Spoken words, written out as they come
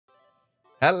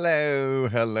Hello,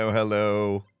 hello,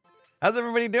 hello. How's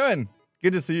everybody doing?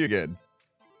 Good to see you again.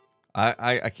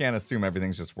 I can't assume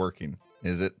everything's just working.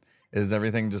 Is it? Is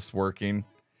everything just working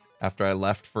after I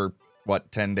left for,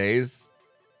 what, 10 days?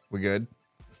 We good?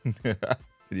 Can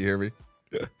you hear me?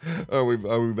 Are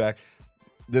we back?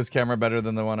 This camera better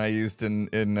than the one I used in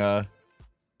the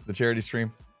charity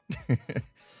stream?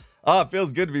 Oh, it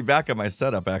feels good to be back at my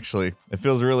setup, actually. It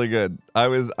feels really good. I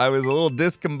was a little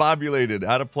discombobulated,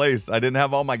 out of place. I didn't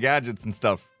have all my gadgets and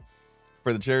stuff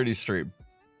for the charity stream.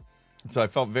 So I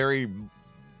felt very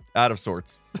out of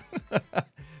sorts.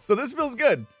 So this feels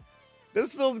good.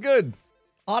 This feels good.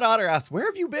 Odd Otter asks, where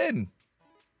have you been?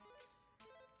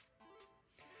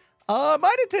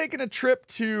 Might have taken a trip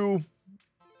to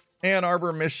Ann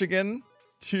Arbor, Michigan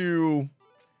to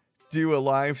do a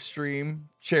live stream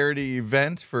charity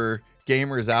event for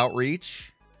Gamers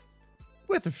Outreach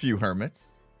with a few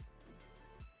hermits.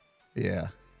 Yeah.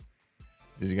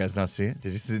 Did you guys not see it?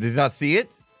 Did you not see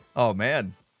it? Oh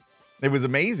man. It was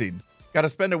amazing. Got to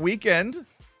spend a weekend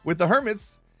with the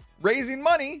hermits raising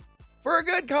money for a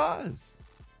good cause.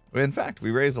 In fact,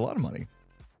 we raised a lot of money.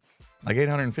 Like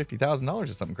 $850,000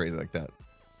 or something crazy like that.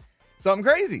 Something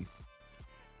crazy.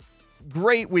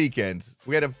 Great weekend.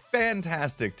 We had a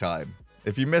fantastic time.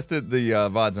 If you missed it, the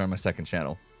VODs are on my second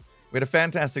channel. We had a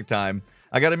fantastic time.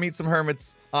 I got to meet some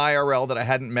hermits IRL that I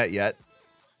hadn't met yet.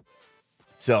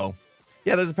 So,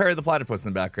 yeah, there's a Perry the Platypus in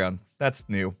the background. That's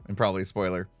new and probably a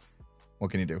spoiler.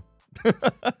 What can you do?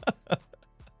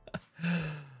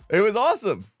 It was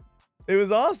awesome. It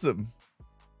was awesome.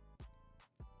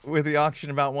 With the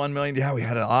auction about 1 million. Yeah, we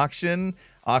had an auction.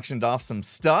 Auctioned off some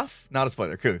stuff. Not a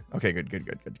spoiler. Cool. Okay, good. Good.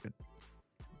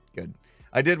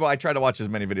 I tried to watch as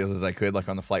many videos as I could, like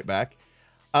on the flight back.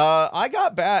 I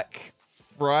got back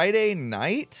Friday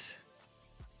night.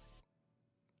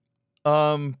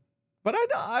 But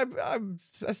I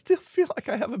still feel like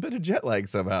I have a bit of jet lag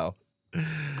somehow.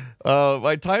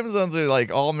 My time zones are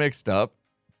like all mixed up.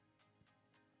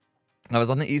 I was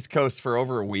on the East Coast for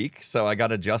over a week, so I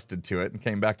got adjusted to it and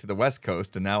came back to the West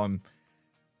Coast, and now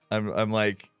I'm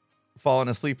like falling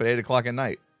asleep at 8 o'clock at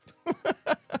night.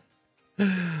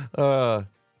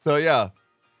 So yeah,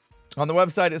 on the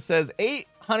website it says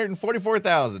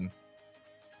 844,000.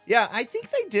 Yeah, I think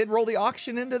they did roll the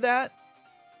auction into that.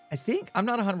 I think. I'm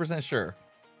not 100% sure.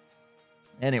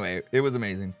 Anyway, it was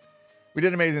amazing. We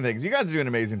did amazing things. You guys are doing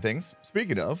amazing things.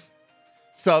 Speaking of,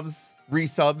 subs,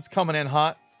 resubs coming in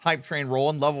hot. Hype train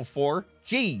rolling. Level 4.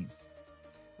 Jeez.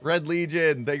 Red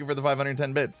Legion, thank you for the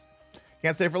 510 bits.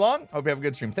 Can't stay for long. Hope you have a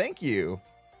good stream. Thank you.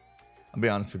 I'll be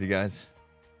honest with you guys.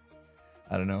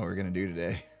 I don't know what we're going to do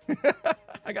today.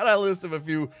 I got a list of a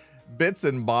few bits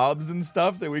and bobs and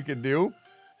stuff that we could do.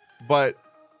 But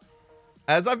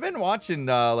as I've been watching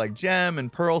like Gem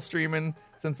and Pearl streaming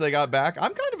since they got back,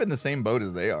 I'm kind of in the same boat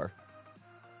as they are.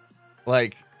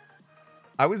 Like,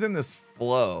 I was in this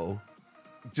flow,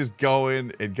 just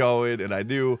going, and I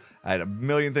knew I had a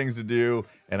million things to do,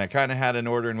 and I kind of had an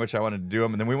order in which I wanted to do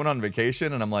them, and then we went on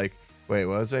vacation, and I'm like, wait,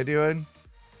 what was I doing?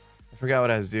 I forgot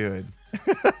what I was doing.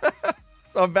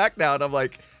 So I'm back now, and I'm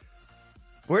like,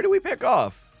 where do we pick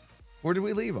off? Where do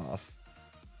we leave off?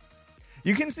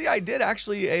 You can see I did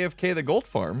actually AFK the gold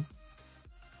farm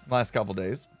last couple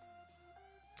days.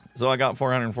 So I got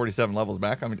 447 levels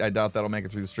back. I doubt that'll make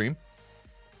it through the stream.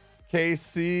 Okay,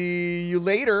 see you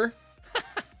later.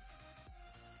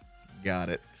 Got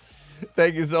it.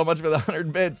 Thank you so much for the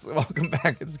 100 bits. Welcome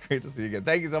back. It's great to see you again.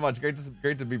 Thank you so much. Great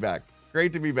to be back.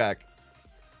 Great to be back.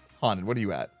 Haunted, what are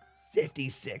you at?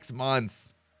 56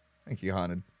 months. Thank you,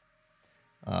 Haunted.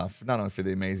 Not only for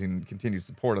the amazing continued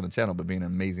support on the channel, but being an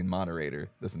amazing moderator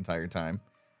this entire time.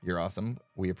 You're awesome.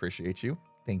 We appreciate you.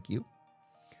 Thank you.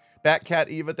 Batcat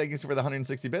Eva, thank you for the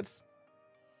 160 bits.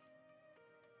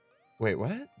 Wait,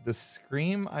 what? The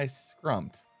scream I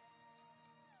scrumped.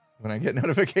 When I get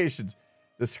notifications.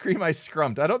 The scream I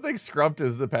scrumped. I don't think scrumped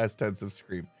is the past tense of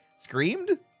scream.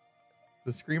 Screamed?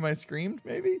 The scream I screamed,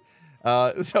 maybe?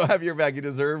 So have your back. You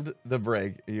deserved the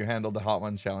break. You handled the Hot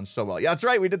Ones challenge so well. Yeah, that's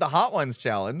right. We did the Hot Ones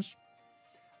challenge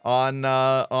on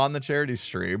the charity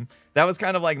stream. That was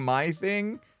kind of like my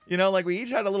thing. You know, like we each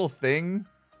had a little thing.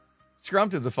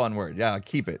 Scrumped is a fun word. Yeah,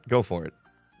 keep it. Go for it.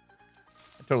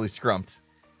 I totally scrumped.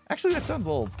 Actually, that sounds a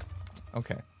little...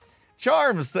 Okay.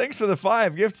 Charms, thanks for the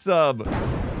 5 gift sub.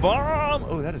 Bomb!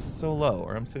 Oh, that is so low.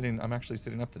 Or I'm actually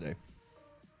sitting up today.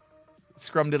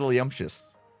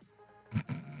 Scrumdiddlyumptious.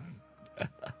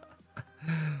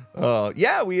 Yeah,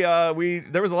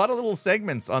 there was a lot of little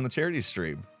segments on the charity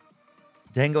stream.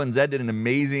 Tango and Zed did an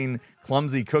amazing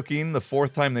clumsy cooking the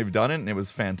 4th time they've done it, and it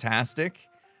was fantastic.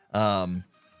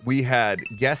 We had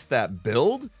Guess That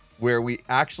Build, where we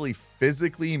actually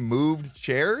physically moved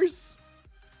chairs.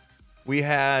 We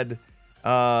had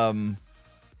bingo.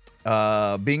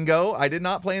 I did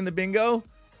not play in the bingo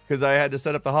because I had to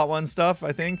set up the Hot One stuff,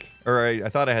 I think. Or I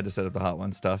thought I had to set up the Hot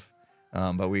One stuff.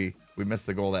 But we missed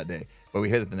the goal that day. But we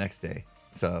hit it the next day.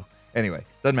 So anyway,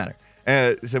 doesn't matter.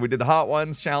 So we did the Hot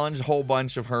Ones challenge. A whole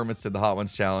bunch of Hermits did the Hot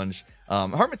Ones challenge.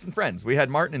 Hermits and friends. We had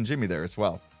Martin and Jimmy there as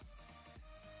well.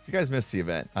 If you guys missed the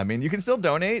event, I mean, you can still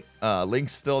donate.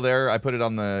 Link's still there. I put it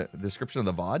on the description of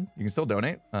the VOD. You can still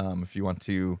donate if you want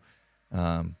to,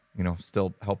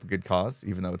 still help a good cause,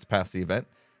 even though it's past the event.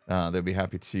 They'll be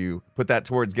happy to put that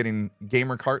towards getting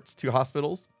gamer carts to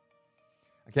hospitals.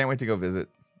 I can't wait to go visit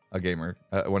a gamer,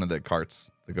 one of the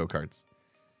carts, the go-karts,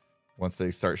 once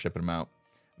they start shipping them out.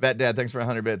 Vet Dad, thanks for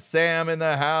 100 bits. Sam in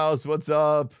the house, what's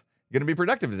up? Gonna be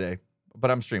productive today,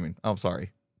 but I'm streaming. I'm sorry.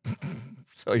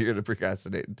 So you're gonna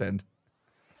procrastinate and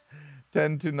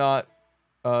tend to not,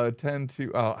 I don't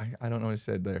know what you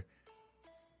said there.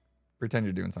 Pretend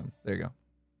you're doing something. There you go.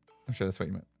 I'm sure that's what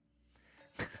you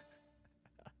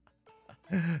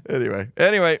meant.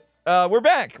 Anyway, we're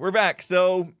back.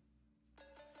 So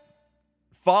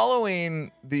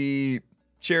following the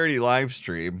charity live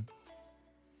stream,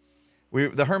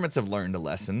 the Hermits have learned a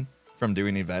lesson from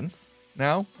doing events.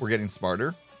 Now we're getting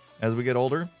smarter as we get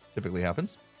older. Typically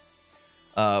happens.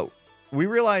 We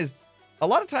realized a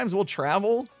lot of times we'll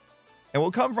travel and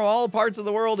we'll come from all parts of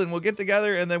the world and we'll get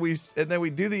together and then we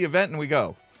do the event and we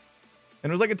go. And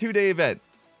it was like a 2-day event.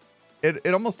 It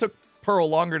almost took Pearl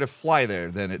longer to fly there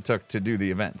than it took to do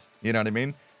the event. You know what I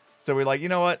mean? So we're like, you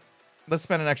know what? Let's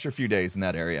spend an extra few days in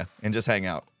that area and just hang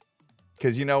out.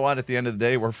 Because you know what? At the end of the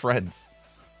day, we're friends.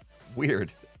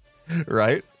 Weird,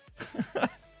 right?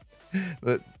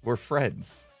 That we're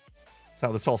friends. That's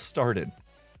how this all started.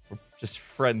 We're just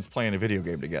friends playing a video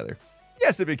game together.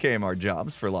 Yes, it became our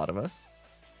jobs for a lot of us.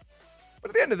 But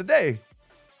at the end of the day,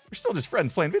 we're still just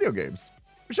friends playing video games.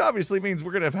 Which obviously means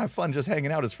we're going to have fun just hanging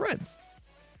out as friends.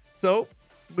 So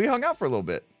we hung out for a little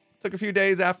bit. Took a few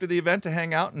days after the event to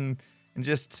hang out and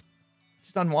just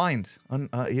unwind.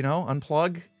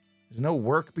 Unplug. There's no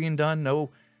work being done. No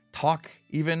talk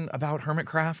even about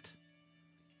Hermitcraft.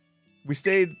 We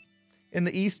stayed in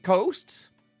the East Coast.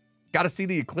 Got to see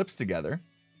the eclipse together.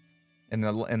 And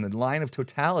the line of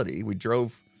totality, we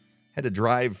had to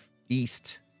drive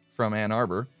east from Ann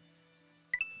Arbor.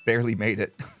 Barely made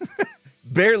it.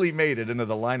 Barely made it into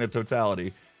the line of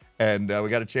totality. And we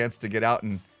got a chance to get out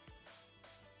and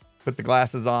put the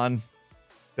glasses on.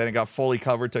 Then it got fully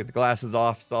covered, took the glasses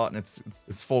off, saw it in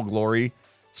its full glory.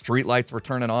 Street lights were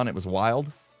turning on. It was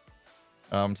wild.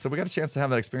 So we got a chance to have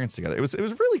that experience together. It was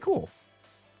really cool.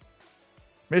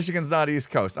 Michigan's not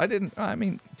East Coast.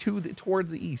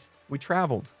 Towards the east. We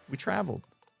traveled. We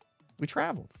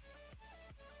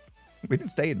didn't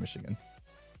stay in Michigan.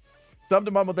 Sub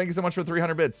to Mumble, thank you so much for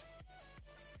 300 bits.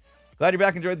 Glad you're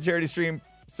back. Enjoyed the charity stream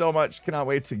so much. Cannot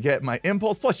wait to get my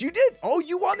Impulse Plus. You did. Oh,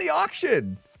 you won the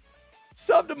auction.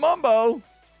 Sub to Mumbo.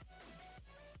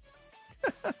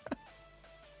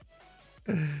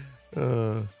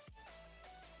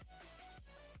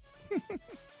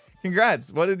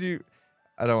 Congrats. What did you...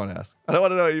 I don't want to ask. I don't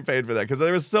want to know what you paid for that because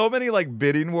there was so many like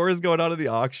bidding wars going on in the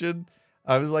auction.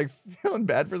 I was like feeling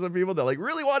bad for some people that like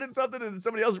really wanted something and then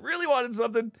somebody else really wanted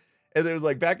something. And it was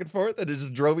like back and forth and it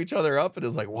just drove each other up. And it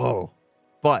was like, whoa.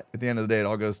 But at the end of the day, it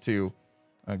all goes to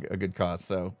a good cause.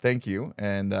 So thank you.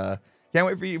 And can't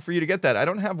wait for you to get that. I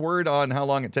don't have word on how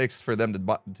long it takes for them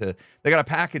to they got a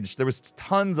package. There was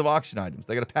tons of auction items.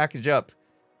 They got to package up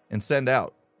and send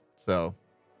out. So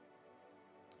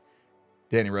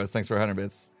Danny Rose, thanks for 100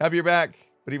 bits. Happy you're back,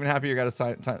 but even happier you got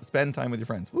to spend time with your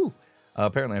friends. Woo.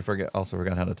 Apparently I also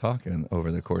forgot how to talk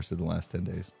over the course of the last 10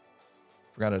 days.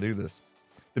 Forgot to do this.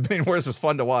 The bidding wars was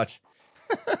fun to watch.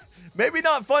 Maybe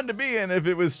not fun to be in if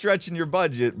it was stretching your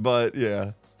budget, but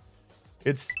yeah.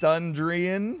 It's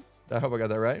Stundrian. I hope I got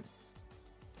that right.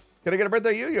 Can I get a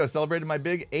birthday yo-yo? Celebrated my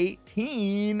big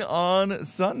 18 on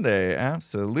Sunday.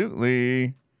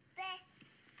 Absolutely.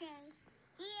 Birthday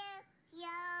yo-yo.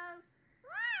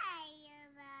 Why your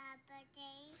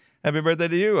birthday? Happy birthday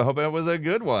to you. I hope it was a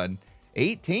good one.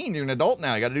 18. You're an adult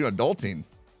now. You got to do adulting.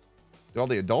 Do all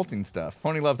the adulting stuff.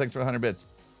 Pony Love, thanks for 100 bits.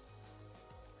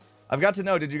 I've got to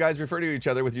know, did you guys refer to each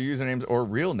other with your usernames or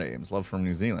real names? Love from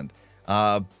New Zealand.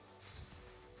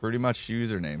 Pretty much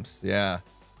usernames. Yeah.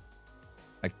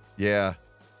 Yeah.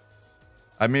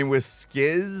 I mean, with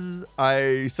Skiz,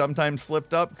 I sometimes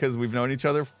slipped up because we've known each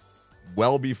other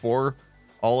well before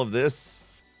all of this.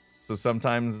 So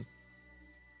sometimes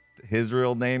his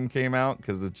real name came out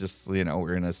because it's just,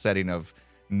 we're in a setting of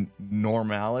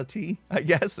normality, I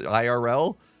guess,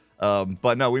 IRL.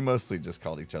 But no, we mostly just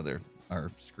called each other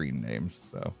our screen names.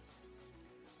 So,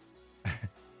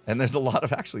 and there's a lot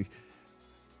of actually,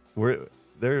 we're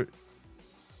there.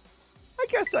 I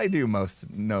guess I do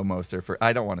know most of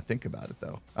I don't want to think about it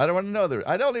though. I don't want to know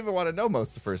I don't even want to know most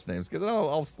of the first names because then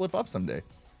I'll slip up someday.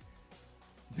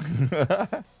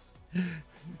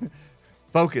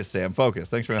 Focus, Sam. Focus.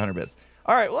 Thanks for the 100 bits.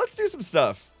 All right, well, let's do some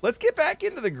stuff. Let's get back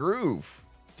into the groove.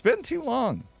 It's been too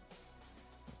long.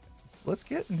 Let's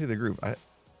get into the groove. There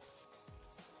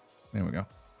we go.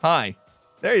 Hi.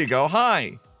 There you go.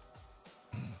 Hi.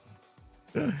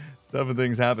 Stuff and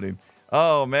things happening.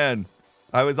 Oh, man.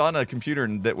 I was on a computer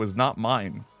that was not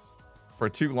mine for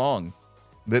too long.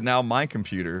 That now my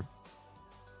computer,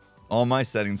 all my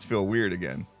settings feel weird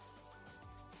again.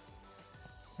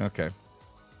 Okay.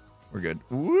 We're good.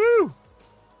 Woo!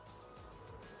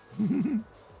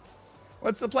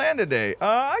 What's the plan today?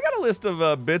 I got a list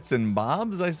of bits and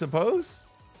bobs, I suppose.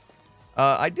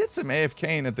 I did some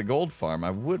AFKing at the gold farm.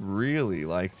 I would really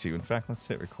like to. In fact, let's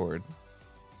hit record.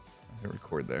 I'll hit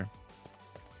record there.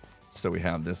 So we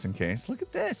have this in case. Look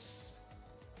at this.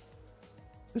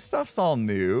 This stuff's all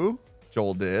new.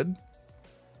 Joel did.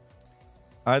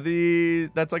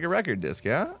 That's like a record disc,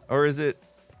 yeah? Or is it...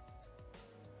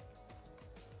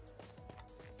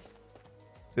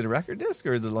 Is it a record disc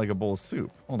or is it like a bowl of soup?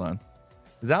 Hold on.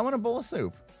 Is that one a bowl of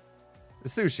soup? The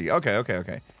sushi.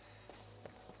 Okay.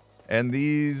 And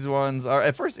these ones are...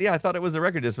 At first, yeah, I thought it was a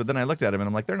record disc, but then I looked at them and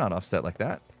I'm like, they're not offset like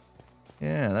that.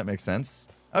 Yeah, that makes sense.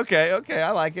 Okay.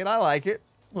 I like it.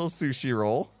 Little sushi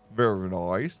roll. Very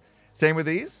nice. Same with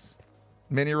these.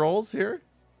 Mini rolls here.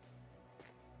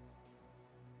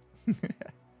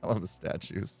 I love the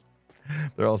statues.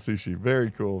 They're all sushi.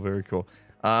 Very cool.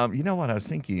 You know what I was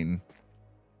thinking?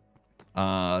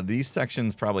 These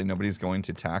sections probably nobody's going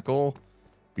to tackle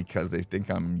because they think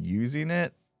I'm using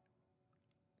it.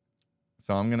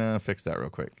 So I'm going to fix that real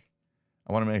quick.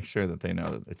 I want to make sure that they know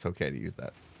that it's okay to use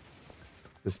that.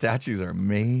 The statues are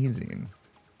amazing.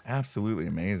 Absolutely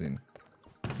amazing.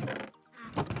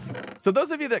 So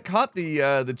those of you that caught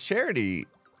the charity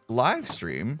live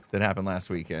stream that happened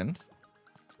last weekend,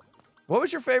 what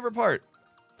was your favorite part?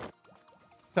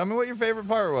 Tell me what your favorite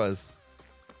part was.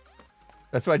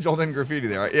 That's why Joel didn't graffiti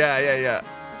there. Right? Yeah.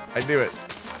 I do it.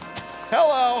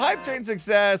 Hello, Hype Train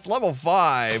Success, level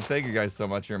 5. Thank you guys so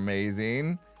much. You're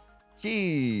amazing.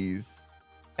 Jeez.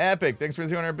 Epic, thanks for the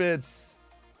 200 bits.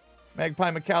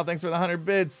 Magpie Macau, thanks for the 100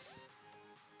 bits.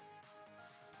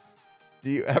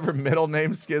 Do you ever middle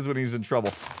name Skiz when he's in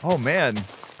trouble? Oh, man.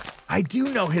 I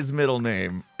do know his middle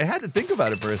name. I had to think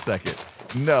about it for a second.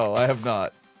 No, I have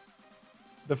not.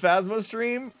 The Phasmo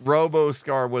stream,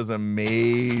 Robo-Scar was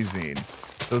amazing.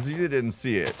 Those of you that didn't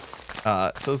see it.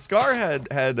 So Scar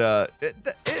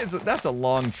that's a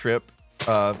long trip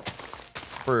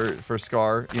for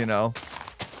Scar, you know,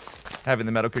 having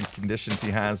the medical conditions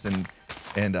he has, and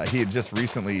he had just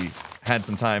recently had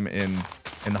some time in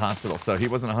the hospital, so he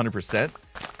wasn't 100%.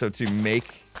 So to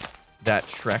make that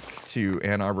trek to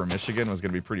Ann Arbor, Michigan was going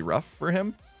to be pretty rough for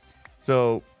him.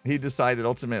 So he decided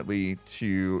ultimately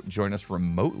to join us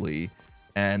remotely,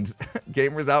 and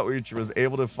Gamers Outreach was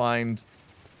able to find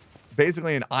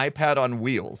basically an iPad on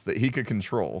wheels that he could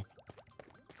control,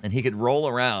 and he could roll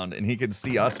around and he could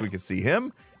see us, we could see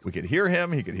him, we could hear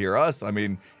him, he could hear us. I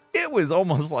mean, it was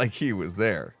almost like he was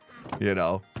there, you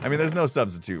know? I mean, there's no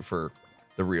substitute for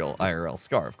the real IRL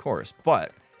Scar, of course,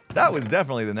 but that was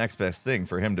definitely the next best thing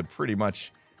for him to pretty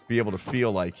much be able to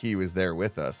feel like he was there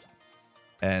with us.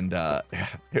 And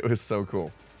it was so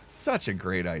cool. Such a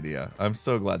great idea. I'm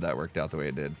so glad that worked out the way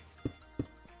it did.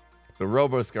 So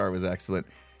Robo-Scar was excellent.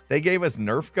 They gave us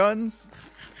Nerf guns.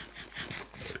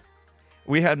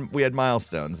 We had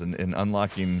milestones, and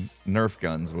unlocking Nerf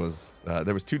guns was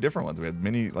there was 2 different ones. We had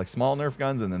mini, like small Nerf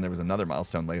guns, and then there was another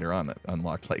milestone later on that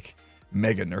unlocked like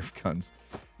mega Nerf guns.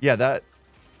 Yeah, that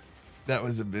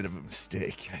was a bit of a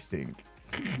mistake, I think.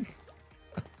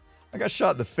 I got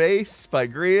shot in the face by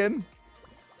Grian.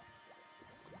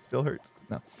 Still hurts.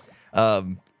 No.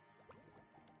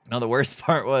 No, the worst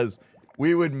part was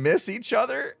we would miss each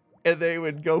other and they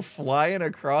would go flying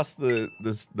across the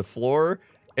floor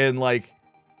and like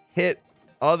hit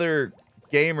other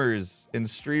gamers and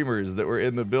streamers that were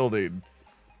in the building.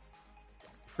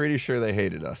 Pretty sure they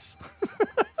hated us.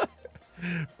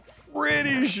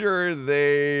 Pretty sure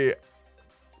they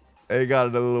got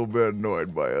a little bit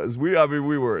annoyed by us. I mean,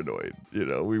 we were annoyed. You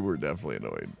know, we were definitely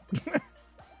annoyed.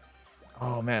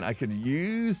 Oh man, I could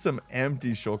use some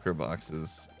empty shulker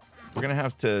boxes. We're gonna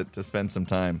have to spend some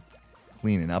time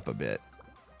cleaning up a bit.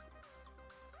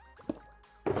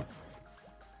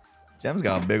 Gem's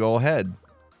got a big old head.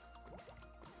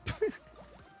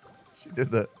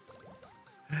 did the...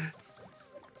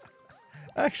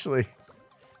 Actually,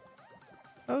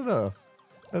 I don't know.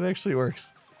 That actually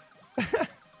works.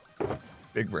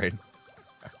 Big brain.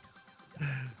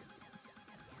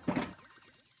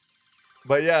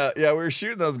 But yeah, we were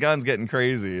shooting those guns getting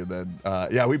crazy. And then,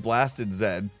 yeah, we blasted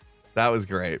Zed. That was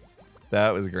great.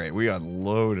 That was great. We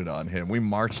unloaded on him. We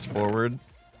marched forward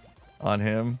on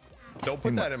him. Don't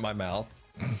put that in my mouth.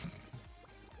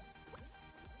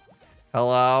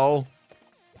 Hello?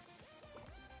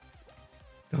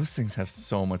 Those things have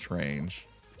so much range.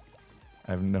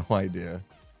 I have no idea.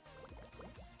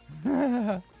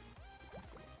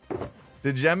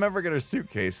 Did Jem ever get her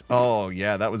suitcase? Oh,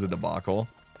 yeah, that was a debacle.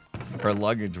 Her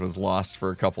luggage was lost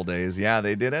for a couple days. Yeah,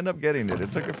 they did end up getting it.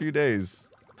 It took a few days.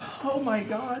 Oh my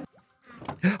god.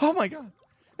 Oh my god.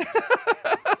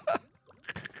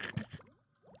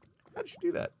 How'd you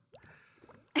do that?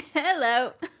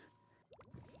 Hello.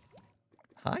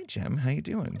 Hi, Jem. How you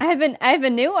doing? I have a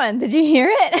new one. Did you hear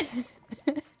it?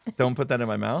 Don't put that in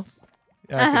my mouth.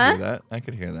 Yeah, I could hear that. I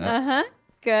could hear that.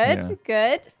 Good. Yeah.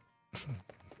 Good.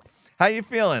 How you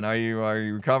feeling? Are you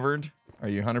recovered? Are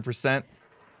you 100%?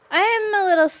 I am a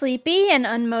little sleepy and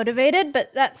unmotivated,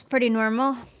 but that's pretty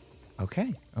normal.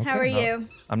 Okay. How are you?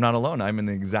 I'm not alone. I'm in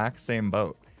the exact same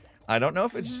boat. I don't know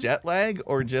if it's jet lag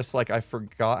or just like I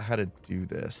forgot how to do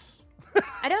this.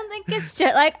 I don't think it's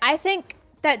jet lag. I think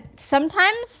that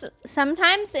sometimes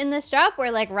in this job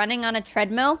we're like running on a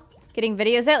treadmill, getting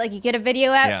videos out. Like you get a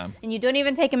video out and you don't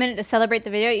even take a minute to celebrate the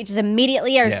video. You just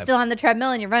immediately are still on the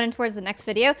treadmill and you're running towards the next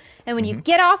video. And when you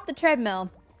get off the treadmill,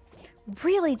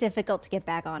 really difficult to get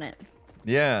back on it.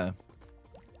 Yeah.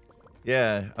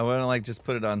 Yeah. I want to like just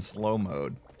put it on slow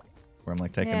mode where I'm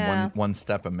like taking one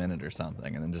step a minute or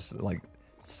something and then just like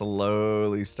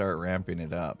slowly start ramping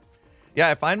it up. Yeah,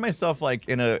 I find myself like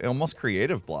in a almost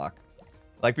creative block.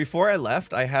 Like before I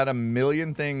left, I had a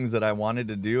million things that I wanted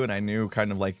to do and I knew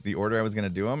kind of like the order I was going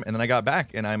to do them. And then I got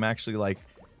back and I'm actually like,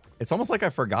 it's almost like I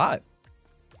forgot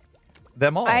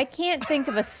them all. I can't think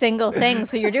of a single thing,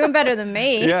 so you're doing better than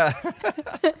me. Yeah.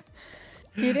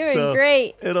 You're doing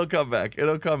great. It'll come back.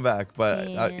 It'll come back. But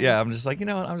yeah, I'm just like, you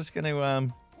know what? I'm just going to,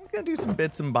 I'm going to do some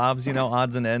bits and bobs, you know,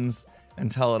 odds and ends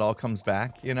until it all comes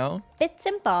back, you know? Bits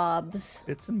and bobs.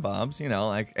 Bits and bobs, you know,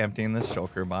 like emptying this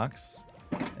shulker box.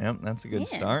 Yep, that's a good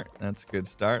start. That's a good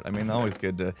start. I mean, always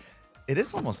good to... It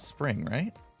is almost spring,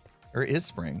 right? Or is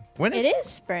spring? When is... It is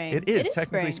spring. It is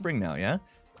technically spring now, yeah?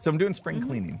 So I'm doing spring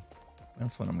cleaning.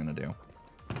 That's what I'm going to do.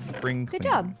 Spring cleaning. Good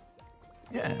job.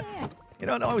 Yeah. You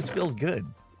know, it always feels good.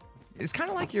 It's kind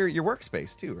of like your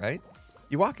workspace, too, right?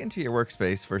 You walk into your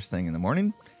workspace first thing in the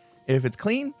morning. If it's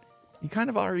clean, you kind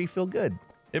of already feel good.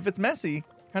 If it's messy,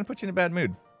 kind of puts you in a bad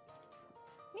mood.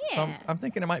 Yeah. So I'm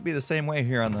thinking it might be the same way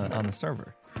here on the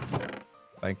server.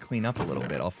 If I clean up a little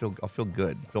bit, I'll feel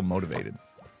good, feel motivated.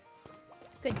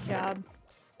 Good job.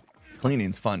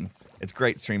 Cleaning's fun. It's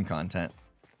great stream content.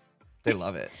 They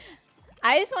love it.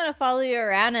 I just want to follow you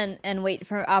around and wait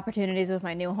for opportunities with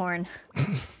my new horn.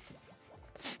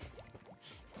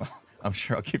 Well, I'm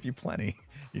sure I'll give you plenty.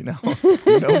 You know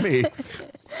me.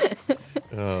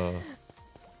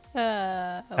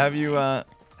 Have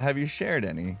you shared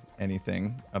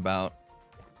anything about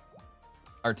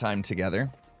our time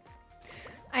together?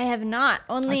 I have not.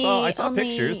 I saw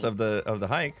pictures of the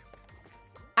hike.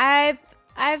 I've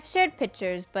shared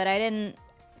pictures, but I didn't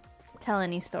tell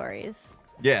any stories.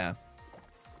 Yeah.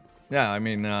 Yeah, I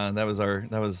mean that was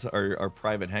our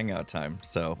private hangout time.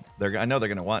 So I know they're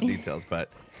gonna want details, but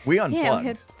we unplugged. Yeah, we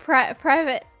had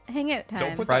private hangout time.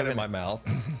 Don't put that in my mouth.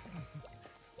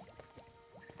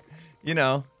 You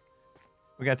know,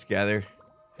 we got together,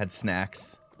 had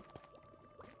snacks.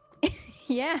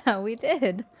 Yeah, we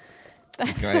did.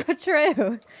 That's great. so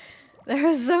true. There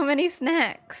were so many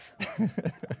snacks.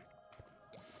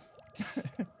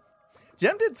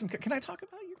 Jem did some. Can I talk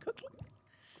about your cooking?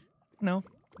 No.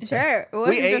 Sure.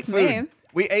 We ate food.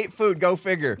 We ate food. Go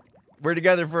figure. We're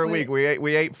together for a week.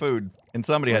 We ate food, and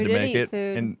somebody had to make it.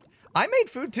 Food. And I made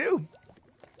food too.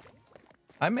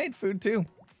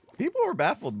 People were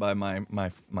baffled by my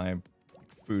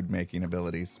food making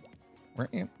abilities.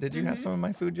 Weren't you? Did you have some of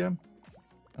my food, Jem?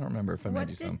 I don't remember if I made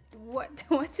you some.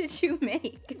 What did you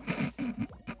make?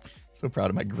 So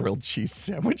proud of my grilled cheese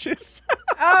sandwiches.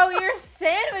 Oh, your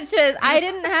sandwiches! I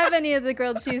didn't have any of the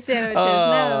grilled cheese sandwiches.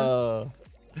 No.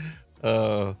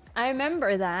 Oh. I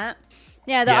remember that.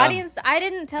 Yeah, the audience. I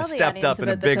didn't tell the audience stepped up in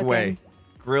a big way.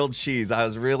 Grilled cheese. I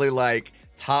was really like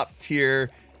top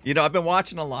tier. You know, I've been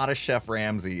watching a lot of Chef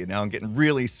Ramsay, you know, and getting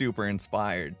really super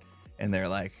inspired. And they're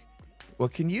like,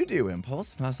 what can you do,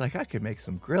 Impulse? And I was like, I could make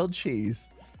some grilled cheese.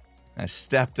 I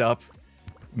stepped up,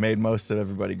 made most of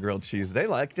everybody grilled cheese. They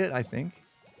liked it, I think.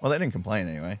 Well, they didn't complain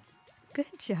anyway. Good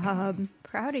job.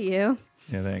 Proud of you.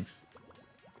 Yeah, thanks.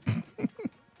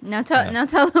 Now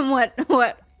tell them what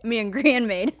me and Grian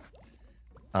made.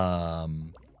 Do I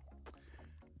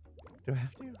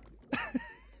have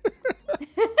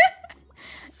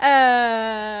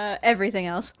to? Everything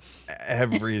else.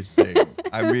 Everything.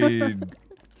 I mean,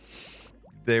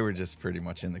 they were just pretty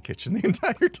much in the kitchen the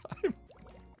entire time.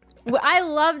 Well, I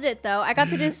loved it though. I got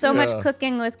to do so much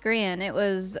cooking with Grian. It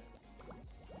was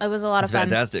a lot of fun.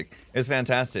 Fantastic. It's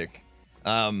fantastic.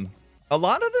 A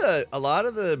lot of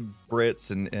the Brits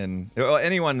and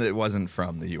anyone that wasn't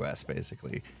from the U.S.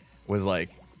 basically was like,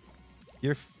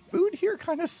 your food here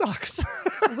kind of sucks.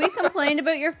 We complained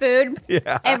about your food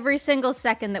every single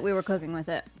second that we were cooking with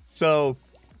it. So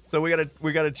we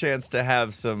got a chance to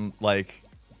have some like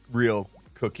real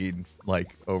cooking,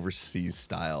 like overseas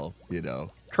style,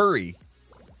 curry.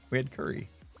 We had curry.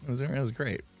 It was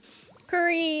great.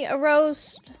 Curry, a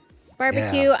roast,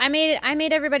 barbecue. Yeah. I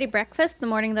made everybody breakfast the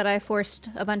morning that I forced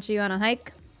a bunch of you on a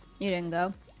hike. You didn't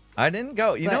go. I didn't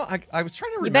go. I was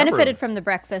trying to remember. You benefited from the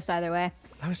breakfast either way.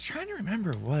 I was trying to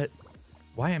remember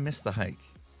why I missed the hike.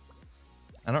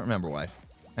 I don't remember why.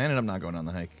 I ended up not going on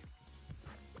the hike.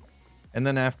 And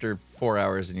then after 4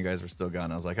 hours and you guys were still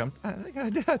gone, I was like, I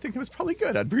think it was probably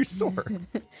good. I'd be sore.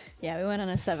 Yeah, we went on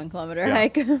a 7-kilometer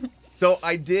hike. So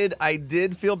I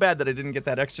did feel bad that I didn't get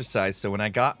that exercise. So when I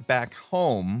got back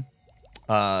home,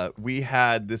 we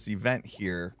had this event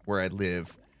here where I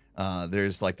live.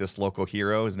 There's like this local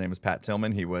hero. His name is Pat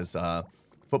Tillman. He was a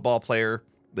football player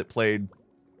that played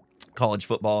college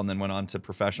football and then went on to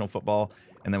professional football.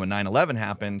 And then when 9/11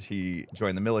 happened, he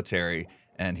joined the military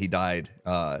and he died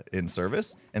in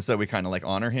service. And so we kind of like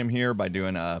honor him here by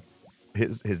doing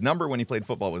his number when he played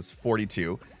football was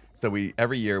 42. So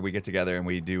every year we get together and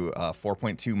we do a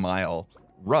 4.2 mile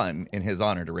run in his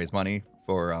honor to raise money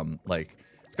for like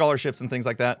scholarships and things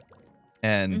like that.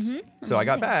 And so I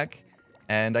got back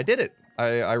and I did it.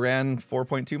 I ran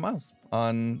 4.2 miles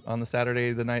on the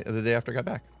Saturday, the day after I got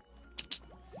back.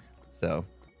 So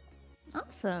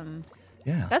awesome.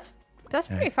 Yeah. That's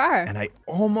pretty far. And I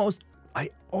almost,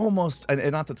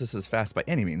 and not that this is fast by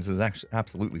any means, this is actually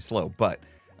absolutely slow, but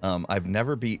I've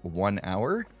never beat 1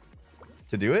 hour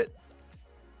to do it.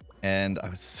 And I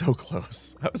was so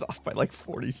close. I was off by like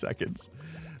 40 seconds.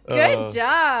 Good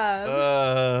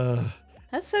job.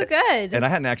 That's so good. And I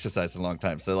hadn't exercised in a long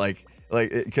time. So like,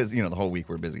 because, the whole week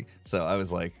we're busy. So I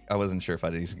was like, I wasn't sure if I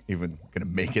was even going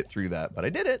to make it through that, but I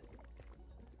did it.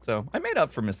 So I made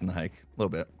up for missing the hike a little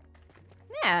bit.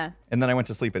 Yeah. And then I went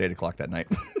to sleep at 8 o'clock that night.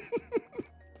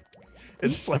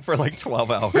 And slept for like 12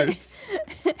 hours.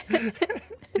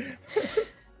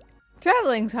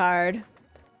 Traveling's hard.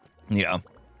 Yeah.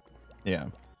 Yeah.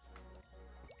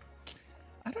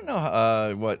 I don't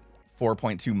know what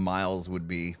 4.2 miles would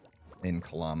be in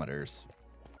kilometers.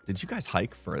 Did you guys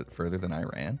hike further than I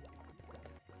ran?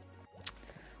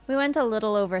 We went a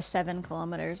little over 7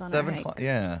 kilometers on our hike.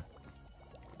 Yeah.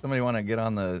 Somebody want to get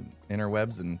on the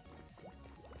interwebs and...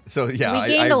 So, yeah, we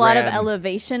gained a lot of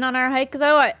elevation on our hike,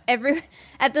 though.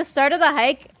 At the start of the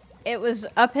hike, it was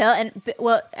uphill. And,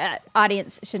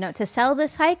 audience should know, to sell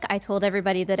this hike, I told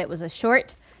everybody that it was a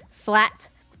short, flat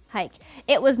hike.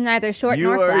 It was neither short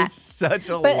nor flat. You are such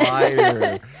a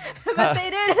liar. But they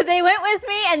did. They went with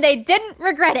me, and they didn't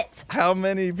regret it. How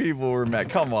many people were mad?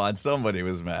 Come on, somebody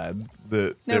was mad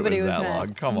that Nobody it was that mad.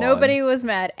 long. Come on. Nobody was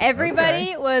mad.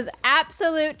 Everybody was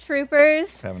absolute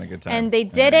troopers. Having a good time. And they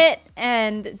did it,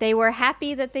 and they were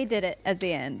happy that they did it at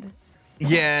the end.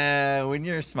 Yeah, when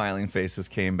your smiling faces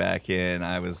came back in,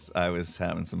 I was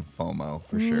having some FOMO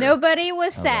for sure. Nobody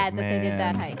was sad like, that they did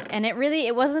that hike. And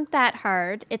it wasn't that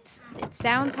hard. It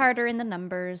sounds harder in the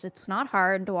numbers. It's not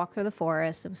hard to walk through the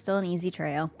forest. It was still an easy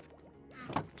trail.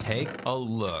 Take a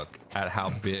look at how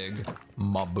big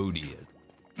my booty is.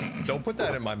 Don't put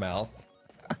that in my mouth.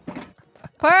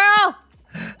 Pearl!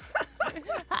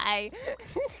 Hi.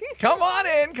 Come on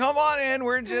in.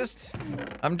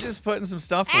 I'm just putting some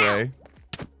stuff away.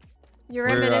 You're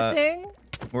reminiscing?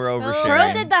 We're oversharing.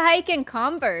 Pearl did the hike in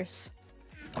Converse.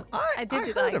 I did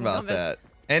do the heard hike in about Converse. that.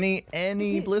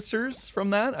 Any blisters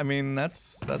from that? I mean,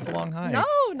 that's a long hike. No,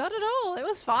 not at all. It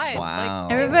was fine. Wow.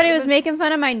 Everybody was making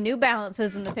fun of my New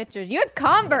Balances in the pictures. You had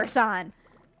Converse on.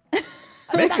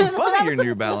 Making fun of your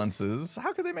New Balances.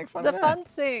 How could they make fun The of that? fun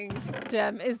thing,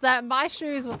 Jem, is that my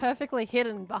shoes were perfectly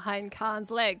hidden behind Khan's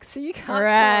legs, so you can't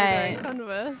Right. tell during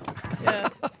Converse. Yeah.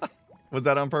 Was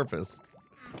that on purpose?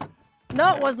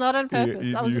 No, it was not on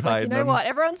purpose. I was you just like, hide you know them? what?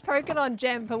 Everyone's poking on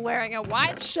Jem for wearing a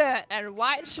white shirt and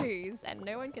white shoes, and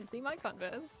no one can see my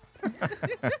Converse.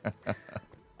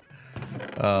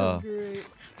 Great.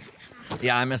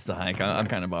 Yeah, I missed the hike. I'm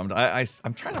kind of bummed.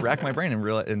 I'm trying to rack my brain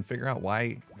and figure out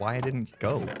why I didn't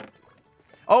go.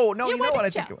 Oh no, Yeah, you know what?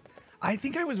 I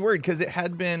think I was worried because it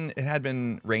had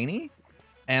been rainy,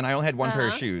 and I only had one pair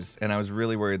of shoes, and I was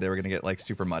really worried they were gonna get like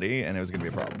super muddy, and it was gonna be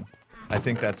a problem. I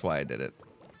think that's why I did it.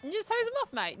 You just hose them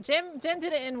off, mate. Jem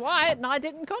did it in white, and I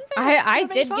did in Converse. I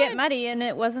did get muddy, and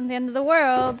it wasn't the end of the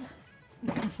world.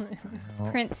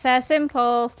 Princess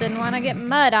Impulse didn't want to get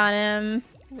mud on him.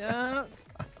 Yeah.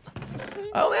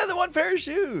 I only had the one pair of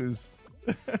shoes.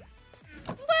 Well,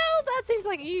 that seems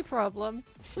like a problem.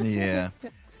 Yeah.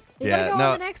 You gotta go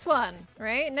on the next one,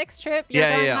 right? Next trip.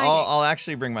 Yeah. I'll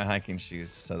actually bring my hiking shoes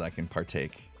so that I can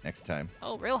partake next time.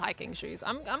 Oh, real hiking shoes.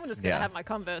 I'm just gonna have my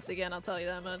Converse again. I'll tell you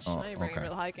that much. I ain't bringing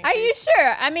real hiking shoes. Are you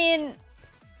sure? I mean,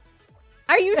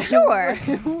 are you sure?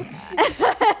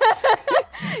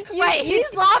 Wait,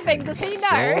 he's laughing. Does he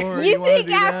know? You think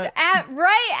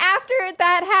right after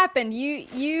that happened, you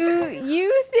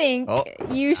think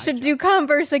you should do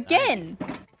Converse again?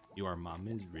 Your mom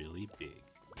is really big.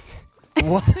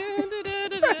 What? Take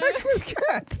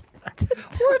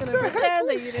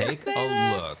a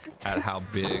look at how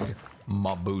big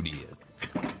my booty is.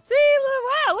 See,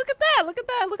 wow, look at that.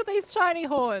 Look at these shiny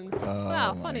horns.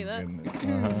 Wow, funny that.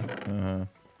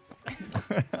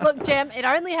 Look, Jem, it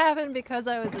only happened because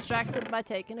I was distracted by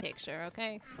taking a picture,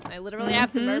 okay? I literally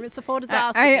have the moments before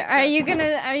disaster. Are you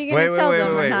gonna tell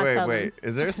them or not tell them? Wait.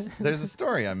 There's a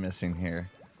story I'm missing here.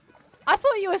 I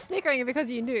thought you were snickering because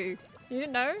you knew. You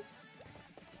didn't know?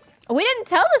 We didn't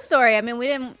tell the story. I mean, we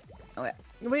didn't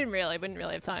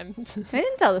really have time. We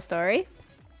didn't tell the story.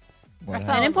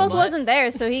 And Impulse wasn't there,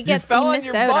 so he missed out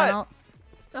on all.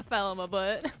 I fell on my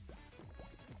butt.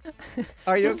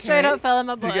 Are you Just straight up fell on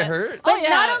my butt. Did you get hurt? But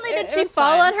not only did she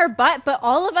fall on her butt, but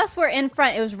all of us were in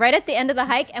front. It was right at the end of the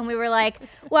hike, and we were like,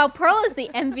 wow, Pearl is the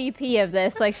MVP of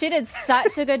this. Like, she did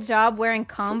such a good job wearing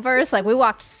Converse. Like, we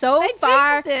walked so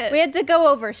far. We had to go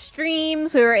over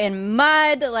streams. We were in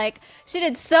mud. Like, she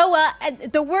did so well. And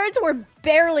the words were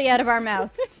barely out of our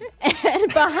mouth.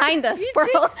 And behind us,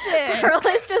 Pearl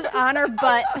is just on her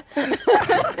butt.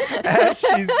 As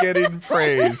she's getting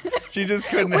praise. She just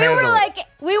couldn't handle it.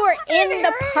 We were in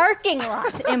the parking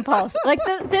lot, Impulse. Like,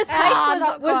 this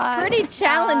hike was pretty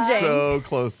challenging. So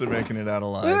close to making it out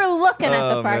alive. We were looking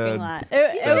at the parking lot.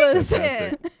 It was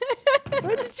fantastic.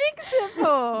 What'd you jinx it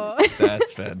for?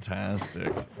 That's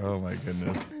fantastic. Oh my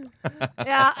goodness.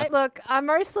 Yeah, look, I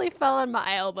mostly fell on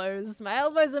my elbows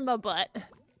and my butt.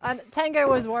 And Tango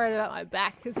was worried about my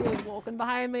back because he was walking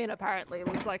behind me, and apparently it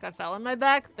looked like I fell on my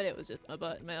back, but it was just my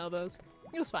butt and my elbows.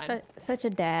 It was fine. Such a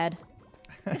dad.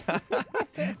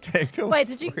 Tango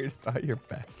was worried about your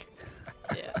back.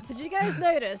 Yeah. Did you guys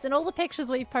notice in all the pictures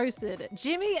we've posted,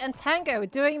 Jimmy and Tango are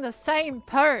doing the same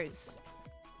pose?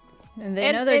 And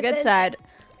they know their good side.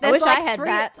 I wish I had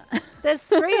that. There's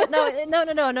three. No.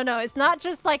 It's not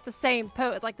just like the same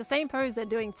pose. Like the same pose they're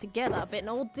doing together, but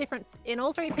in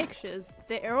all three pictures,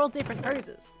 they're all different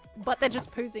poses, but they're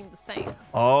just posing the same.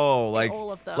 Oh, like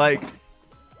all of them. Like,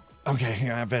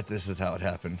 okay, I bet this is how it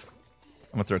happened.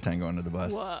 I'm gonna throw Tango under the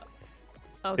bus. What?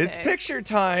 Okay. It's picture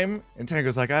time, and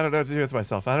Tango's like, I don't know what to do with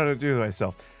myself. I don't know what to do with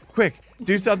myself. Quick,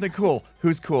 do something cool.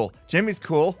 Who's cool? Jimmy's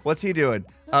cool. What's he doing?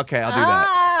 Okay, I'll do that.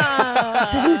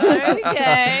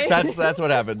 Okay. That's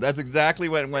what happened. That's exactly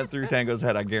what went through Tango's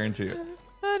head. I guarantee it.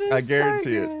 I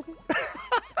guarantee it.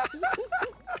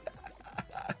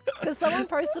 Because someone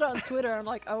posted it on Twitter, and I'm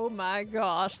like, oh my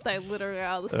gosh, they literally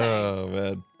are the same. Oh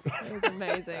man, it was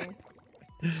amazing.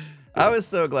 I was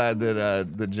so glad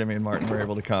that Jimmy and Martin were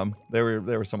able to come. They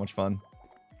were so much fun.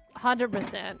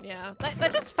 100%, yeah. They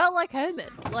just felt like Hermit,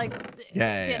 like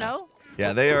you know.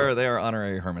 Yeah, they are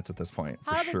honorary hermits at this point,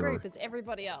 for Part of sure. the group is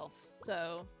everybody else,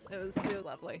 so it was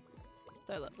lovely,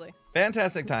 so lovely.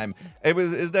 Fantastic time. It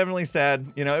was definitely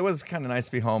sad. You know, it was kind of nice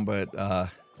to be home, but I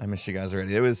miss you guys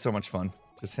already. It was so much fun,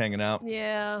 just hanging out.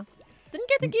 Yeah, didn't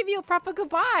get to give you a proper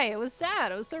goodbye. It was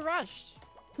sad. It was so rushed.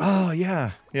 Oh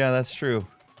yeah, that's true.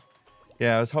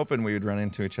 Yeah, I was hoping we would run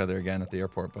into each other again at the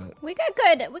airport, but we got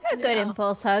good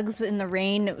impulse hugs in the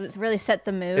rain. It was really set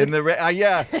the mood. In the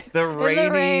the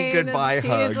rainy goodbye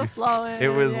hug. Were flowing, it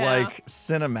was like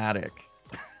cinematic.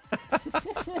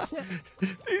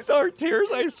 These aren't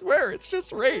tears, I swear. It's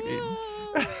just raining.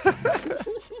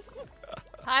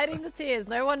 Hiding the tears.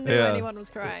 No one knew anyone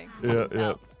was crying.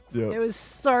 Yeah. It was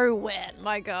so wet.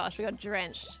 My gosh, we got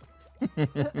drenched.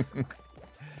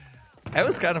 It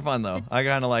was kind of fun though. I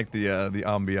kind of like the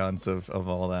ambiance of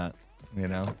all that. You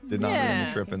know, did not ruin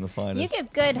the trip in the slightest. You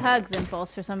give good hugs,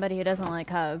 Impulse, for somebody who doesn't like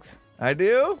hugs. I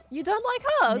do? You don't like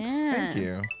hugs? Yeah. Thank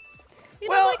you. You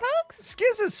don't like hugs?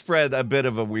 Skiz has spread a bit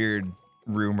of a weird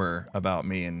rumor about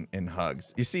me in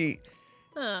hugs. You see,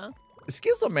 Huh.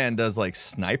 Skizzleman does like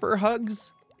sniper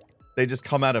hugs. They just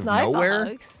come out of Sniper nowhere.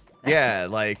 hugs? Yeah,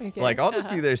 like Okay. like I'll just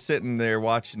be there sitting there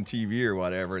watching TV or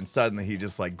whatever, and suddenly he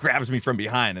just like grabs me from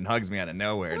behind and hugs me out of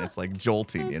nowhere, and it's like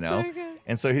jolting, you know. so good.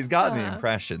 And so he's gotten the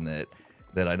impression that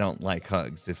I don't like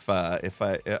hugs. If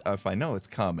I know it's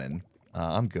coming,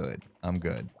 I'm good. I'm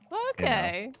good.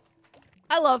 Okay. You know?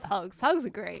 I love hugs. Hugs are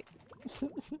great.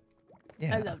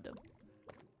 Yeah. I loved them.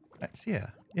 Yeah.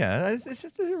 It's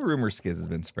just a rumor Skizz has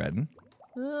been spreading.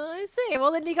 I see.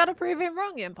 Well, then you got to prove him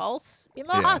wrong, Impulse. Give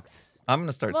him Yeah. hugs. I'm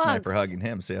gonna start Hugs. sniper hugging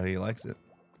him. See how he likes it.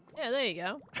 Yeah, there you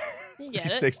go. You get it.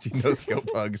 60 no scope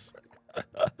hugs.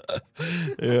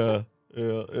 Yeah.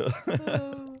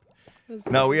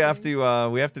 No, we have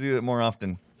to do it more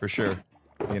often for sure.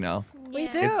 You know. We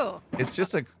do. It's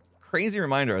just a crazy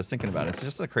reminder. I was thinking about it. It's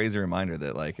just a crazy reminder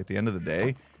that like at the end of the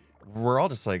day, we're all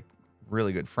just like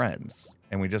really good friends,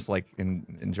 and we just like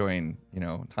enjoying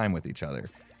time with each other.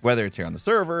 Whether it's here on the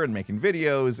server and making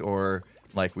videos, or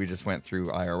like we just went through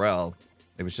IRL,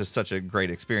 it was just such a great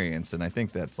experience, and I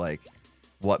think that's like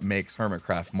what makes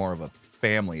Hermitcraft more of a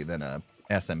family than a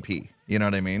SMP. You know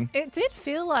what I mean? It did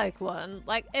feel like one.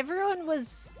 Like everyone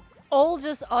was all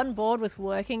just on board with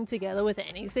working together with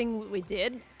anything we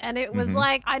did, and it was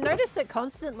like I noticed it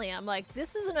constantly. I'm like,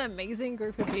 this is an amazing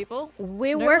group of people.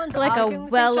 We No worked one's like a arguing with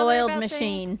each other well-oiled about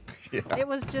machine. things. It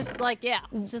was just like,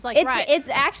 right. It's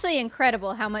actually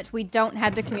incredible how much we don't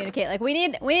have to communicate. Like we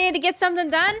need to get something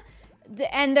done,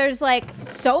 and there's like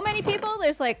so many people.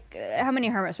 There's like how many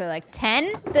hermits are there? Like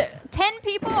 10? 10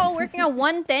 people all working on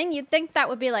one thing. You'd think that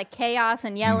would be like chaos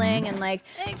and yelling and like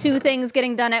two things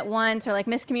getting done at once, or like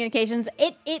miscommunications.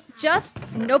 It just,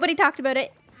 nobody talked about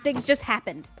it. Things just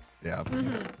happened. Yeah.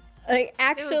 Like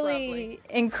actually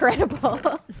incredible.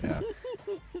 Yeah.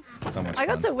 So much I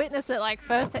got fun. to witness it like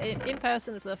in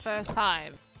person for the first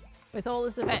time with all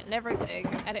this event and everything,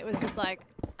 and it was just like,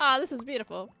 this is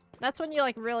beautiful. That's when you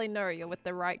like really know you're with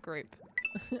the right group.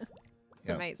 It's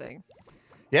amazing.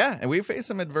 Yeah, and we faced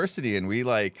some adversity and we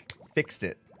like fixed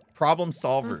it. Problem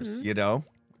solvers, you know?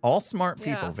 All smart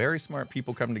people, very smart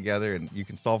people come together, and you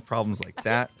can solve problems like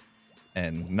that,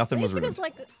 and nothing was ruined. Because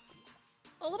like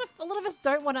a lot of us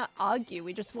don't want to argue.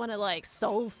 We just want to like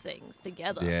solve things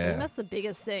together. Yeah. And that's the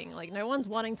biggest thing. Like no one's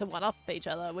wanting to one up each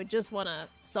other. We just want to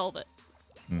solve it.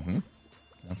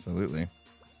 Absolutely.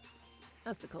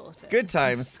 That's the coolest bit. Good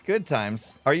times, good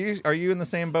times. Are you in the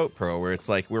same boat, Pro, where it's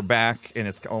like we're back and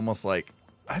it's almost like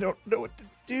I don't know what to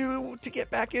do to get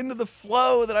back into the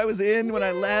flow that I was in when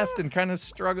I left, and kind of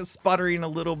sputtering a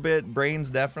little bit.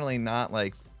 Brain's definitely not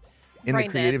like in Brain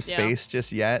the creative dead, space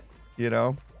just yet, you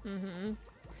know?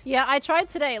 Yeah, I tried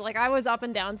today. Like I was up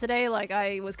and down today. Like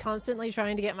I was constantly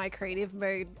trying to get my creative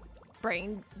mode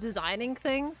brain designing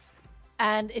things,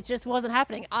 and it just wasn't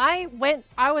happening. I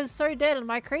was so dead on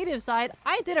my creative side.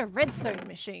 I did a redstone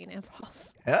machine,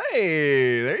 Impulse.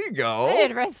 Hey, there you go. I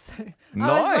did redstone.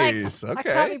 Nice. I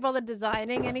can't be bothered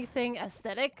designing anything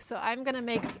aesthetic, so I'm gonna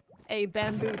make a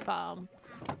bamboo farm.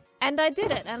 And I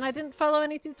did it, and I didn't follow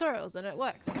any tutorials, and it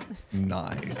works.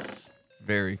 Nice.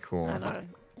 Very cool. I know.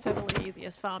 Totally the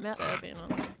easiest farm out there, being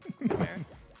honest.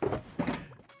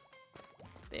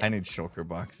 I need shulker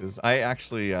boxes. I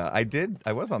actually,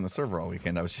 I was on the server all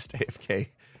weekend. I was just AFK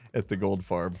at the gold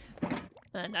farm.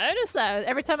 I noticed that.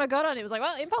 Every time I got on, it was like,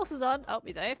 well, Impulse is on. Oh,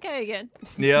 he's AFK again.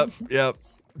 Yep.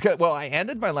 Okay, well, I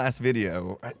ended my last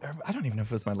video. I don't even know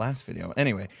if it was my last video.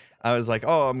 Anyway, I was like,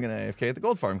 oh, I'm going to AFK at the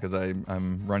gold farm because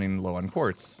I'm running low on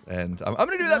quartz. And I'm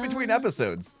going to do that between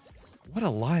episodes. What a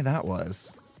lie that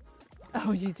was.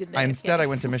 Oh, you didn't. Instead, I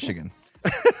went to Michigan.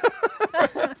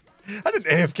 I didn't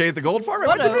AFK at the gold farm. I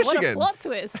went to Michigan. What a plot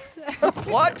twist.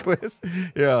 Plot twist.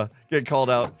 Yeah. Get called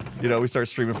out. You know, we start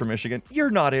streaming from Michigan.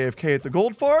 You're not AFK at the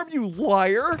gold farm, you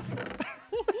liar.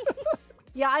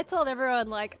 Yeah, I told everyone,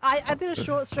 like, I did a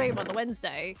short stream on the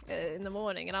Wednesday in the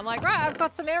morning, and I'm like, right, I've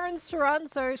got some errands to run,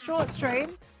 so short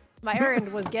stream. My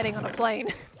errand was getting on a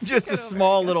plane. Just a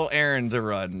small little errand to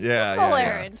run. Yeah. Small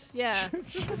errand. Yeah.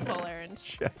 Just a small errand.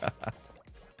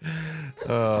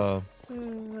 Oh.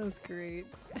 That was great.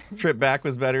 Trip back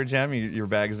was better, Jem? Your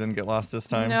bags didn't get lost this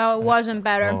time? No, it wasn't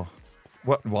better. Oh.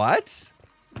 What?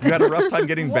 You had a rough time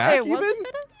getting back It even? wasn't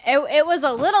better? It was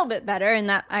a little bit better in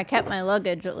that I kept my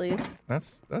luggage at least.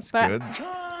 That's But good.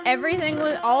 Everything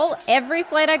was every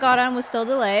flight I got on was still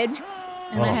delayed,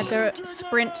 and I had to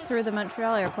sprint through the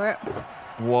Montreal airport.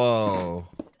 Whoa.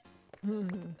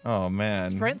 Oh,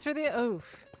 man. Sprint through the... Oh.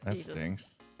 That Jesus.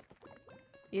 stinks.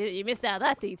 You missed out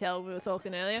that detail when we were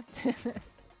talking earlier.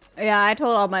 Yeah, I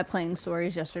told all my plane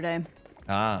stories yesterday.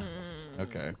 Ah,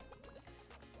 okay.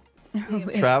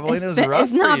 Traveling is rough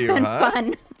It's not for you, been huh?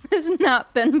 fun. It's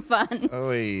not been fun.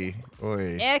 Oi,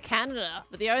 oi. Air Canada,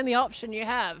 but the only option you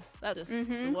have. That is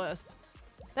the worst.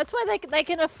 That's why they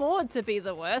can afford to be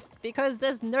the worst, because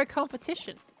there's no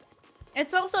competition.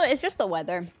 It's just the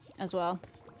weather as well.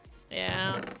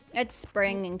 Yeah. It's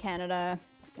spring in Canada.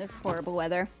 It's horrible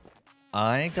weather.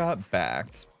 I got back,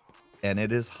 and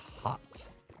it is hot.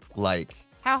 Like,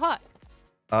 How hot?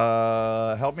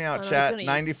 help me out, Oh, no, I was chat. gonna use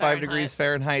 95 degrees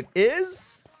Fahrenheit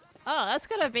is... Oh, that's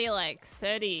gonna be like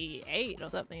 38 or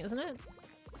something, isn't it?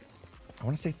 I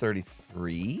want to say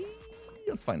 33.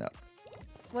 Let's find out.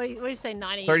 What do you say,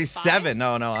 90? 37.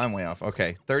 No, I'm way off.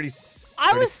 Okay, 30.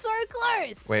 I was so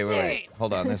close. Wait.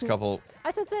 Hold on. There's a couple.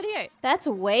 I said 38. That's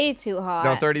way too hot.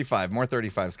 No, 35. More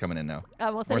 35s coming in now.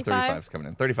 More More 35? 35s coming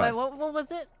in. 35. Wait, what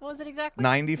was it? What was it exactly?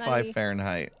 95 90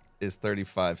 Fahrenheit is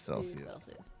 35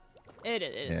 Celsius. It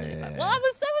is Yeah, 35. yeah, Well, I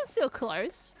was still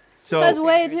close. That's So,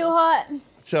 way too hot.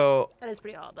 That is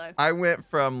pretty hot, though. I went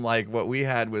from like what we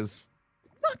had was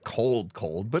not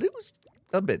cold, but it was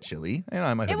a bit chilly. And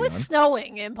I might have It was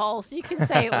snowing, Impulse. You can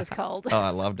say it was cold. Oh,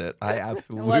 I loved it. I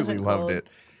absolutely wasn't loved cold. it.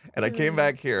 And I came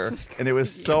back here, and it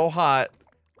was so hot.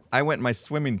 I went in my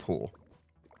swimming pool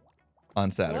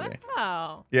on Saturday.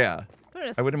 Wow. Yeah,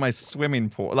 I went in my swimming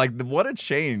pool. Like, what a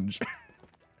change!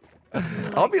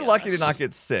 I'll be lucky to not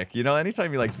get sick. You know,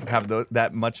 anytime you like have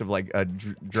that much of like a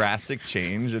drastic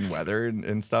change in weather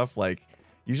and stuff, like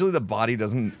usually the body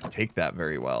doesn't take that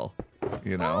very well.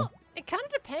 You know. Well, it kind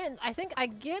of depends. I think I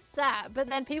get that, but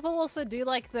then people also do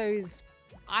like those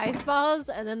ice bars,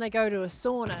 and then they go to a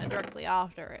sauna directly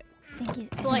after it. I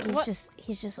think So, like, what-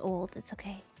 he's just old. It's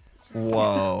okay. It's just...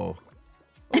 Whoa.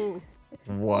 Ooh,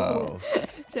 Whoa.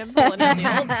 Jim pulling in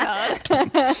the old card.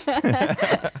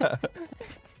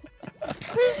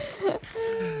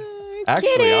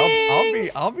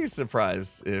 Actually, I'll be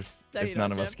surprised if No, you none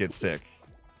don't, of us Jim. get sick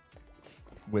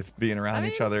with being around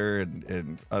each mean- other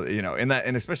and you know, and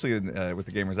especially with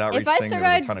the Gamers Outreach If I thing, there was a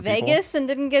survived ton of people. Vegas and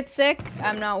didn't get sick,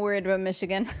 I'm not worried about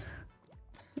Michigan.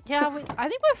 Yeah, I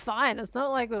think we're fine. It's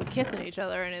not like we were kissing each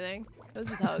other or anything. It was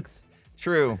just hugs.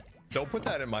 True. Don't put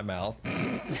that in my mouth.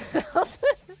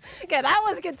 Okay, that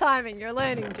was good timing. You're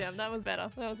learning, Jim. That was better.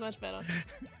 That was much better.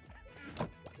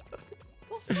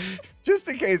 Just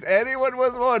in case anyone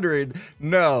was wondering,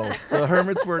 no, the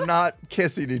Hermits were not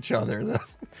kissing each other.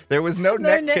 There was no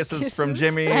neck neck kisses from kisses.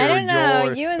 Jimmy I or don't know.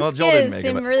 Joel. You and Well, Joel didn't Skiz make it,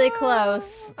 seem but- really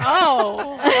close.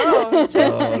 Oh,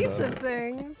 Jim's Oh, seen no. some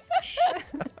things.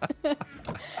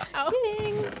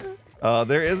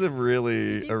 There is a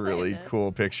really Keep saying that.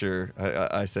 cool picture.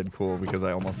 I said cool because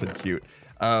I almost said cute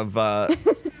of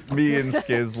me and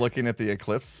Skiz looking at the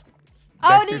eclipse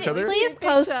next to each other. Please Picture.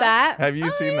 post that. Have you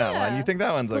seen that one? yeah. You think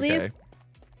that one's Please okay?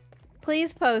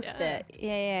 Please post Yeah. it.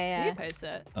 Yeah. You post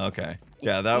it. Okay.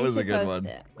 Yeah, that You was a should good post one.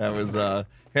 it. That was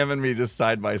him and me just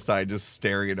side by side, just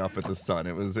staring up at the sun.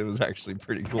 It was actually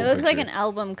pretty cool. It looks like picture. an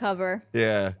album cover.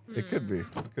 Yeah, it could be.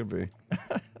 It could be.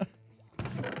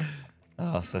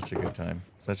 Oh, such a good time.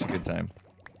 Such a good time.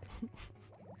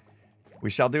 We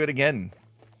shall do it again.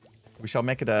 We shall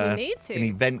make it We need to. an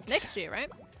event. Next year, right?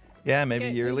 Yeah, maybe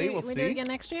Okay, yearly. we We'll do it see. again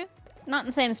next year? Not in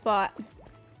the same spot.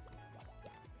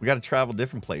 We got to travel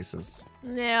different places.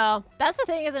 Yeah, that's the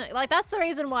thing, isn't it? Like, that's the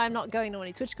reason why I'm not going to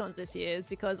any TwitchCons this year, is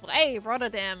because, well, A,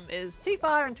 Rotterdam is too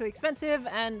far and too expensive,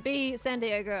 and B, San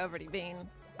Diego I've already been.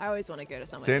 I always want to go to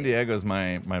somewhere. San Diego's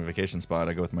my vacation spot.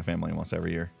 I go with my family almost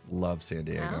every year. Love San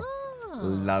Diego.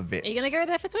 Love it. Are you going to go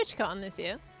there for TwitchCon this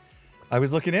year? I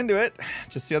was looking into it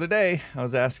just the other day. I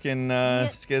was asking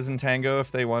Skiz and Tango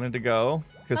if they wanted to go,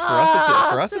 because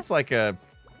for us it's like a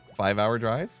 5-hour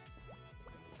drive.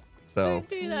 So Don't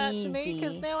do that to me,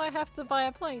 because Easy. now I have to buy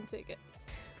a plane ticket.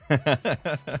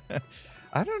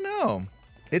 I don't know.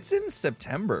 It's in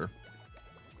September.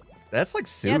 That's like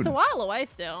soon. Yeah, it's a while away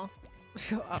still.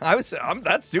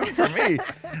 That's soon for me.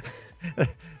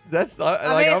 That's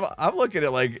I'm looking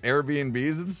at like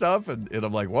Airbnbs and stuff, and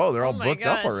I'm like, whoa, they're all my booked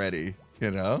up gosh. already.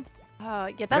 You know?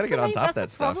 Yeah, gotta that's get on the, top of that's that the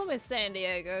stuff. problem with San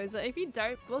Diego, is that if you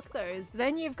don't book those,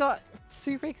 then you've got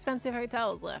super expensive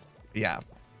hotels left. Yeah.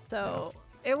 So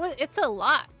it's a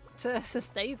lot to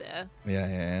stay there.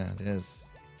 Yeah, it is.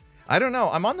 I don't know.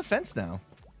 I'm on the fence now.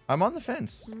 I'm on the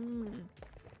fence.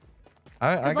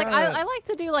 I like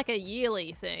to do like a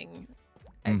yearly thing.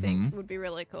 I think would be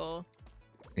really cool.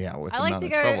 yeah, with I the like amount to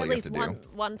of go trouble at you have least to do.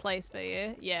 one place per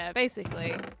year. Yeah,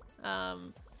 basically.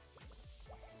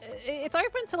 It's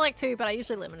open to like 2, but I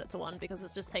usually limit it to 1 because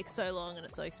it just takes so long and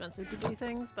it's so expensive to do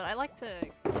things. But I like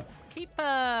to keep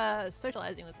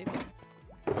socializing with people.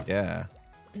 Yeah.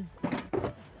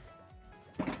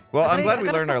 Well, I'm glad we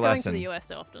learned our Going to lesson. the US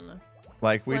so often though.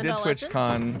 Like we Learned did our lesson?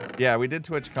 TwitchCon. Yeah, we did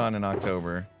TwitchCon in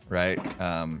October, right?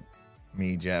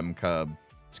 Me, Gem, Cub,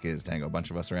 Skiz, Tango, a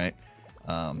bunch of us, right?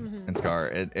 And Scar,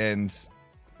 and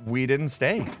we didn't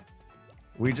stay.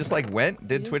 We just like went,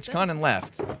 did TwitchCon, and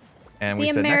left. And we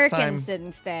The said next time. Americans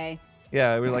didn't stay.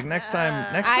 Yeah, we were like next time.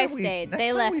 I stayed. Next They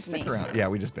time left we stick me. around. Yeah,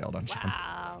 we just bailed on Gem.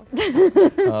 Wow. Oh.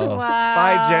 Wow.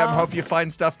 Bye, Gem. Hope you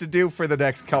find stuff to do for the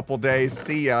next couple days.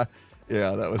 See ya.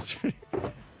 Yeah, that was.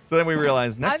 So then we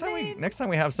realized next time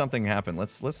we have something happen,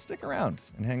 let's stick around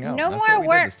and hang out. No That's more what we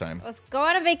work. did this time. Let's go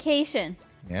on a vacation.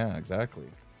 Yeah, exactly.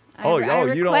 I You don't want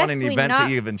request an we event not-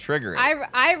 to even trigger it.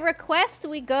 I request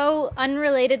we go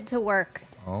unrelated to work.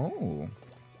 Oh.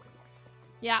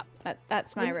 Yeah.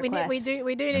 That's my We request. do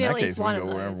need In at that least case, we one can of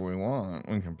go those. wherever we want.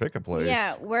 We can pick a place.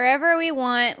 Yeah, wherever we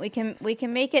want. We can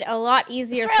make it a lot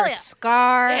easier Australia. for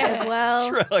Scar Yes. as well.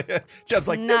 Australia. Jeb's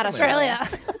like, Not this Australia.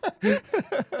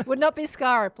 Would not be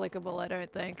Scar applicable, I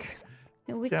don't think.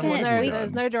 We Gem, can. what have you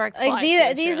There's done? no direct Like flights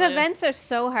to these Australia. events are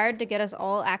so hard to get us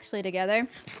all actually together.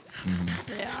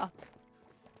 Yeah.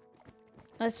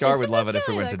 Let's Scar just would love it if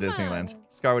we Australia, went to come Disneyland. on.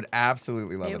 Scar would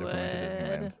absolutely love He it if we went to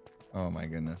Disneyland. would. Oh my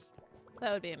goodness.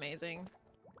 That would be amazing.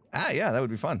 Ah, yeah, that would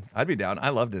be fun. I'd be down. I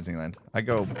love Disneyland.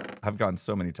 I've gone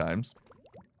so many times.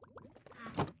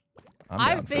 I'm down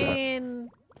I've for that. been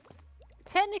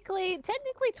technically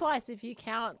twice if you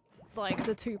count like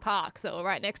the two parks that were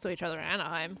right next to each other in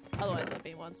Anaheim. Otherwise, I've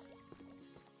been once.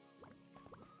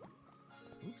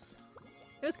 Oops.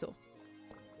 It was cool.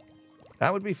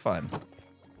 That would be fun.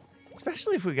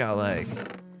 Especially if we got like,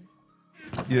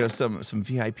 some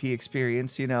VIP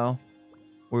experience,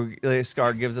 where like,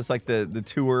 Scar gives us like the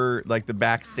tour, like the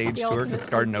backstage The tour, ultimate because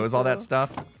Scar Disney knows all that tour.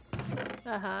 stuff.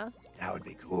 Uh-huh. That would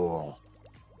be cool.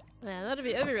 Yeah, that'd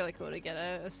be really cool to get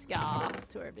a Scar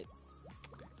tour of it.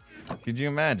 Could you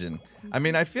imagine? I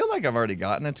mean, I feel like I've already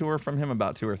gotten a tour from him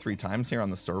about 2 or 3 times here on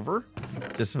the server,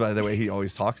 just by the way he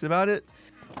always talks about it.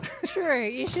 Sure,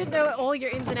 you should know all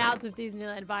your ins and outs of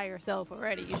Disneyland by yourself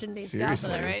already. You shouldn't need Scar for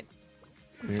that,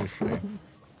 Seriously. right? Seriously.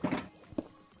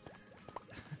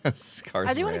 Scar's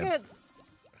I do want to go. rants.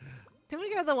 Do you want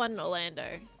to go to the one in Orlando?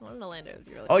 The one in Orlando would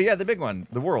be really Oh yeah, the big one,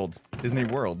 the World, Disney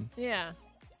World. Yeah.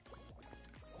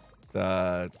 It's,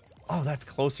 oh, that's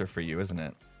closer for you, isn't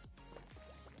it?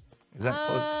 Is that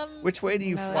close? Which way do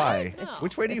you no, fly? I don't know.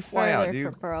 Which way do you It's fly out? further Do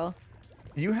you for Pearl.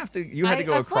 you have to you had to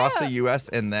go I fly across the out- U.S.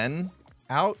 and then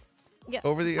out Yeah.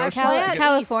 over the I ocean? fly out to get- east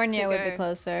California to would be go.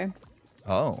 closer.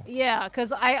 Oh, Yeah,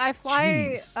 because I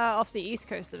fly Jeez. off the east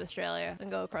coast of Australia and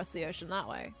go across the ocean that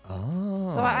way. oh.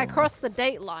 So I cross the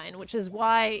date line, which is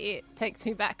why it takes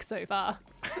me back so far.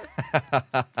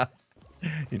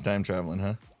 You time traveling,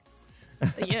 huh?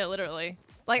 Yeah, literally.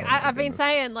 Like Oh my I've been goodness.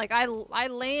 saying, like I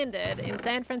landed in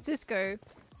San Francisco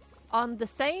on the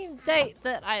same date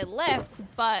that I left,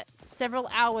 but several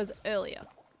hours earlier.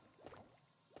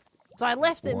 So I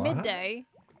left at What? midday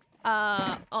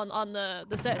on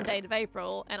the certain date of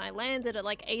April, and I landed at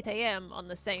like 8 a.m. on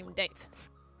the same date.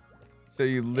 So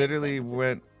you literally Francisco.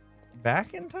 went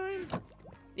back in time?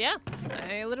 Yeah,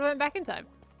 I literally went back in time.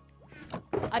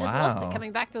 I just lost Wow. it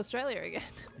coming back to Australia again.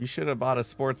 You should have bought a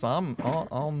sports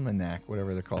almanac,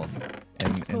 whatever they're called,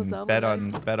 and Sports bet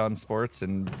almanac. on sports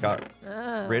and got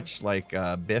Oh, rich like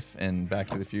Biff in Back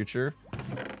to the Future.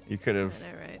 You could have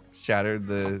I know, right? shattered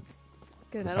the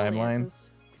Good The had all the timeline.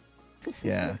 answers.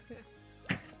 yeah.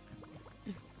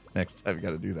 Next time you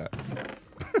got to do that.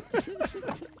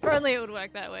 If only it would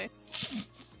work that way.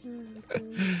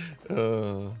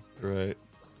 Oh, right.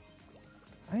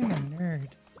 I'm a nerd.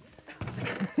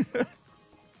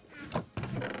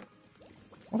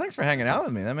 Well, thanks for hanging out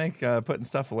with me. That make putting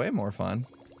stuff away more fun.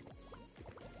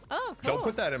 Oh, of course. Don't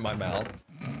put that in my mouth.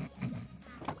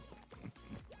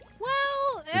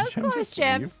 Well, Did that was Jem close, just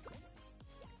Jem. leave?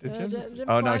 Did Jem just... Jem's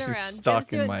Oh no, flying she's around. stuck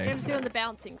Jem's in doing, my. Jem's doing the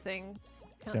bouncing thing.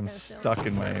 Can't Jem's stand still. stuck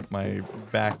in my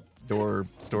back door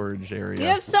storage area. You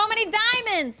have so many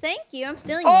diamonds. Thank you. I'm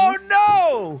stealing Oh these.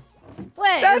 no!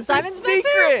 Wait, That's is a Simon's back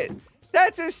there? secret.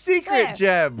 That's a secret, Where?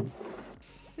 Jem.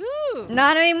 Ooh.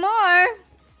 Not anymore.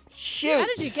 Shoot. How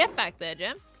did you get back there,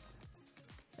 Jem?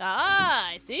 Ah,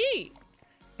 I see.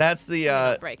 That's the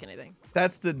Not break anything.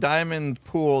 that's the diamond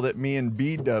pool that me and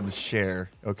B Dubs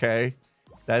share. Okay,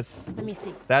 that's Let me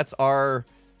see. our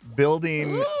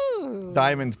building Ooh.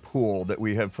 diamond pool that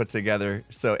we have put together.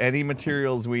 So any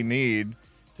materials we need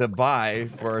to buy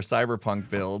for our cyberpunk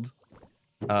build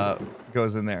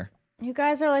goes in there. You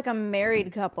guys are like a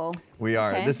married couple. We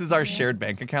are. Okay. This is our shared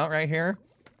bank account right here.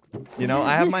 You know,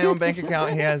 I have my own bank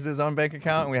account. He has his own bank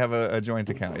account, and we have a joint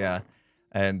account. Yeah,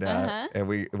 and and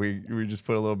we just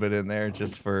put a little bit in there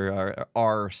just for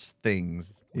our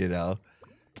things. You know.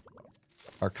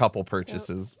 our couple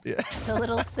purchases. Yeah. The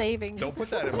little savings. Don't put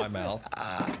that in my mouth.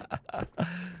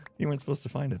 You weren't supposed to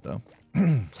find it though.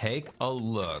 Take a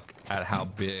look at how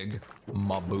big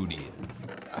my booty is.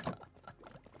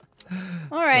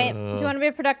 All right. Do you want to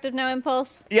be productive now,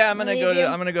 Impulse? Yeah, I'm gonna Leave you?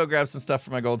 I'm gonna go grab some stuff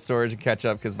from my gold storage and catch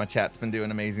up because my chat's been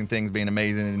doing amazing things, being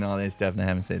amazing and all this stuff, and I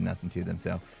haven't said nothing to them.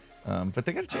 So, but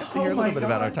they got a chance to hear a little bit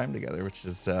about our time together, which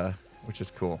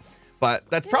is cool. But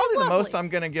that's probably the most I'm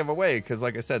gonna give away because,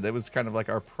 like I said, that was kind of like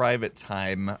our private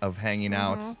time of hanging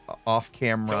out off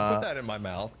camera. Don't put that in my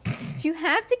mouth. You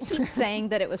have to keep saying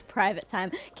that it was private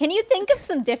time. Can you think of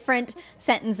some different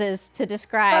sentences to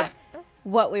describe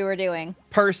what we were doing?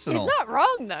 Personal. He's not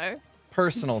wrong though.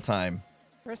 Personal time.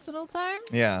 Personal time?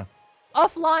 Yeah.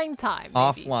 Offline time.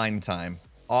 Maybe. Offline time.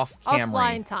 Off camera.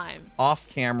 Offline time. Off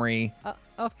camera.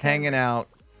 Off Hanging out,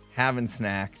 having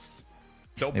snacks.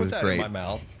 Don't It put was that great. in my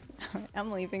mouth.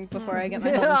 I'm leaving before I get my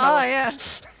Oh golden color. yeah.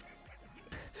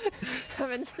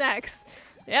 Having snacks.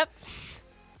 Yep.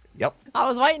 Yep. I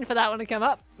was waiting for that one to come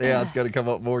up. Yeah, it's gonna come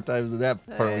up more times than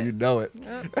that, Pearl. You know it.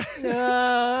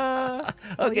 Well,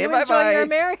 Okay, you bye enjoy bye. your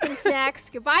American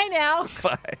snacks. Goodbye now.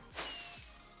 Bye.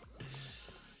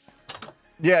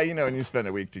 Yeah, you know, when you spend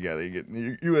a week together,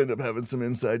 you end up having some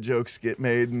inside jokes get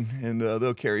made, and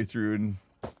they'll carry through, and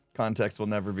context will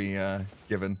never be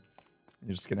given.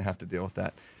 You're just gonna have to deal with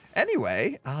that.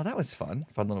 Anyway, that was fun.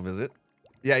 Fun little visit.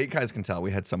 Yeah, you guys can tell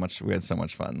we had so much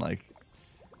fun. Like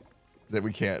that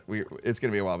we can't. It's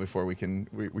gonna be a while before we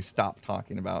stop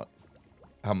talking about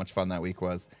how much fun that week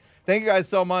was. Thank you guys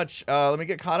so much. Let me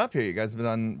get caught up here. You guys have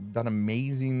done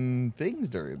amazing things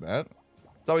during that.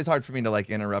 It's always hard for me to like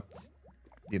interrupt,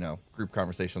 you know, group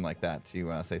conversation like that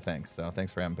to say thanks. So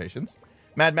thanks for having patience.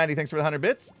 Mad Maddie, thanks for the 100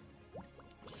 bits.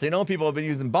 So you know, people have been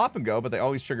using Bop and Go, but they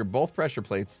always trigger both pressure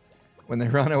plates when they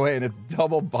run away, and it's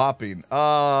double bopping.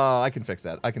 Oh, I can fix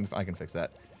that. I can fix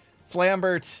that.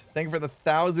 Slambert, thank you for the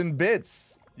 1,000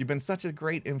 bits. You've been such a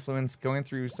great influence going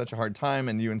through such a hard time,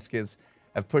 and you and Skizz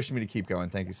have pushed me to keep going.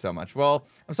 Thank you so much. Well,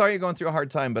 I'm sorry you're going through a hard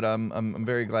time, but I'm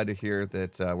very glad to hear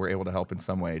that we're able to help in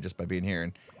some way just by being here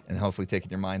and hopefully taking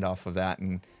your mind off of that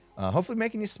and hopefully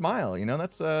making you smile. You know,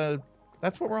 that's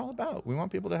what we're all about. We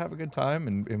want people to have a good time,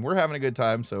 and we're having a good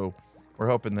time. So we're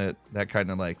hoping that kind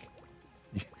of like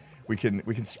we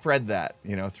can spread that,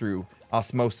 you know, through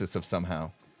osmosis of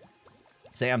somehow.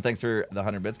 Sam, thanks for the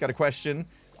 100 bits. Got a question?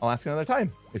 I'll ask another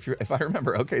time if I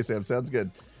remember. Okay, Sam, sounds good.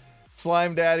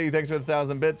 Slime Daddy, thanks for the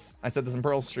 1,000 bits. I said this in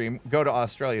Pearl's stream. Go to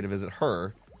Australia to visit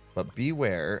her, but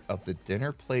beware of the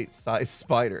dinner plate size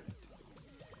spider.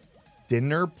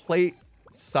 Dinner plate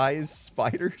size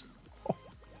spiders? Oh,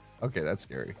 okay, that's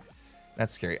scary.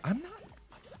 That's scary. I'm not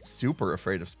super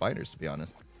afraid of spiders, to be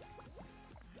honest.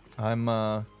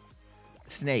 I'm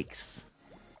snakes,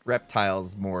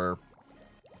 reptiles more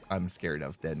I'm scared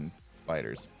of than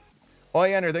spiders. Oh,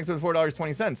 Ender, thanks for the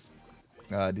 $4.20.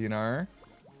 DNR.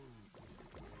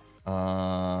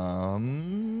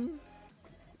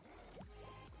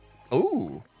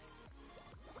 Ooh.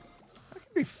 That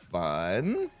could be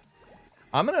fun.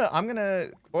 I'm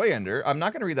gonna Oyender, I'm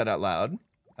not gonna read that out loud.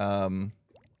 I'm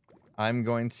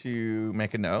going to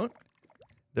make a note.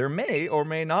 There may or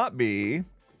may not be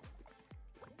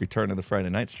return to the Friday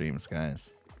night streams,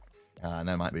 guys. And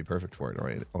that might be perfect for it,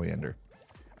 Oyender.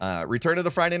 Return to the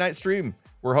Friday night stream.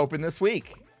 We're hoping this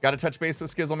week. Got to touch base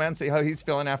with Skizzleman, see how he's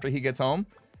feeling after he gets home.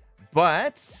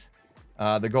 But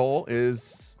the goal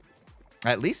is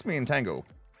at least me and Tango,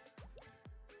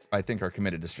 I think, are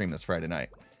committed to stream this Friday night.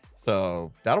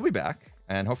 So that'll be back.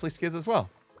 And hopefully Skizz as well.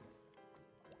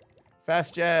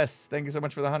 Fast Jess, thank you so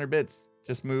much for the 100 bits.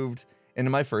 Just moved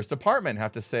into my first apartment.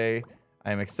 Have to say,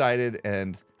 I am excited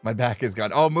and my back is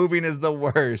gone. Oh, moving is the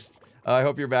worst. I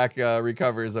hope your back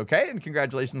recovers okay. And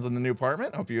congratulations on the new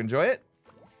apartment. Hope you enjoy it.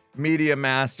 Media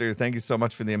Master, thank you so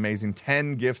much for the amazing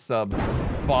 10 gift sub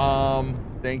bomb.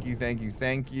 Thank you, thank you,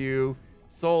 thank you.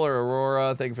 Solar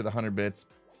Aurora, thank you for the 100 bits.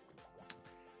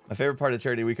 My favorite part of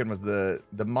Charity Weekend was the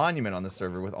monument on the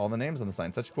server with all the names on the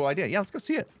sign. Such a cool idea. Yeah, let's go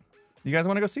see it. You guys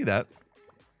want to go see that?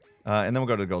 And then we'll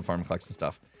go to the Gold Farm and collect some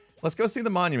stuff. Let's go see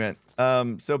the monument.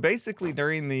 So basically,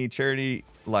 during the charity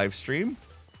live stream,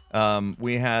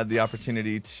 we had the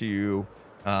opportunity to,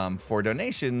 for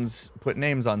donations, put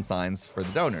names on signs for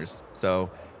the donors. So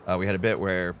we had a bit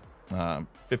where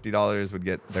 $50 would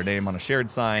get their name on a shared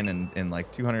sign, and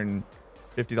like $250,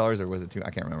 or was it I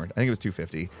can't remember. I think it was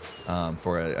 $250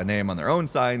 for a name on their own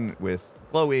sign with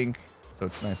glow ink, so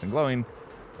it's nice and glowing.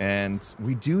 And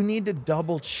we do need to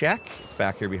double check. It's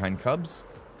back here behind Cubs.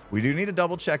 We do need to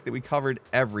double check that we covered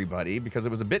everybody because it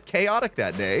was a bit chaotic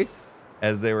that day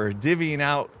as they were divvying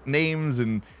out names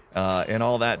and and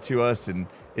all that to us. And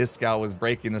Iskal was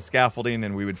breaking the scaffolding,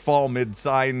 and we would fall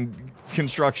mid-sign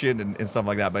construction and stuff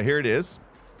like that. But here it is.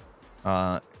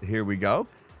 Here we go.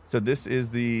 So this is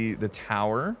the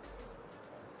tower.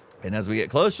 And as we get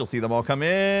close, you'll see them all come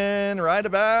in right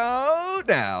about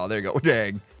now. There you go.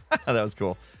 Dang. That was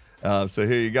cool. So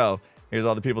here you go. Here's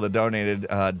all the people that donated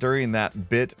during that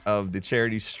bit of the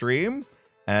charity stream.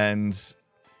 And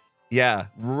yeah,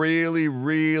 really,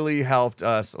 really helped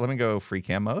us. Let me go free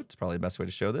cam mode. It's probably the best way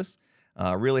to show this.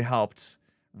 Really helped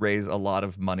raise a lot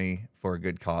of money for a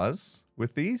good cause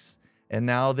with these. And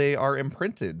now they are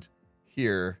imprinted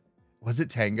here. Was it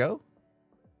Tango?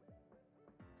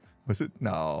 Was it?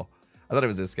 No. I thought it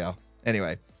was Iskal.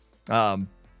 Anyway.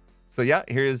 So yeah,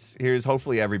 here's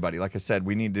hopefully everybody. Like I said,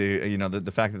 we need to, you know,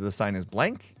 the fact that the sign is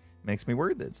blank makes me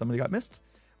worried that somebody got missed.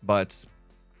 But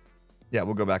yeah,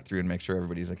 we'll go back through and make sure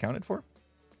everybody's accounted for.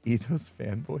 Ethos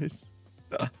fanboys.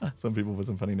 Some people with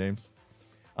some funny names.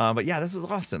 But yeah, this is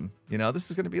awesome. You know, this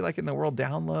is going to be like in the world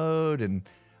download,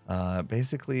 and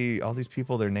basically all these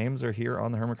people, their names are here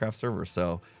on the Hermitcraft server.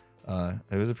 So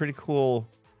it was a pretty cool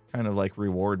kind of like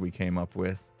reward we came up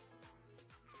with.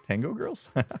 Tango girls?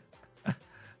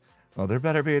 Well, there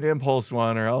better be an impulse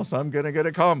one, or else I'm going to get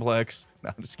a complex. No,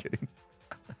 I'm just kidding.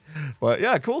 But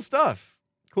yeah, cool stuff.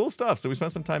 Cool stuff. So we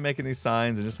spent some time making these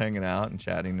signs and just hanging out and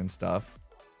chatting and stuff.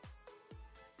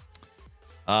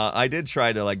 I did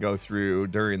try to like go through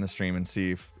during the stream and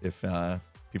see if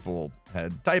people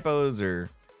had typos or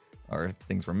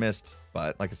things were missed.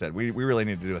 But like I said, we really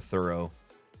need to do a thorough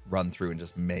run through and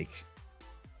just make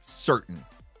certain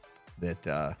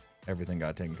that everything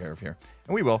got taken care of here.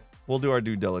 And we will. We'll do our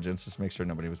due diligence, just make sure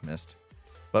nobody was missed.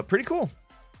 But pretty cool.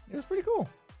 It was pretty cool.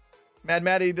 Mad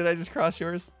Maddie, did I just cross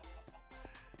yours?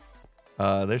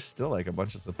 There's still like a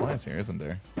bunch of supplies here, isn't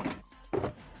there?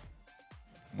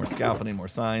 More scaffolding, more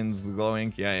signs, the glow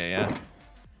ink. Yeah.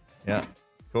 Yeah,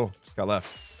 cool. Just got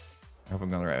left. I hope I'm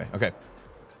going the right way. Okay.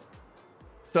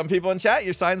 Some people in chat,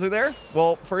 your signs are there.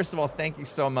 Well, first of all, thank you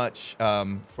so much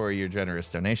for your generous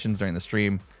donations during the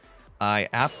stream. I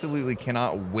absolutely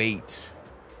cannot wait.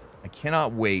 I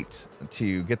cannot wait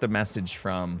to get the message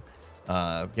from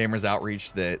Gamers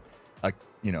Outreach that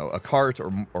a cart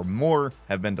or more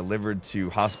have been delivered to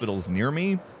hospitals near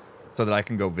me so that I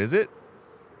can go visit.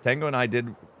 Tango and I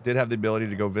did have the ability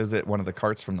to go visit one of the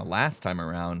carts from the last time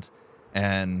around,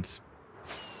 and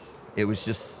it was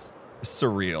just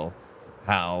surreal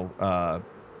how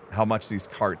much these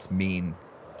carts mean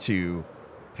to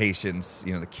patients,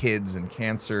 you know, the kids and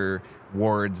cancer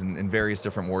wards and various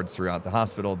different wards throughout the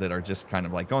hospital that are just kind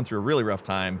of like going through a really rough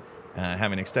time,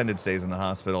 having extended stays in the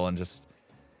hospital and just,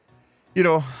 you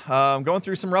know, going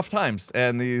through some rough times.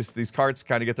 And these carts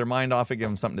kind of get their mind off it, give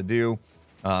them something to do.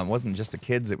 It wasn't just the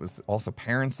kids, it was also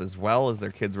parents as well, as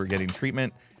their kids were getting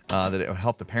treatment, that it would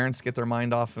help the parents get their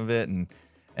mind off of it.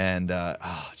 And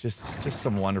just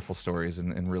some wonderful stories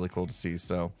and really cool to see.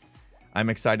 So I'm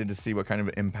excited to see what kind of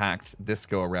impact this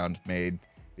go around made,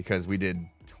 because we did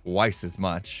twice as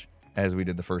much as we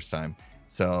did the first time.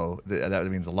 So that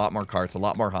means a lot more carts, a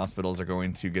lot more hospitals are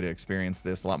going to get to experience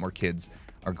this. A lot more kids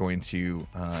are going to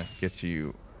get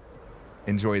to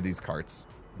enjoy these carts,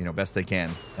 you know, best they can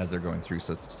as they're going through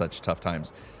such tough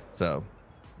times. So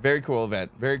very cool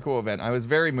event. Very cool event. I was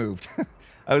very moved.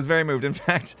 I was very moved. In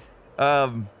fact,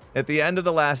 at the end of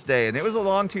the last day, and it was a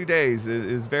long 2 days, it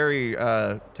was very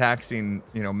taxing,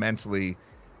 you know, mentally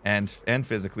and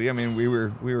physically. I mean, we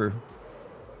were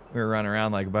running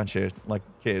around like a bunch of like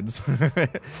kids.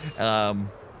 But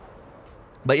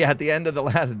yeah, at the end of the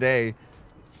last day,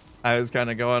 I was kind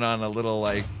of going on a little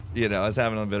like, you know, I was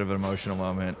having a bit of an emotional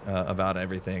moment about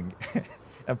everything.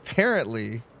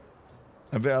 Apparently,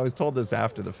 I was told this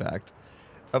after the fact.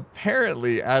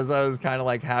 Apparently, as I was kind of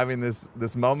like having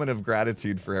this moment of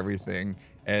gratitude for everything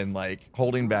and like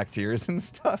holding back tears and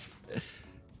stuff,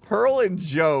 Pearl and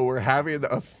Joe were having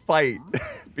a fight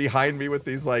behind me with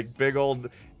these like big old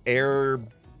air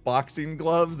boxing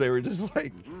gloves. They were just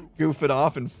like goofing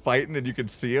off and fighting, and you could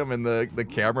see them in the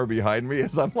camera behind me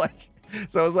as I'm like,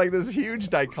 so it was like this huge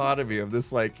dichotomy of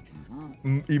this like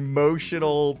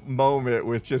emotional moment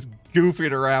with just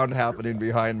goofing around happening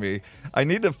behind me. I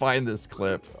need to find this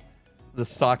clip. The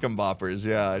sock'em boppers.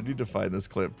 Yeah, I need to find this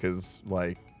clip because,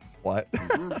 like, what?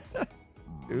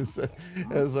 It was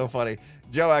so funny.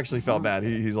 Joe actually felt bad.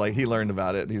 He's like, he learned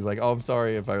about it. He's like, oh, I'm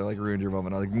sorry if I like ruined your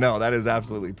moment. I was like, no, that is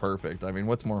absolutely perfect. I mean,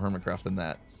 what's more Hermitcraft than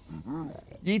that?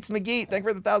 Yeets McGeet, thank you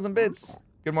for the 1,000 bits.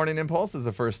 Good morning, Impulse. This is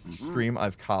the first stream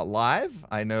I've caught live.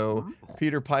 I know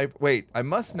Peter Piper. Wait, I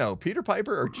must know Peter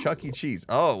Piper or Chuck E. Cheese.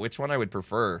 Oh, which one I would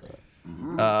prefer?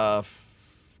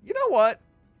 You know what?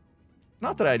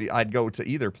 not that I'd go to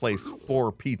either place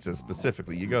for pizza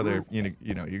specifically. You go there, you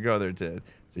know, you go there to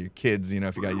so your kids, you know,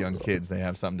 if you got young kids, they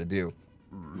have something to do.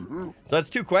 So that's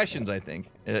 2 questions, I think,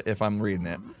 if I'm reading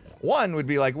it. One would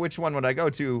be like, which one would I go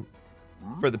to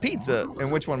for the pizza,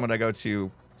 and which one would I go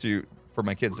to for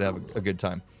my kids to have a good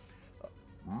time?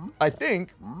 I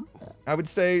think I would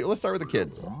say, let's start with the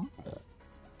kids.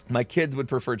 My kids would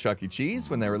prefer Chuck E. Cheese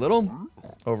when they were little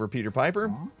over Peter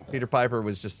Piper. Peter Piper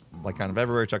was just like kind of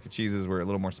everywhere. Chuck E. Cheese's were a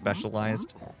little more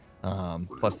specialized.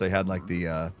 Plus they had like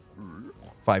the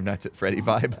Five Nights at Freddy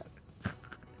vibe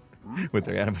with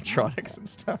their animatronics and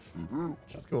stuff,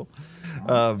 which is cool.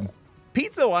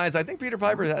 Pizza-wise, I think Peter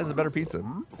Piper has a better pizza,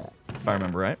 if I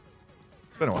remember right.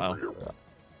 It's been a while. Like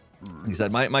you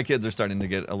said, my kids are starting to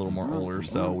get a little more older,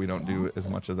 so we don't do as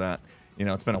much of that. You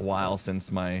know, it's been a while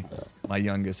since my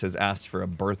youngest has asked for a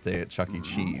birthday at Chuck E.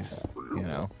 Cheese, you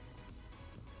know.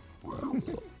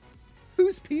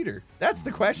 Who's Peter? That's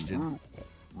the question.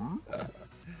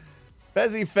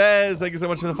 Fezzy Fez, thank you so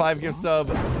much for the 5 gift sub.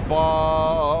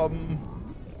 I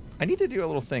need to do a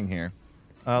little thing here.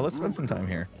 Let's spend some time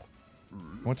here.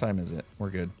 What time is it? We're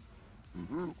good.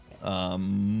 I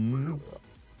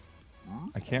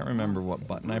can't remember what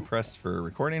button I pressed for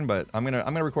recording, but I'm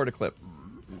gonna record a clip.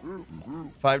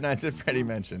 Five Nights at Freddy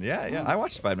mentioned. Yeah. I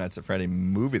watched Five Nights at Freddy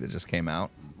movie that just came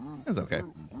out. It was okay.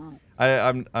 I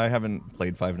haven't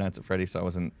played Five Nights at Freddy, so I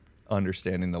wasn't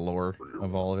understanding the lore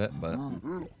of all of it, but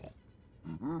don't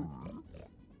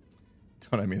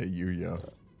I mean a Yu-Yo?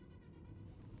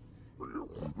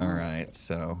 All right,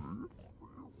 so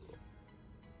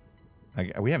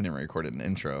we haven't even recorded an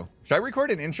intro. Should I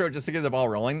record an intro just to get the ball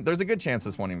rolling? There's a good chance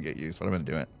this won't even get used, but I'm gonna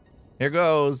do it. Here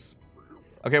goes.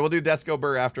 Okay, we'll do Desco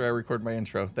Burr after I record my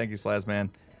intro. Thank you, Slazman.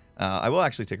 I will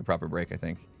actually take a proper break, I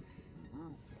think.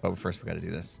 But first, we got to do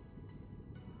this.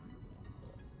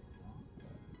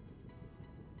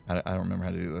 I don't remember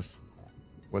how to do this.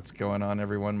 What's going on,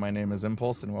 everyone? My name is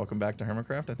Impulse, and welcome back to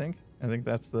Hermitcraft. I think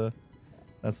that's the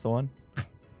one.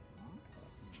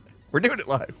 We're doing it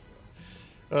live.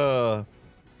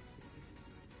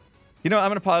 You know, I'm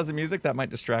gonna pause the music. That might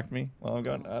distract me while I'm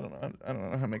going. I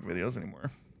don't know how to make videos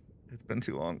anymore. It's been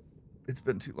too long. It's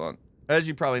been too long. As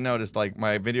you probably noticed, like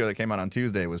my video that came out on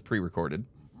Tuesday was pre-recorded.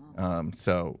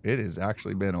 So it has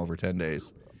actually been over 10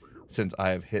 days since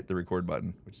I have hit the record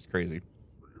button, which is crazy.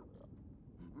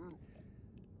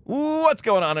 What's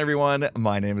going on, everyone?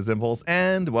 My name is Impulse,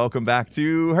 and welcome back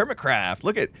to Hermitcraft.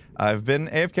 Look I've been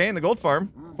AFK in the gold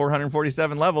farm,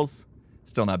 447 levels.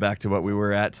 Still not back to what we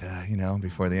were at, you know,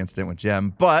 before the incident with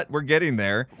Gem, but we're getting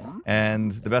there.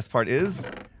 And the best part is,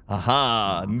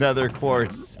 aha, nether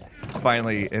quartz.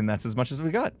 Finally, and that's as much as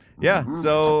we got. Yeah,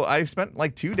 so I spent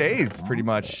like 2 days pretty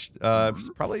much,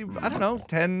 probably, I don't know,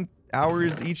 10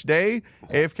 hours each day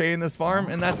AFK in this farm,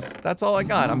 and that's all I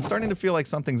got. I'm starting to feel like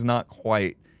something's not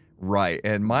quite right,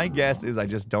 and my guess is I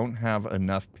just don't have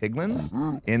enough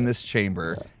piglins in this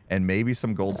chamber, and maybe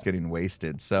some gold's getting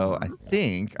wasted. So I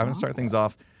think I'm gonna start things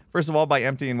off, first of all, by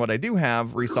emptying what I do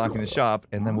have, restocking the shop,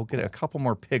 and then we'll get a couple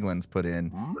more piglins put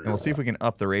in, and we'll see if we can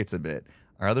up the rates a bit.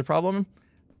 Our other problem?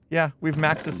 Yeah, we've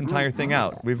maxed this entire thing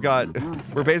out.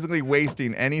 We're basically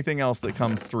wasting anything else that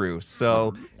comes through.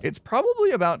 So it's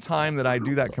probably about time that I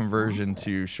do that conversion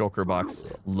to shulker box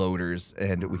loaders,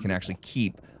 and we can actually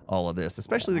keep all of this,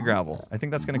 especially the gravel. I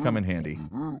think that's gonna come in handy.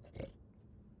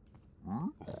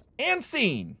 And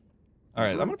scene! All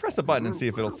right, I'm gonna press a button and see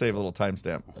if it'll save a little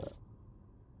timestamp.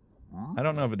 I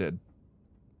don't know if it did.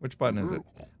 Which button is it?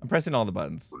 I'm pressing all the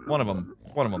buttons. One of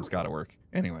them's gotta work.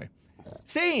 Anyway.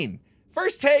 Scene!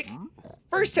 First take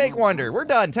wonder. We're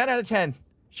done. 10 out of 10.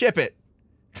 Ship it.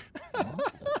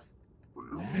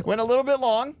 Went a little bit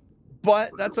long,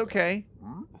 but that's okay.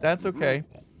 That's okay.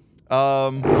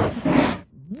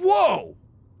 Whoa!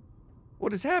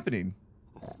 What is happening?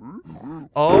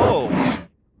 Oh.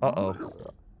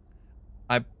 Uh-oh.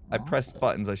 I pressed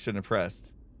buttons I shouldn't have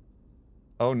pressed.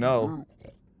 Oh no.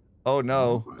 Oh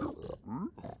no.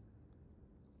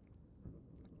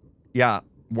 Yeah.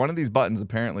 One of these buttons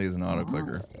apparently is an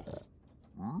auto-clicker.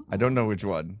 I don't know which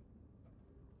one.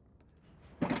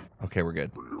 Okay, we're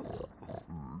good.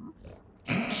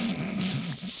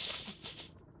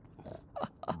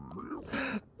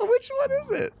 Which one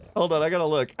is it? Hold on, I gotta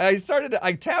look. I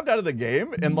tabbed out of the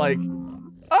game and like,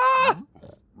 ah!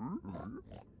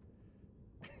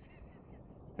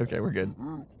 Okay, we're good.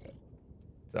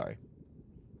 Sorry.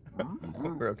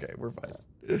 We're okay, we're fine.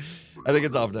 I think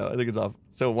it's off now. I think it's off.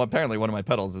 So apparently one of my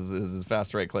pedals is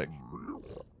fast right click.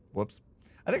 Whoops.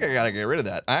 I think I gotta get rid of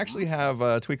that. I actually have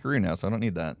Tweakaroo now, so I don't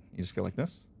need that. You just go like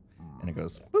this, and it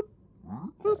goes boop,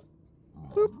 boop,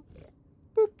 boop,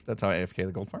 boop. That's how I AFK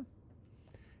the gold farm.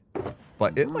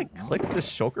 but it like clicked the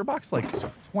shulker box like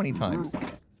 20 times.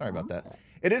 Sorry about that.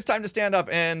 It is time to stand up,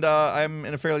 and I'm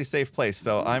in a fairly safe place,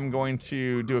 so I'm going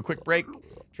to do a quick break,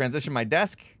 transition my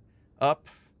desk up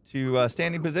to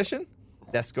standing position,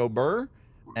 desk-o burr,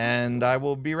 and I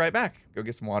will be right back. Go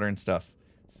get some water and stuff.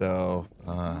 So,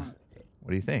 what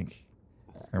do you think?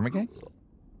 Hermit Gang?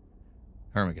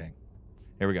 Hermit Gang.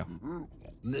 Here we go.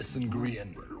 Listen,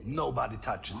 Green. Nobody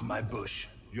touches my bush.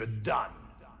 You're done.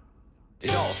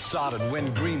 It all started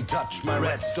when Green touched my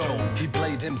redstone. He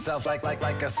played himself like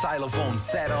a xylophone,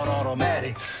 set on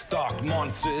automatic. Dark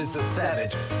Monster is a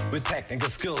savage with technical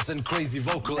skills and crazy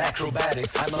vocal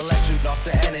acrobatics. I'm a legend of the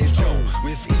NHO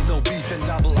with Etho Beef and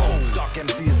Double O. Doc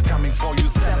MC is coming for you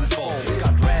sevenfold.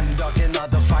 Got Randog,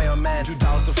 another fireman to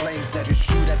douse the flames that you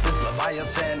shoot at this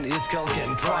Leviathan. Iskell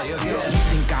can try again. You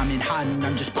think I'm in hiding?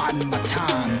 I'm just biding my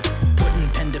time. Putting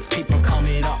pen to paper,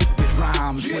 coming up with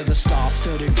rhymes. With a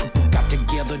star-studded group who got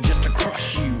together just to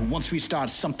crush you. Once we start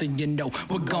something, you know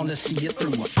we're gonna see it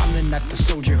through. I'm the not the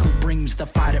soldier who brings the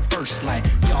fight at first light.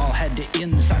 Y'all had the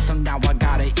inside, so now I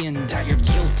gotta end. How you're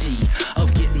guilty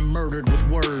of getting murdered with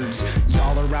words.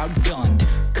 Y'all are outgunned.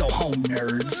 Go home,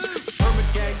 nerds. Hermit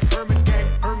gang, Hermit gang,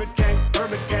 Hermit gang,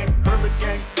 Hermit gang, Hermit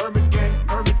gang, Hermit gang,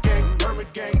 Hermit gang,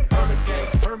 Hermit gang, Hermit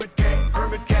gang, Hermit gang,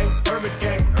 Hermit gang, Hermit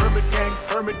gang, Hermit gang,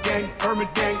 Hermit gang,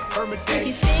 Hermit gang, Hermit gang. If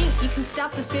you think you can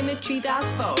stop the symmetry,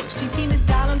 that's false. Your team is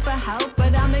dialing for help,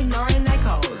 but I'm ignoring their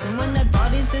calls. And when their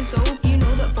bodies dissolve, you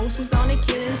know that Force is on a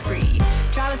killing spree.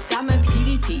 Try to stop my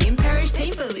PvP and perish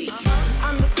painfully.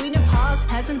 I'm the queen of hearts,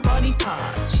 heads and body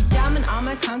parts. She diamond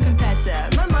armor, can't compare.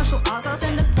 My martial arts, I'll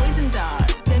send a poison dart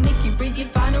to make you breathe your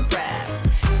final breath.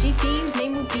 G-Team's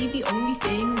name will be the only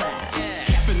thing left.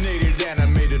 Caffeinated,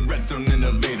 animated, redstone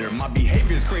innovator. My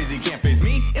behavior's crazy, can't face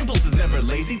me. Impulse is never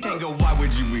lazy. Tango, why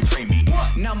would you betray me?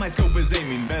 Now my scope is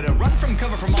aiming. Better run from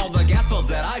cover from all the gas balls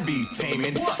that I be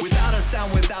taming. Without a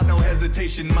sound, without no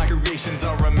hesitation, my creations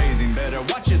are amazing. Better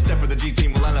watch your step or the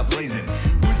G-Team will end up blazing.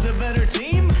 Who's the better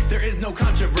team? There is no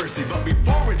controversy. But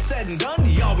before it's said and done,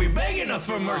 y'all be begging us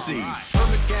for mercy.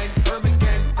 Hermit gang, Hermit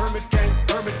gang, Hermit gang,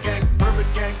 Hermit gang,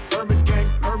 Hermit gang, Hermit gang,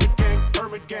 Hermit gang,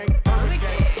 Hermit gang, Hermit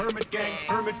gang, Hermit gang,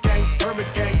 Hermit gang,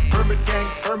 Hermit gang, Hermit gang,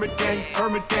 Hermit gang,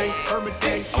 Hermit gang, Hermit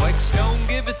gang. Oh, X gon'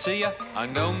 give it to ya,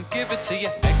 I'm gon' give it to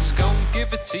ya, X gon'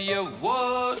 give it to ya,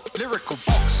 what? Lyrical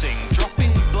boxing,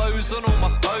 dropping blows on all my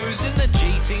foes. In the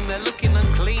G-Team, they're looking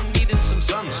unclean, needing some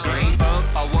sunscreen. Burnt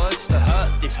our words to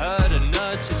hurt this herd of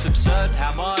nerds, it's absurd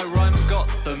how my rhymes got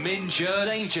them injured.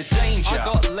 Danger, danger, I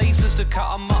got lasers to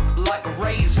cut them up like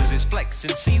razors. It's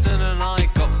flexing season and I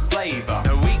got flavour.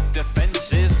 No weak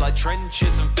defences like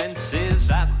trenches and fences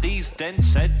that these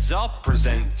dense heads are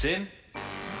presenting.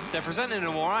 They're presenting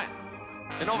them alright.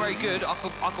 They're not very good. I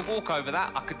could walk over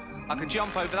that. I could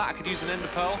jump over that. I could use an ender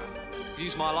pearl.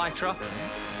 Use my elytra.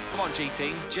 Come on,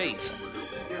 G-Team. Jeez.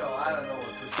 You know, I don't know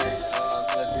what to say.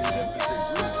 Let me say.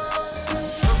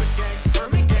 Hermit gang,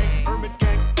 Hermit gang, Hermit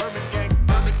gang, Hermit gang,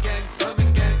 Hermit gang,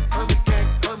 Hermit gang, Hermit gang,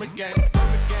 Hermit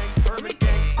gang, Hermit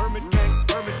gang, Hermit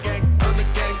gang, Hermit gang,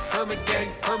 Hermit gang, Hermit gang,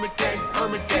 Hermit gang,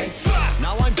 Hermit gang.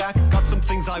 Now I'm back. Got some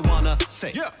things I wanna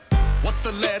say. Yeah. What's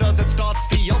the letter that starts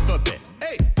the alphabet?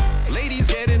 Hey. Ladies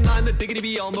get in line, the diggity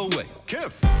be on the way.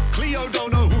 Kiff. Cleo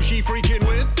don't know who she freaking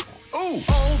with. Ooh,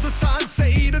 all the signs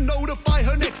say to notify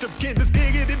her next of kin. This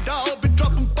diggity doll been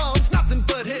dropping bombs, nothing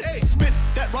but hits. Hey, spit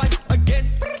that right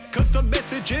again, cause the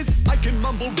message is I can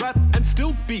mumble rap and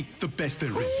still be the best there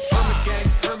is. Hermit gang,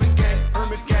 Hermit gang,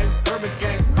 Hermit gang, Hermit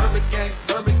gang, Hermit gang,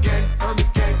 Hermit gang,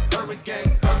 Hermit gang, Hermit gang,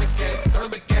 Hermit gang,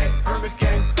 Hermit gang, Hermit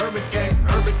gang, Hermit gang,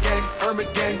 Hermit gang,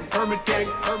 Hermit gang, Hermit gang,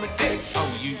 Hermit gang.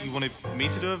 Oh, you wanted me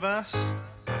to do a verse?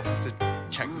 I'd have to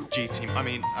check with G-Team. I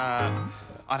mean, I'll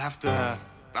have to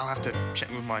check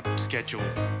with my schedule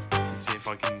and see if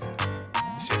I'm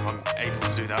able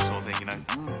to do that sort of thing, you know.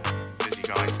 Busy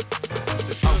guy.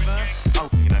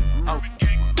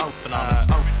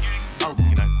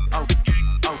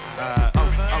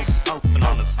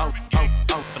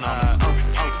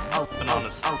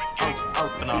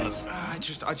 Bananas.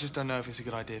 I just don't know if it's a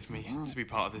good idea for me to be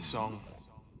part of this song.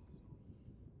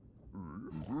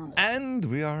 And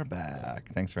we are back.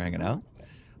 Thanks for hanging out.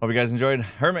 Hope you guys enjoyed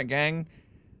Hermit Gang.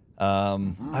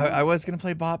 I was gonna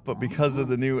play Bop, but because of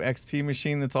the new XP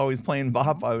machine that's always playing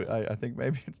Bop, I think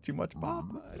maybe it's too much Bop.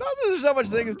 Not that there's so much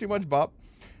thing as too much Bop,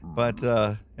 but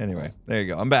anyway, there you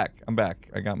go. I'm back.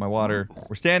 I got my water.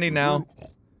 We're standing now,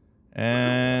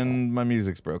 and my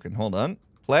music's broken. Hold on.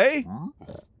 Play.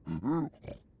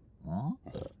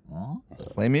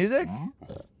 Play music.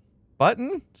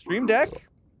 Button. Stream Deck.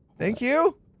 Thank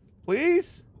you.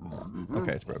 Please.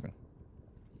 Okay, it's broken.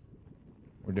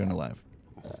 We're doing it live.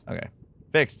 Okay.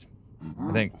 Fixed.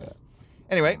 I think.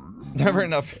 Anyway, never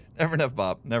enough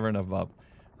bop. Never enough bop.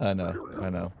 I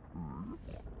know.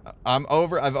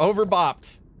 I've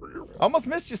overbopped. Almost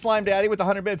missed you, Slime Daddy, with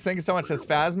 100 bits. Thank you so much. Says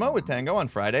Phasmo with Tango on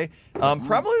Friday.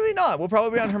 Probably not. We'll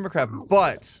probably be on Hermitcraft.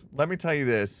 But let me tell you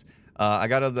this. I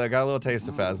got a little taste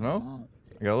of Phasmo.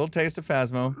 I got a little taste of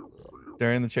Phasmo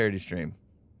during the charity stream.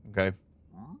 Okay?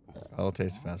 A little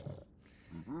taste of Phasmo.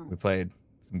 We played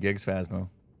some gigs Phasmo.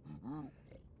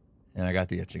 And I got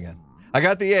the itch again. I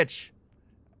got the itch.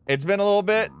 It's been a little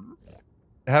bit.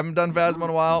 I haven't done Phasmo in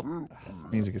a while.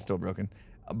 Music is still broken.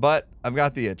 But I've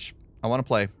got the itch. I want to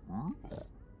play.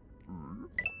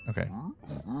 Okay.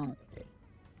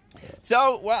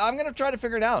 So, well, I'm going to try to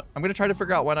figure it out. I'm going to try to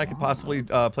figure out when I could possibly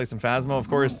play some Phasmo. Of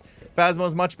course, Phasmo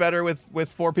is much better with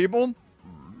 4 people.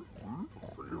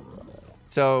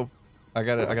 So, I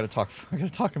gotta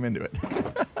talk them into it.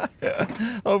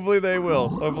 Hopefully they will.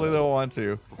 Hopefully they'll want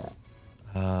to.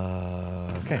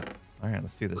 Okay. All right,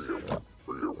 let's do this.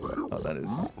 Oh, that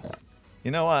is...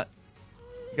 You know what?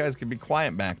 You guys can be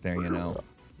quiet back there, you know.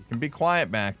 You can be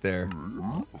quiet back there.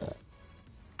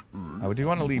 I do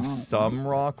want to leave some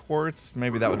raw quartz.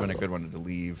 Maybe that would have been a good one to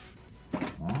leave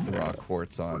the raw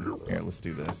quartz on. Here, let's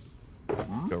do this.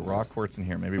 Let's go raw quartz in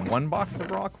here. Maybe 1 box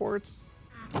of raw quartz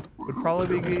would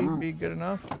probably be good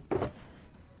enough.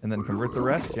 And then convert the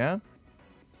rest, yeah?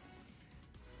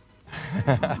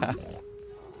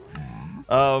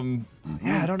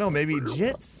 Yeah, I don't know. Maybe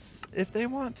Jits, if they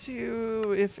want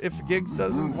to. If Gigs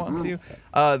doesn't want to.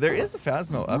 There is a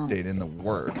Phasmo update in the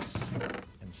works.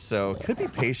 And so, could be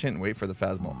patient and wait for the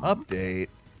Phasmo update.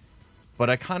 But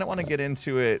I kind of want to get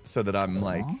into it so that I'm,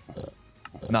 like,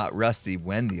 not rusty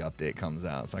when the update comes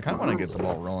out. So I kind of want to get the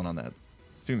ball rolling on that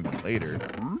sooner than later.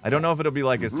 I don't know if it'll be,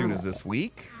 like, as soon as this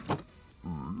week.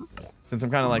 Since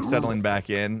I'm kind of, like, settling back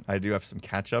in, I do have some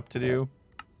catch-up to do.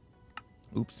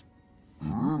 Oops.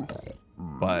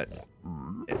 But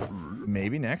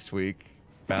maybe next week,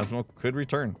 Phasmo could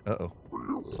return. Uh-oh.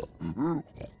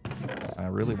 I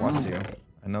really want to.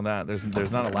 I know that.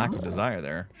 There's not a lack of desire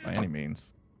there, by any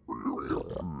means.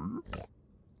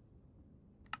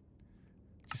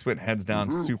 Just went heads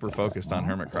down, super focused on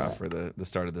Hermitcraft for the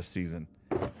start of this season.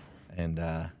 And,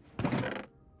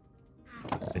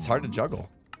 it's hard to juggle.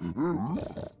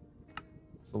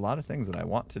 There's a lot of things that I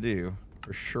want to do,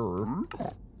 for sure.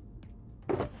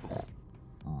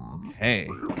 Okay.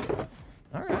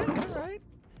 All right.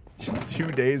 2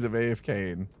 days of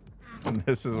AFK, and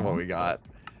this is what we got.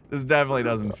 This definitely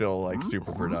doesn't feel like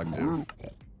super productive.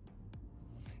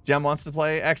 Gem wants to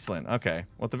play? Excellent. Okay.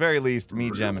 Well, at the very least,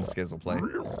 me, Gem, and Skiz will play.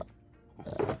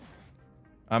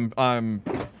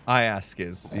 I asked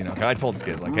Skiz, you know, I told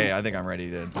Skiz, like, hey, I think I'm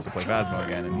ready to play Phasmo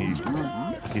again, and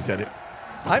he said it.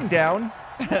 I'm down.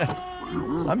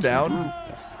 I'm down.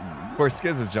 Of course,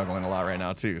 Skiz is juggling a lot right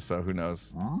now too, so who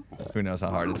knows? Who knows how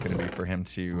hard it's going to be for him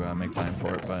to make time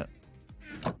for it? But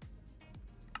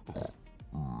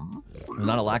there's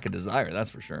not a lack of desire, that's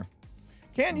for sure.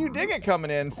 Can you dig it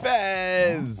coming in,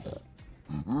 Fez?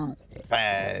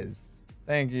 Fez,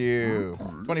 thank you.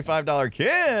 $25.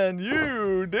 Can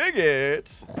you dig it?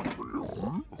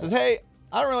 Says, hey,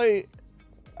 I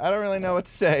don't really know what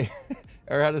to say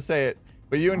or how to say it.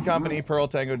 But you and company, Pearl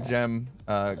Tango Gem,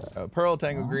 Pearl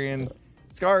Tango Green,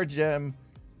 Scar Gem,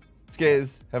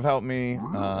 Skiz have helped me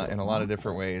in a lot of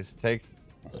different ways.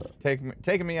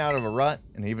 Taking me out of a rut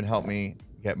and even helped me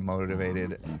get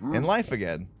motivated in life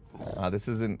again. This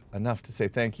isn't enough to say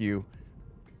thank you,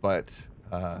 but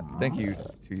thank you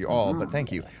to you all. But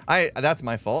thank you. That's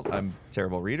my fault. I'm a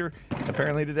terrible reader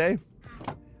apparently today.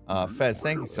 Fez,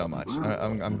 thank you so much.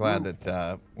 I'm glad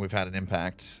that we've had an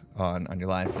impact on your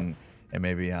life and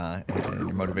maybe and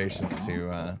your motivations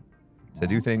to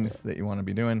do things that you want to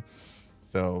be doing.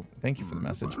 So thank you for the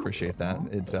message. Appreciate that.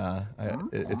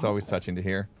 It's always touching to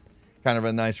hear. Kind of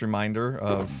a nice reminder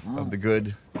of the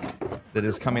good that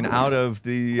is coming out of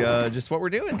the just what we're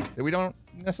doing that we don't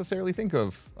necessarily think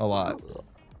of a lot.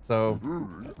 So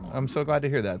I'm so glad to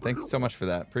hear that. Thank you so much for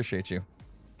that. Appreciate you.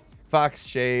 Fox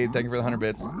Shade, thank you for the 100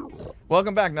 bits.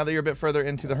 Welcome back. Now that you're a bit further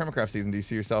into the Hermitcraft season, do you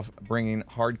see yourself bringing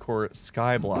hardcore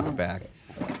Skyblock back?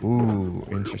 Ooh,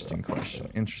 interesting question.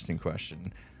 Interesting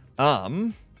question.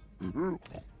 I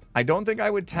don't think I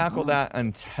would tackle that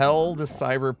until the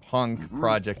Cyberpunk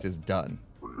project is done.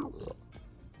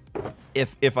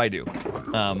 If I do.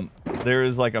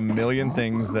 There's like a million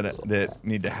things that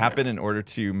need to happen in order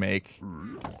to make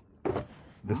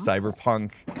the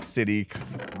Cyberpunk city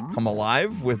come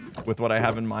alive with what I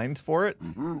have in mind for it.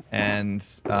 And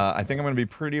I think I'm going to be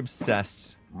pretty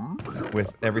obsessed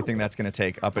with everything that's going to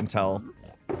take up until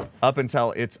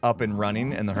it's up and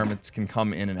running and the Hermits can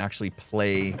come in and actually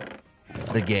play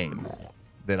the game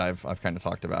that I've kind of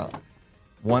talked about.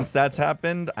 Once that's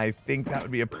happened, I think that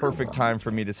would be a perfect time for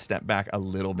me to step back a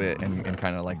little bit and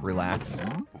kind of like relax,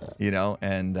 you know,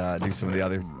 and do some of the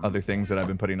other things that I've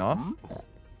been putting off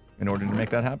in order to make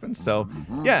that happen. So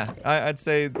yeah, I'd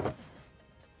say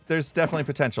there's definitely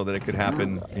potential that it could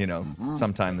happen, you know,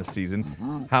 sometime this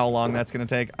season. How long that's going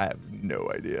to take, I have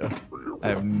no idea. I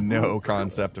have no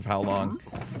concept of how long.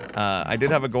 I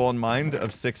did have a goal in mind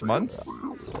of 6 months.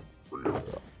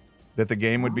 That the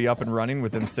game would be up and running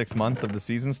within 6 months of the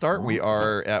season start. We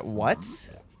are at what?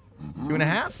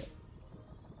 2.5?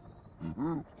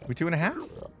 We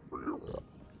 2.5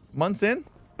 months in?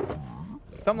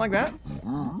 Something like that?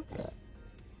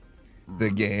 The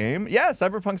game? Yeah,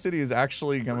 Cyberpunk City is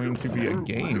actually going to be a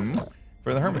game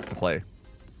for the Hermits to play.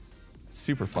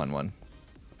 Super fun one.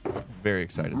 Very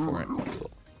excited for it.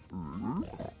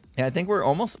 Yeah, I think we're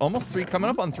almost 3, coming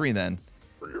up on 3 then.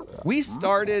 We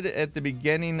started at the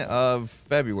beginning of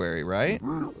February, right?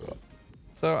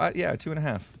 So yeah,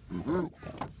 2.5.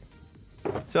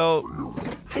 So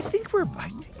I think we're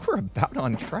about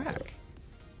on track.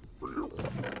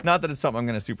 Not that it's something I'm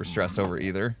gonna super stress over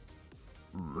either.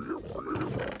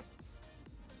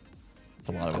 It's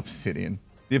a lot of obsidian.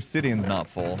 The obsidian's not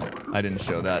full. I didn't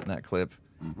show that in that clip.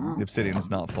 The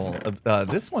obsidian's not full.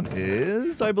 This one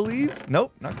is, I believe.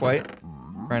 Nope, not quite.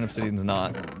 Crying obsidian's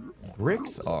not.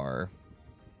 Bricks are.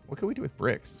 What can we do with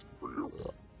bricks?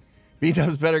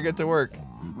 B-dubs better get to work.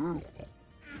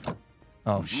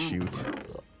 Oh, shoot.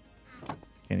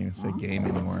 Can't even say game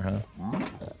anymore,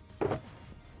 huh?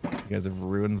 You guys have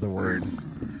ruined the word.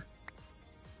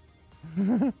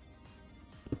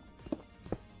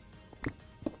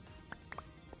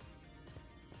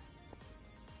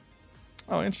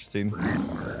 Oh, interesting.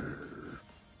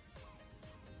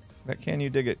 That Can You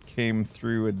Dig It came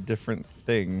through a different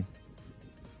thing.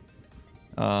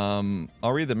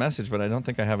 I'll read the message, but I don't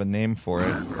think I have a name for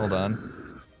it. Hold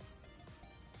on.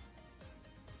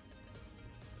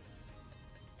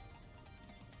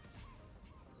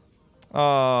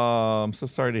 Oh, I'm so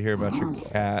sorry to hear about your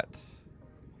cat.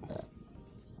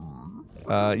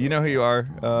 You know who you are.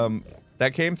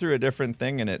 That came through a different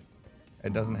thing, and it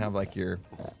doesn't have like your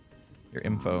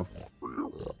info.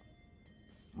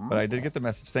 But I did get the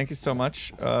message. Thank you so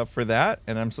much for that,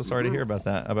 and I'm so sorry to hear about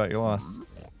that, about your loss.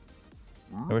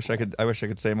 I wish I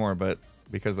could say more, but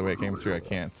because of the way it came through, I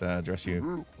can't address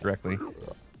you directly.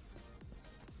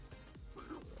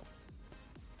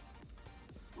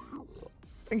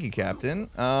 Thank you, Captain.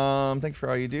 Thank you for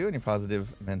all you do and your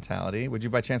positive mentality. Would you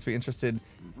by chance be interested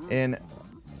in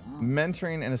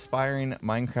mentoring an aspiring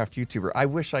Minecraft YouTuber? I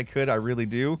wish I could. I really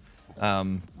do.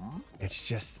 It's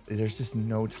just, there's just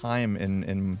no time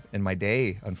in my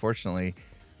day, unfortunately.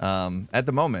 At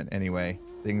the moment, anyway.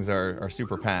 Things are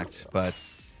super packed, but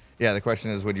yeah, the question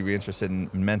is, would you be interested in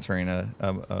mentoring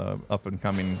a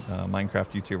up-and-coming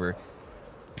Minecraft YouTuber?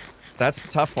 That's a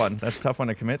tough one. That's a tough one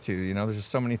to commit to. You know, there's just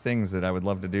so many things that I would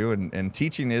love to do, and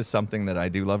teaching is something that I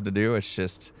do love to do. It's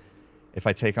just, if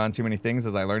I take on too many things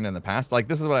as I learned in the past, like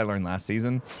this is what I learned last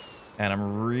season, and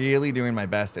I'm really doing my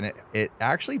best, and it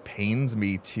actually pains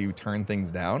me to turn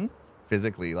things down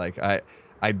physically. Like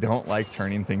I don't like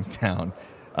turning things down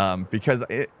because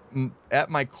at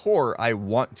my core, I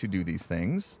want to do these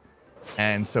things.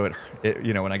 And so it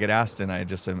you know, when I get asked and I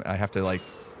have to like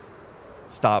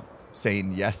stop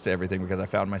saying yes to everything because I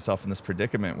found myself in this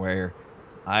predicament where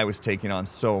I was taking on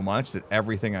so much that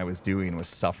everything I was doing was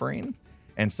suffering.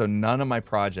 And so none of my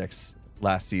projects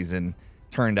last season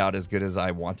turned out as good as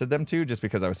I wanted them to, just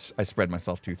because I spread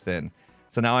myself too thin.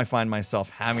 So now I find myself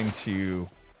having to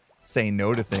say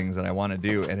no to things that I want to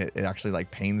do, and it actually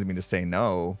like pains me to say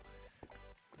no.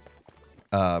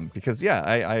 Because yeah,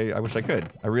 I wish I could.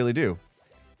 I really do.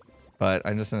 But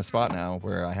I'm just in a spot now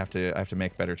where I have to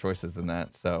make better choices than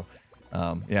that. So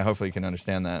yeah, hopefully you can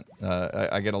understand that.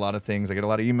 I get a lot of things. I get a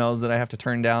lot of emails that I have to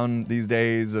turn down these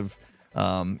days of,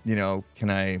 you know, can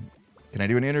I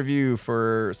do an interview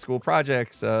for school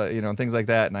projects, you know, and things like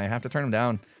that. And I have to turn them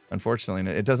down, unfortunately. And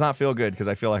it does not feel good because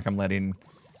I feel like I'm letting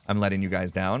you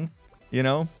guys down, you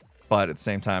know, but at the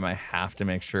same time, I have to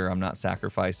make sure I'm not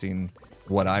sacrificing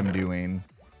what I'm doing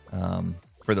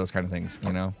for those kind of things,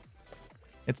 you know.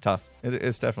 It's tough.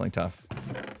 It's definitely tough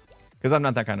because I'm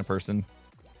not that kind of person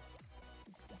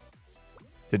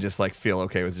to just like feel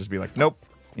okay with just be like, nope,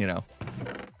 you know.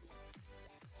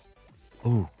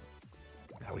 Ooh,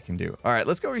 that we can do. All right,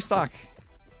 let's go restock.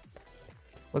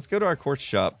 Let's go to our quartz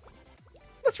shop.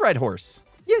 Let's ride horse.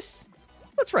 Yes,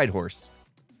 let's ride horse.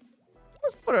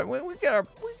 Let's put it. We go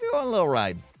on a little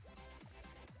ride.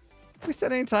 We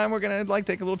said anytime we're gonna like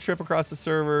take a little trip across the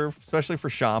server, especially for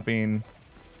shopping.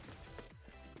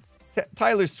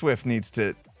 Tyler Swift needs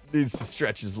to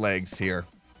stretch his legs here.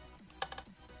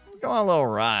 Go on a little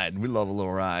ride. We love a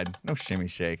little ride. No shimmy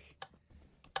shake.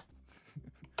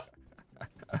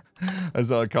 I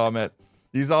saw a comment.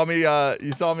 You saw me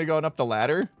going up the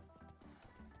ladder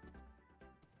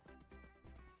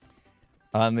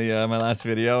on the my last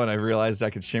video, and I realized I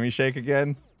could shimmy shake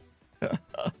again.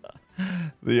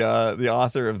 The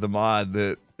author of the mod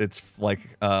that it's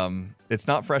like it's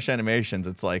not Fresh Animations.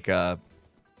 It's like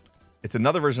it's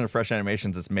another version of Fresh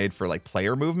Animations. It's made for like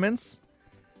player movements.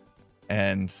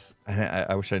 And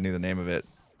I wish I knew the name of it.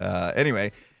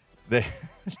 Anyway, they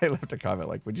left a comment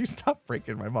like, "Would you stop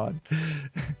breaking my mod?"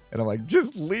 And I'm like,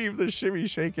 "Just leave the shimmy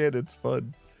shake in. It's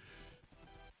fun."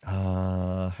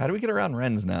 How do we get around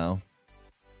Wrens now?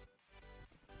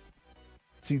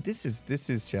 See, this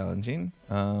is challenging.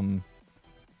 Because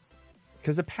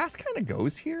the path kind of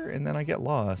goes here, and then I get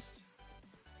lost.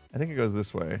 I think it goes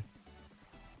this way.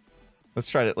 Let's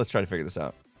try to figure this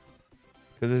out.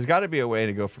 Because there's got to be a way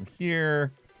to go from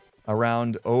here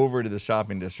around over to the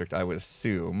shopping district, I would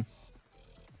assume.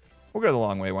 We'll go the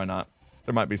long way, why not?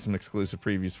 There might be some exclusive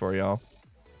previews for y'all.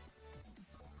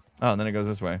 Oh, and then it goes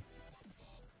this way.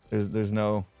 There's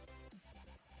no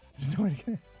way to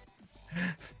get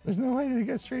there's no way to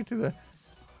get straight to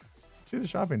the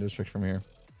shopping district from here.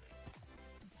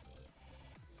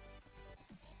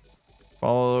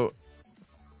 Follow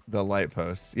the light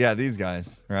posts. Yeah, these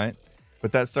guys, right?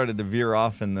 But that started to veer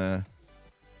off in the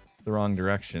wrong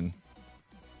direction.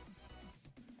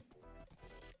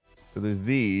 So there's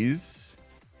these.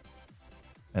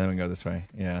 And then we go this way.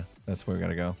 Yeah, that's where we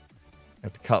gotta go.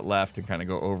 Have to cut left and kind of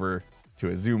go over to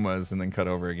Azuma's and then cut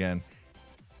over again.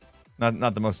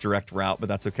 Not the most direct route, but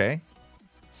that's okay.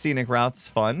 Scenic route's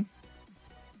fun.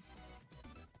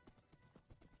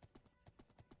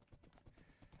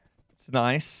 It's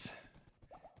nice.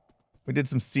 We did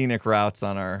some scenic routes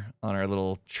on our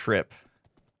little trip.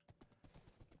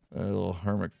 A little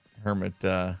hermit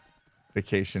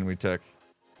vacation we took.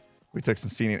 We took some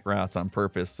scenic routes on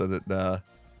purpose so that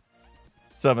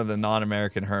some of the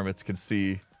non-American hermits could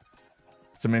see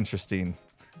some interesting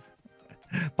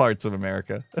parts of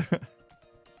America. It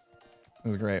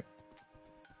was great.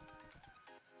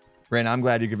 Raina, I'm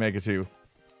glad you could make it too.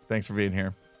 Thanks for being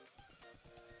here.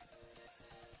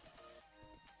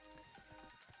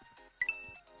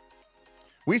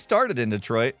 We started in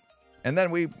Detroit, and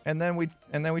then we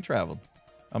traveled.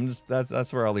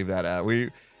 That's where I'll leave that at.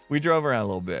 We drove around a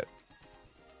little bit.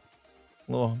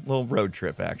 Little road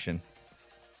trip action.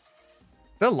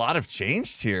 A lot have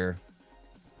changed here.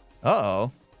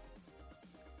 Uh-oh.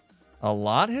 A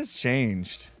lot has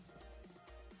changed.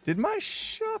 Did my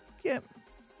shop get...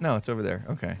 No, it's over there.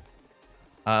 Okay.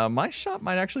 My shop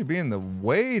might actually be in the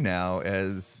way now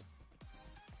as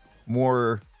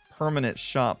more permanent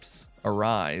shops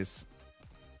arise.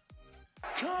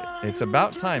 It's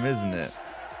about time, isn't it,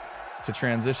 to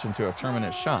transition to a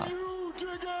permanent shop?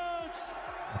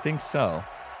 I think so.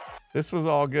 This was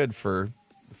all good for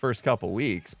the first couple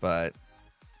weeks, but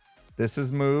this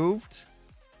has moved.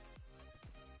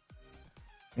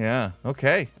 Yeah,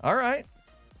 okay. All right.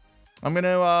 I'm going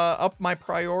to up my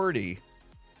priority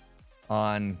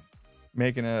on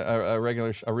making a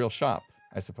real shop,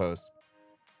 I suppose.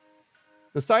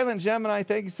 The Silent Gemini,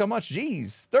 thank you so much.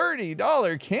 Geez,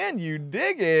 $30. Can you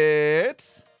dig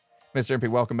it? Mr. MP,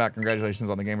 welcome back. Congratulations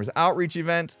on the Gamers Outreach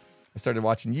event. I started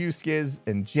watching you, Skiz,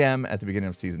 and Gem at the beginning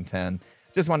of Season 10.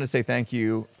 Just wanted to say thank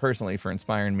you personally for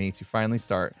inspiring me to finally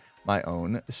start my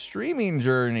own streaming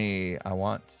journey. I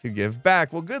want to give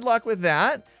back. Well, good luck with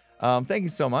that. Thank you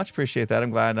so much. Appreciate that. I'm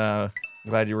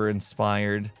glad you were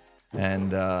inspired.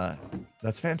 And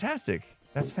that's fantastic.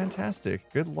 That's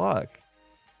fantastic. Good luck.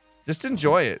 Just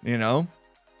enjoy it, you know?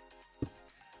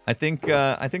 I think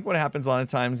what happens a lot of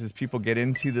times is people get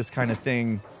into this kind of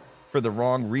thing for the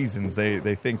wrong reasons.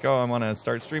 They think, oh, I want to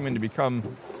start streaming to become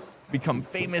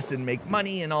famous and make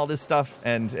money and all this stuff.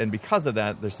 And because of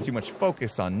that, there's too much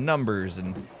focus on numbers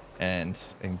and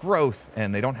growth,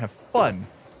 and they don't have fun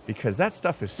because that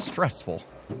stuff is stressful.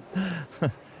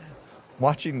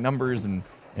 Watching numbers and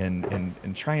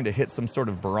trying to hit some sort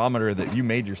of barometer that you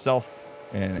made yourself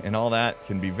and all that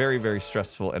can be very, very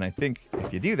stressful. And I think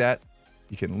if you do that,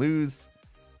 you can lose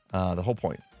the whole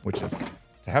point, which is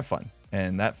to have fun.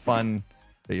 And that fun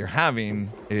that you're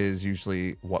having is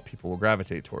usually what people will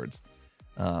gravitate towards.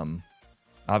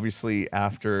 Obviously,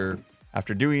 after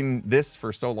doing this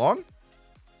for so long,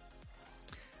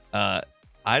 I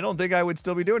don't think I would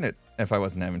still be doing it if I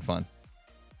wasn't having fun.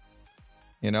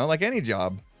 You know, like any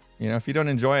job, you know, if you don't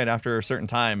enjoy it after a certain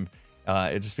time,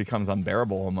 it just becomes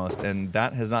unbearable almost. And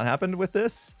that has not happened with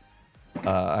this.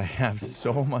 I have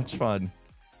so much fun.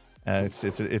 It's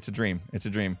a dream. It's a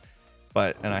dream.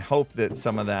 And I hope that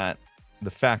some of that,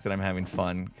 the fact that I'm having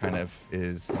fun, kind of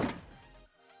is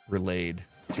relayed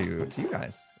to you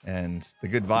guys, and the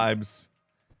good vibes,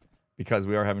 because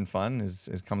we are having fun, is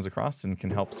comes across and can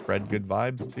help spread good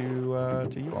vibes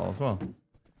to you all as well.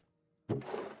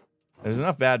 There's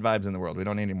enough bad vibes in the world. We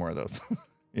don't need any more of those,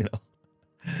 you know.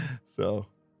 So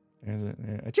there's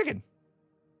a chicken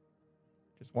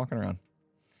just walking around.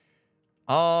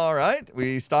 All right,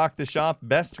 we stocked the shop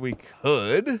best we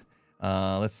could.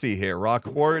 Let's see here. Raw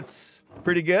quartz,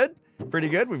 pretty good. Pretty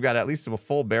good. We've got at least a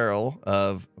full barrel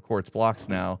of quartz blocks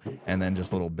now, and then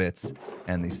just little bits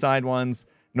and these side ones.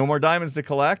 No more diamonds to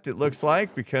collect, it looks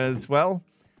like, because, well,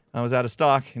 I was out of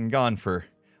stock and gone for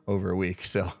over a week,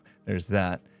 so there's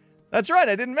that. That's right,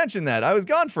 I didn't mention that. I was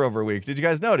gone for over a week. Did you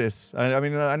guys notice? I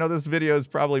mean, I know this video is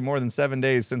probably more than 7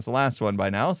 days since the last one by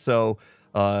now, so,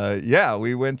 yeah,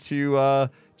 we went to a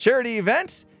charity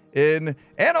event in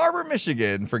Ann Arbor,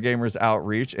 Michigan for Gamers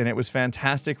Outreach, and it was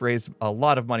fantastic. Raised a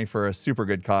lot of money for a super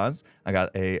good cause. I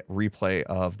got a replay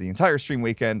of the entire stream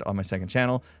weekend on my second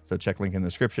channel, so check link in the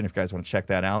description if you guys want to check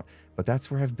that out. But that's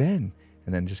where I've been,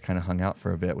 and then just kind of hung out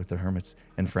for a bit with the Hermits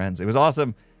and friends. It was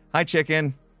awesome. Hi,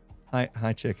 chicken.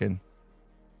 Hi, chicken.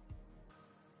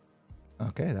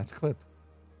 Okay, that's a clip.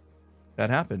 That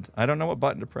happened. I don't know what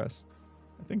button to press.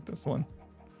 I think this one.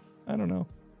 I don't know.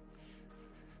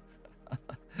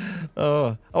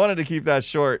 Oh, I wanted to keep that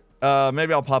short.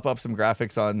 Maybe I'll pop up some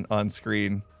graphics on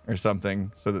screen or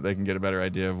something so that they can get a better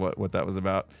idea of what that was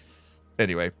about.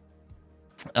 Anyway,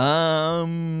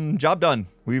 job done.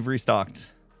 We've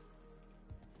restocked.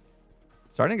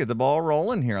 Starting to get the ball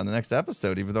rolling here on the next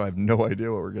episode, even though I have no idea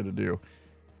what we're gonna do.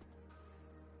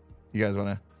 You guys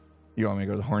want me to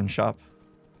go to the horn shop?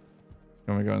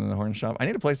 You want me to go to the horn shop? I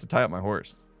need a place to tie up my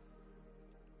horse.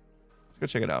 Let's go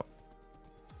check it out.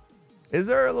 Is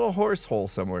there a little horse hole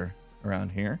somewhere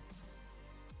around here?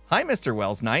 Hi, Mr.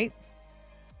 Wells Knight.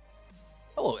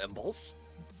 Hello, Impulse.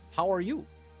 How are you?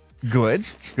 Good,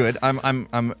 good. I'm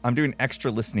doing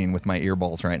extra listening with my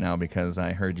earballs right now because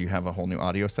I heard you have a whole new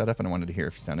audio setup and I wanted to hear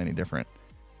if you sound any different.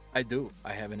 I do.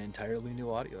 I have an entirely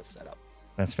new audio setup.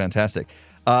 That's fantastic.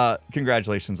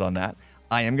 Congratulations on that.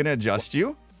 I am gonna adjust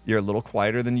you. You're a little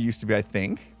quieter than you used to be, I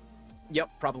think.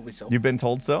 Yep, probably so. You've been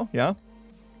told so, yeah?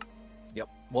 Yep.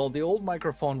 Well, the old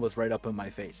microphone was right up in my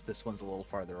face. This one's a little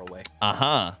farther away.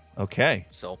 Uh-huh. Okay.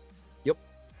 So, yep.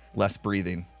 Less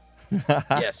breathing.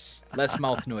 Yes. Less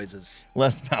mouth noises.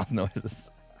 Less mouth noises.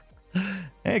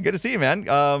 Hey, good to see you, man.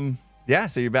 Yeah,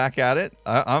 so you're back at it.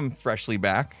 I'm freshly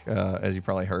back, as you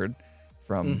probably heard,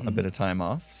 from a bit of time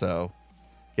off. So,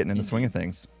 getting in the swing of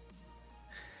things.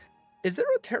 Is there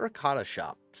a terracotta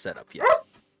shop set up yet?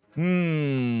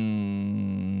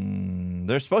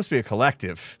 There's supposed to be a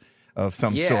collective of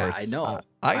some sort. Yeah, I know.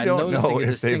 I don't know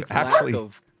if they've actually... lack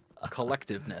of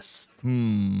collectiveness.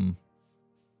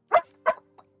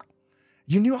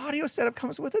 Your new audio setup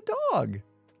comes with a dog.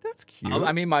 That's cute.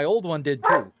 I mean, my old one did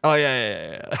too. Oh,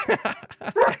 yeah.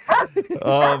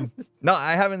 No,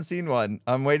 I haven't seen one.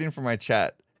 I'm waiting for my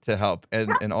chat to help.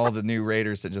 And all the new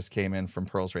raiders that just came in from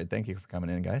Pearl's Raid. Thank you for coming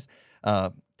in, guys.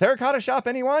 Terracotta shop,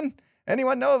 anyone?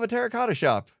 Anyone know of a terracotta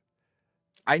shop?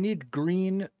 I need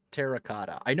green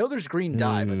terracotta. I know there's green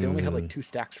dye, but they only have like 2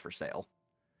 stacks for sale.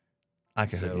 I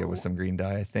could hook you with some green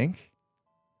dye, I think.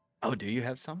 Oh, do you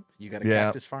have some? You got a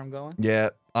cactus farm going? Yeah,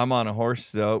 I'm on a horse,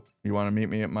 so you want to meet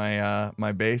me at my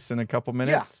my base in a couple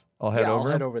minutes? Yeah. I'll head over.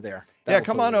 I'll head over there. Yeah,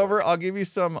 come on over. I'll give you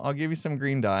some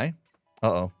green dye.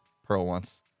 Uh-oh. Pearl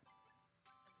wants.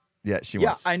 Yeah, she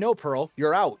wants. Yeah, I know, Pearl.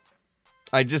 You're out.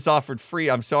 I just offered free.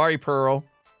 I'm sorry, Pearl.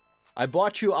 I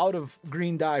bought you out of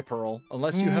green dye, Pearl.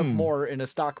 Unless you have more in a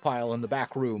stockpile in the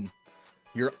back room,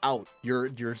 you're out.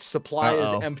 Your supply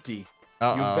is empty.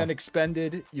 You've been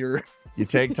expended. You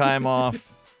take time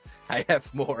off. I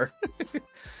have more.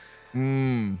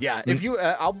 Yeah, if you,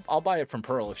 I'll buy it from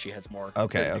Pearl if she has more.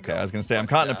 Okay. I was gonna say I'm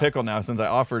caught in a pickle now since I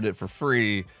offered it for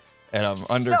free, and I'm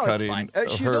undercutting. No,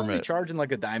 she's only charging like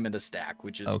 $1 a stack,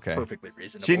 which is perfectly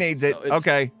reasonable. She needs it.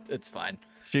 So it's fine.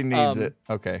 She needs it.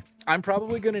 Okay. I'm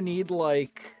probably gonna need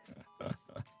like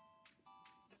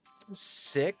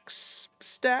 6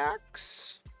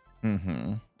 stacks.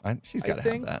 She's got to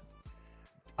have that.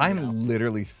 I'm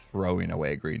literally throwing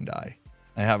away green dye.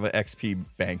 I have an XP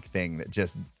bank thing that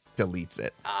just deletes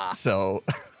it. So.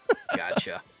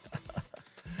 Gotcha.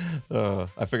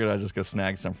 I figured I'd just go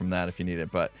snag some from that if you need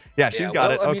it. But yeah, she's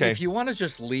got it. I mean, okay. if you want to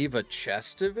just leave a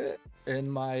chest of it in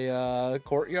my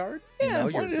courtyard, yeah,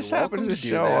 if one just happens to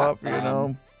show up, you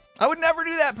know. I would never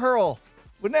do that, Pearl.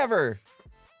 Would never.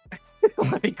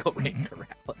 Let me go make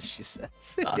Corrales, she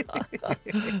says.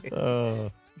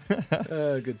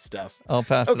 Good stuff. I'll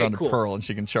pass it on to Pearl, and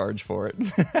she can charge for it.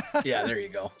 Yeah, there you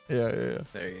go. Yeah.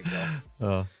 There you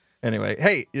go. Anyway,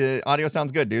 hey, audio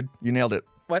sounds good, dude. You nailed it.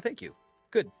 Why, thank you.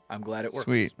 Good. I'm glad it works.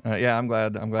 Sweet. Yeah, I'm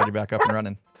glad you're back up and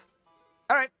running.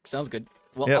 All right. Sounds good.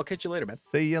 Well, I'll catch you later, man.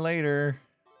 See you later.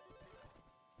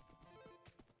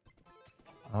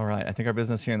 All right. I think our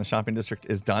business here in the shopping district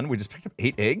is done. We just picked up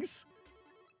 8 eggs.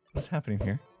 What's happening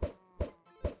here?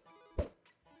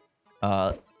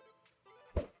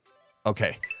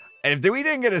 Okay. If we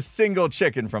didn't get a single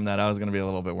chicken from that, I was going to be a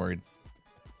little bit worried.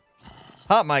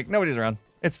 Hot mic. Nobody's around.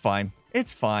 It's fine.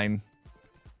 It's fine.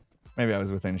 Maybe I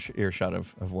was within earshot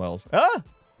of Wells. Ah!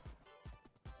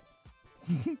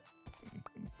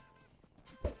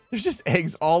 There's just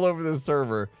eggs all over the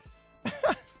server.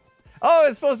 Oh,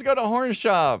 it's supposed to go to Horn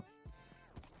Shop.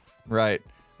 Right.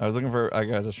 I was looking for... I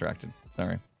got distracted.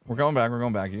 Sorry. We're going back. We're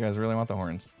going back. You guys really want the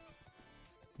horns.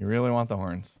 You really want the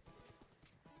horns.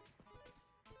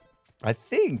 I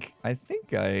think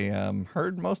I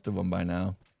heard most of them by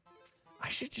now. I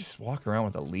should just walk around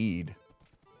with a lead.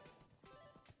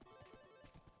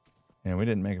 Yeah, we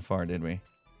didn't make it far, did we?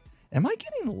 Am I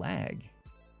getting lag?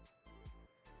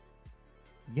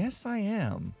 Yes, I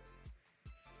am.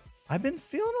 I've been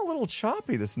feeling a little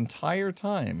choppy this entire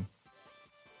time.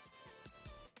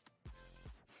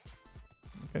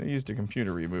 I could have used a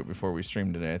computer reboot before we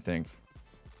streamed today, I think.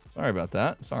 Sorry about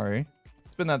that. Sorry.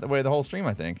 It's been that way the whole stream,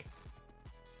 I think.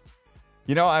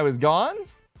 You know, I was gone.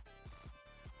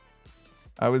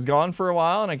 I was gone for a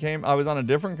while, and I was on a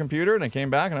different computer, and I came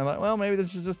back, and I thought, well, maybe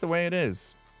this is just the way it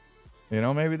is. You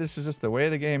know, maybe this is just the way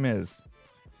the game is.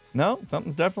 No,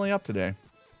 something's definitely up today.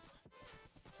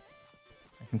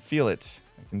 I can feel it.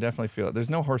 I can definitely feel it.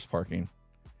 There's no horse parking.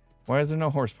 Why is there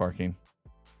no horse parking?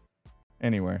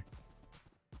 Anywhere.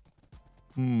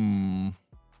 And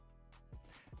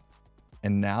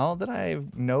now that I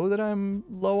know that I'm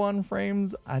low on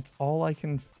frames, that's all I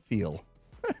can feel.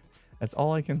 That's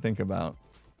all I can think about.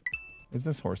 Is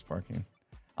this horse parking?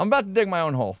 I'm about to dig my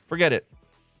own hole. Forget it.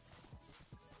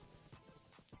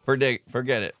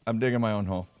 Forget it. I'm digging my own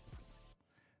hole.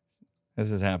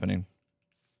 This is happening.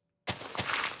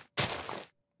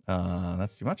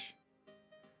 That's too much.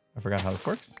 I forgot how this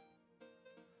works.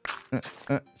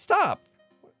 Stop!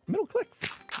 Middle click.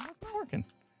 That's not working.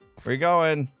 Where you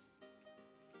going?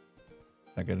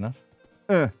 Is that good enough?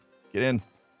 Get in.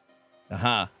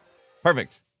 Aha.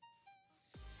 Perfect.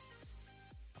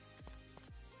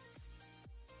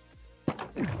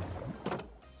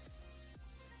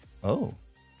 Oh.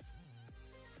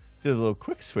 Did a little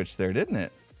quick switch there, didn't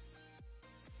it?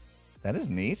 That is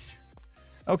neat.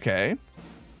 Okay.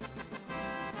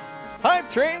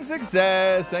 Hype train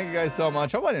success. Thank you guys so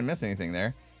much. Hope I didn't miss anything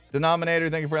there.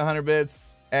 Denominator, thank you for 100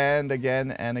 bits. And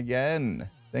again and again.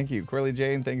 Thank you. Quirly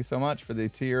Jane, thank you so much for the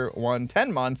tier 1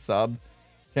 10-month sub.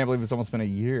 Can't believe it's almost been a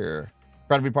year.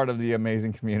 Proud to be part of the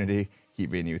amazing community. Keep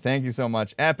being you. Thank you so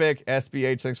much. Epic,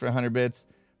 SBH, thanks for 100 bits.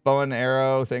 Bow and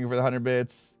Arrow, thank you for the 100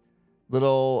 bits.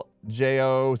 Little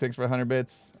J.O., thanks for 100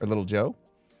 bits. Or Little Joe.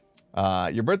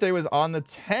 Your birthday was on the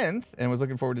 10th and was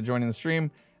looking forward to joining the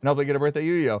stream and hopefully get a birthday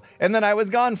Yu-Gi-Oh! And then I was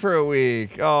gone for a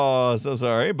week. Oh, so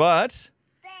sorry, but...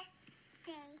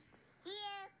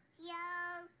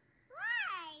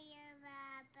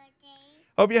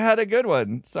 Hope you had a good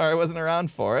one. Sorry I wasn't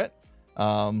around for it.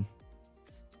 But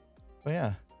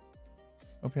yeah.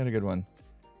 Hope you had a good one.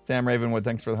 Sam Ravenwood,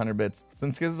 thanks for the 100 bits.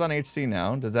 Since Skiz is on HC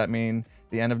now, does that mean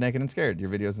the end of Naked and Scared?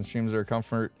 Your videos and streams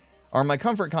are my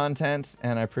comfort content,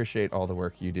 and I appreciate all the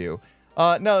work you do.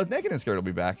 No, Naked and Scared will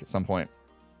be back at some point.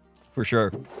 For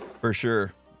sure. For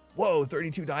sure. Whoa,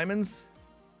 32 diamonds?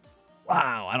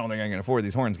 Wow, I don't think I can afford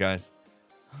these horns, guys.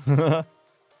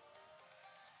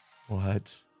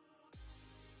 What?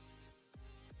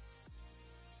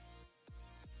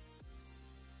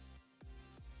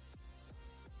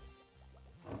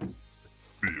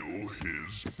 Feel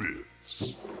his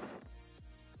bits.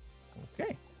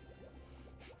 Okay.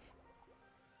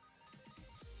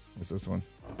 What's this one?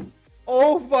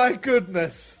 Oh my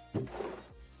goodness!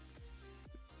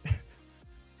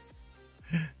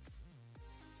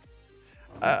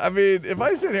 I mean, if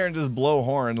I sit here and just blow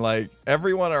horn, like,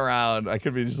 everyone around, I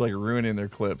could be just, like, ruining their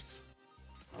clips.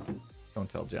 Don't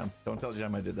tell Jem. Don't tell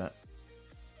Jem I did that.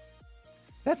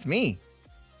 That's me.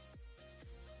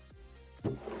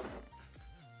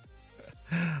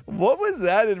 What was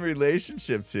that in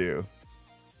relationship to?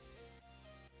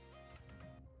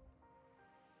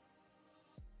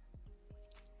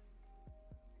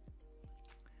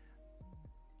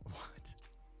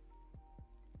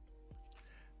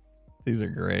 These are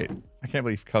great. I can't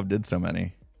believe Cub did so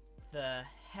many. The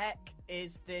heck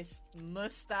is this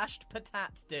mustached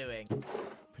patat doing?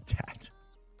 Patat.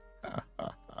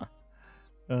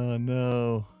 Oh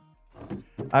no.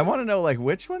 I want to know, like,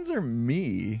 which ones are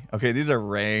me? Okay, these are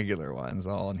regular ones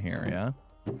all in here, yeah?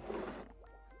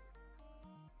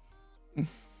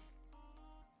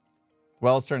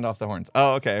 Wells turned off the horns.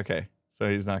 Oh, okay, okay. So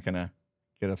he's not gonna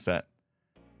get upset.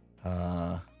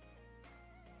 Hello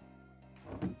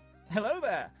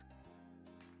there.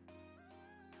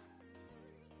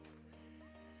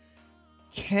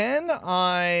 Can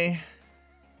I...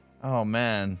 Oh,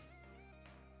 man.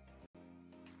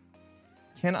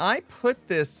 Can I put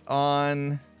this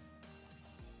on...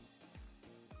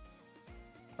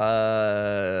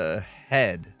 a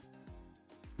head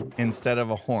instead of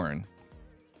a horn?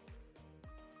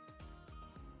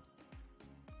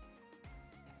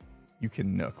 You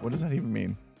can nook. What does that even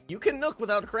mean? You can nook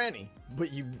without a cranny,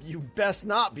 but you best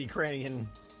not be cranny and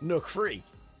nook free.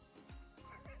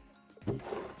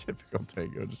 Typical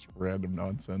Tango, just random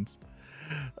nonsense.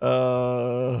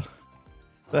 The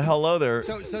hello there.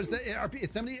 So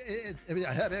it's somebody.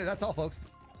 That's all, folks.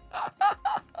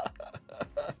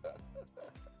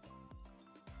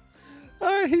 All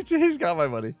right, he's got my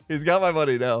money. He's got my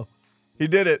money now. He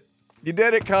did it. You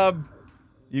did it, Cub.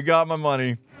 You got my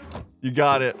money. You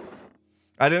got it.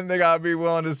 I didn't think I'd be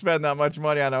willing to spend that much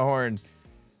money on a horn,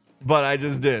 but I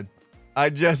just did. I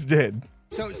just did.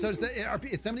 So it's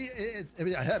somebody.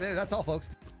 That's all, folks.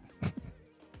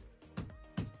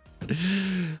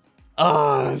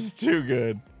 Oh, it's too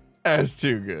good. That's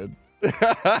too good.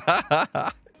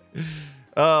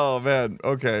 Oh man.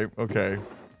 Okay. Okay.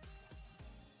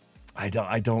 I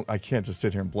can't just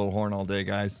sit here and blow horn all day,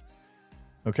 guys.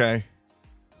 Okay.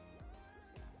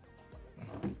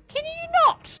 Can you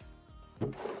not?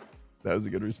 That was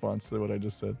a good response to what I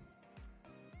just said.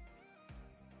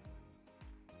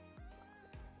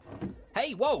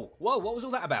 Hey, whoa, what was all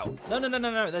that about?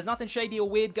 No. There's nothing shady or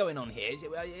weird going on here.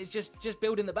 It's just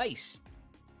building the base.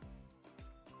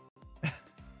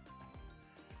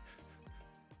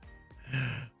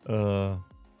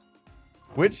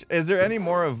 Which is there any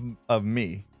more of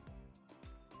me?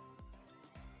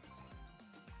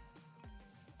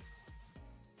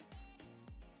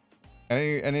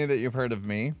 Any that you've heard of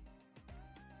me?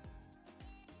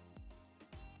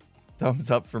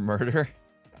 Thumbs up for murder.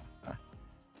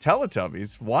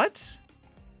 Teletubbies? What?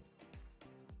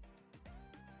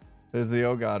 There's the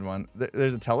Oh God one.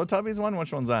 There's a Teletubbies one?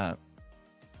 Which one's that?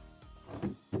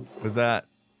 Was that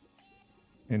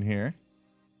in here?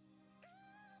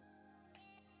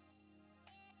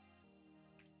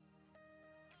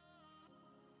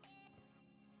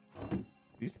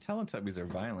 These Teletubbies are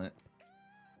violent.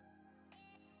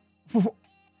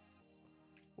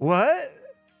 What?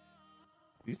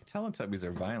 These Teletubbies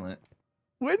are violent.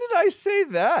 When did I say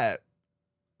that?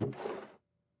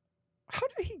 How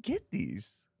did he get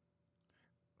these?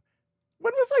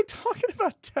 When was I talking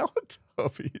about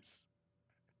Teletubbies?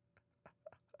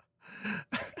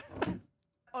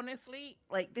 Honestly,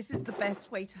 like, this is the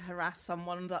best way to harass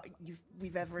someone that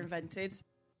we've ever invented.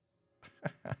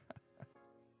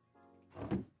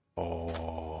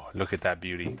 Oh, look at that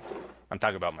beauty. I'm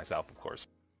talking about myself, of course.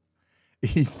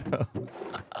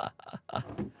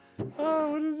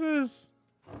 Oh, what is this?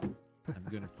 I'm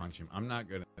gonna punch him. I'm not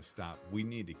gonna stop. We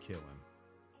need to kill him.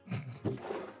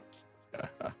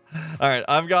 All right,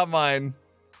 I've got mine.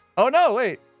 Oh no,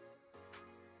 wait.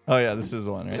 Oh yeah, this is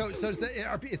the one, right? So it's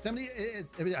somebody.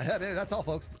 That's all,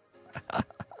 folks.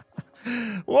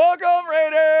 Welcome,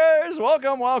 Raiders!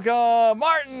 Welcome.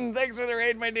 Martin, thanks for the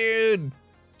raid, my dude.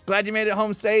 Glad you made it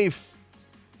home safe.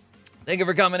 Thank you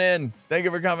for coming in.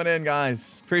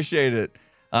 Guys. Appreciate it.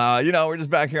 You know, we're just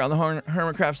back here on the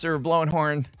Hermitcraft server blowing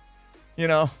horn. You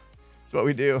know, it's what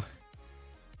we do.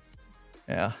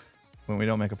 Yeah. When we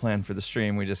don't make a plan for the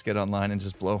stream, we just get online and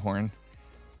just blow horn.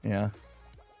 Yeah.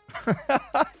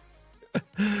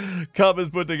 Cub has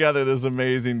put together this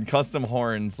amazing custom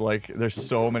horns. Like, there's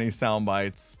so many sound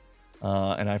bites.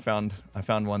 And I found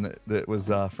one that was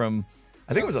from,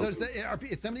 I think it was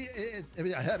it's somebody.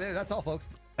 That's all, folks.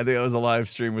 I think it was a live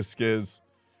stream with Skiz,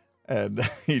 and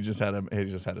he just had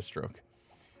a stroke.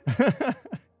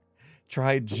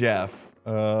 Try Jeff.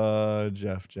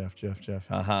 Jeff.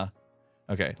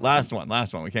 Okay, last one.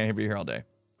 We can't be here all day.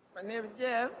 My name is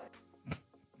Jeff.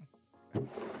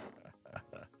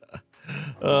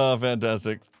 Oh,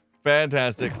 fantastic.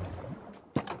 That's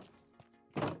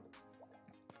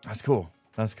cool.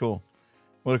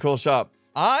 What a cool shop.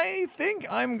 I think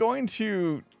I'm going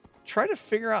to try to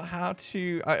figure out how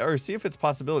to, or see if it's a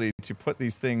possibility to put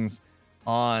these things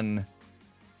on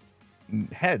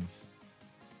heads.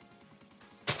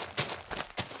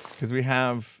 because we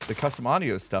have the custom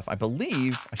audio stuff. I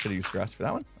believe I should have used grass for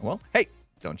that one. Well, hey,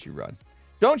 don't you run.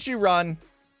 Don't you run.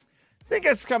 Thank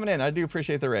you guys for coming in. I do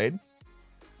appreciate the raid.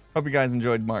 Hope you guys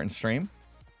enjoyed Martin's stream.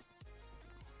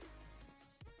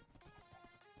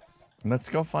 Let's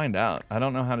go find out. I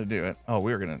don't know how to do it. Oh,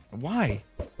 we were going to... Why?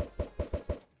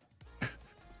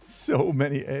 So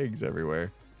many eggs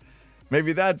everywhere.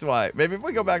 Maybe that's why. Maybe if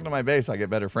we go back to my base, I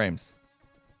get better frames.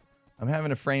 I'm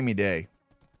having a framey day.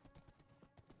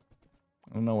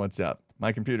 I don't know what's up.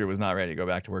 My computer was not ready to go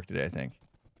back to work today, I think.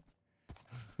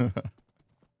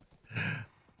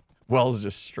 Wells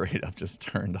just straight up just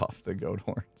turned off the goat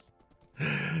horns.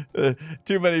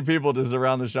 Too many people just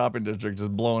around the shopping district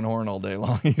just blowing horn all day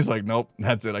long. He's like, nope,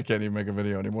 that's it. I can't even make a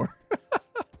video anymore.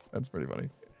 That's pretty funny.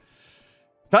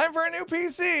 Time for a new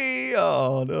PC.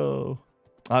 Oh, no.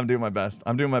 I'm doing my best.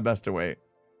 I'm doing my best to wait.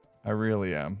 I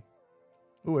really am.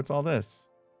 Ooh, what's all this?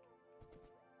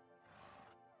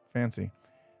 Fancy.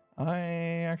 I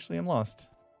actually am lost.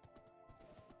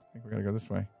 I think we're going to go this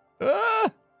way. Ah!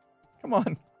 Come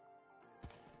on.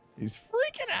 He's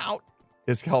freaking out.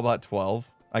 Is Calbot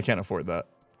 12? I can't afford that.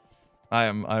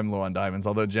 I'm low on diamonds,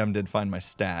 although Gem did find my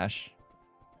stash.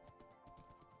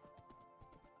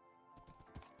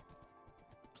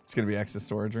 It's going to be extra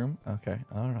storage room. Okay.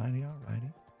 Alrighty,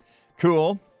 alrighty.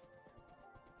 Cool.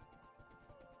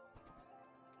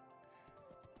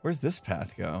 Where's this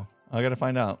path go? I got to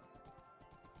find out.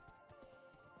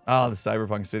 Oh, the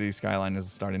Cyberpunk City skyline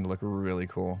is starting to look really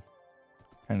cool.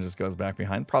 Kind of just goes back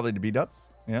behind. Probably to B-dubs.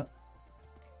 Yeah.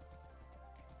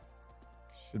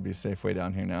 Should be a safe way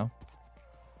down here now.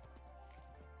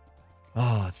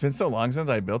 Oh, it's been so long since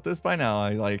I built this by now.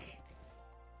 I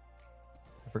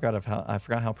forgot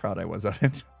how proud I was of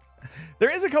it. There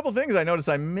is a couple things I noticed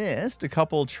I missed. A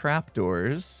couple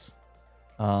trapdoors.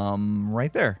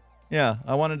 Right there. Yeah,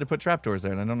 I wanted to put trapdoors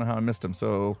there, and I don't know how I missed them.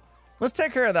 So let's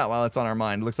take care of that while it's on our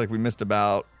mind. Looks like we missed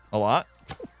about a lot.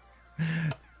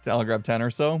 I'll grab 10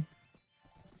 or so.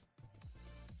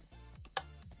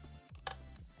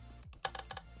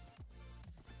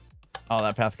 Oh,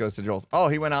 that path goes to Joel's. Oh,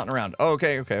 he went out and around. Oh,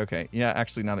 okay. Yeah,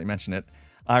 actually, now that you mention it,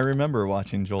 I remember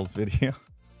watching Joel's video.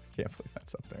 Can't believe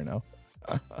that's up there now.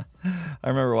 I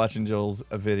remember watching Joel's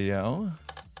video.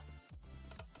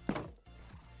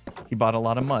 He bought a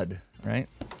lot of mud, right?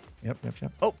 Yep.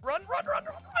 Oh, run!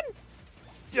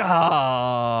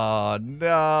 Oh,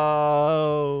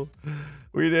 no.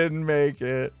 We didn't make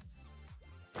it.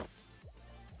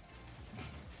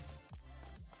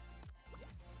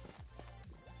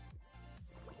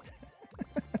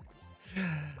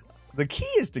 The key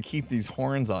is to keep these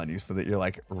horns on you so that you're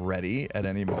like ready at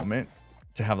any moment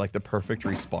to have like the perfect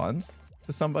response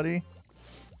to somebody.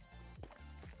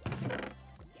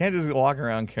 Can't just walk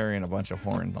around carrying a bunch of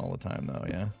horns all the time though,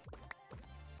 yeah.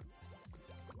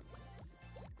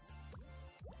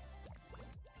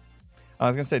 I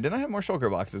was gonna say, didn't I have more shulker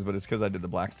boxes, but it's because I did the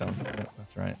Blackstone. Yeah,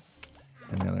 that's right.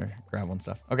 And the other gravel and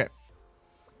stuff. Okay.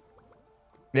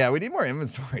 Yeah, we need more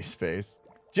inventory space.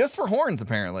 Just for horns,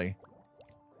 apparently.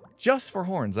 Just for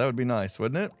horns. That would be nice,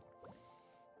 wouldn't it?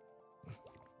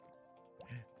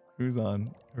 Who's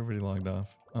on? Everybody logged off.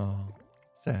 Oh,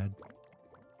 sad.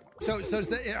 So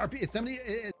somebody.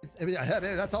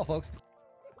 That's all, folks.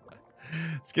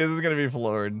 Skizz is gonna be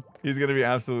floored. He's gonna be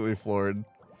absolutely floored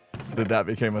that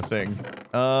became a thing.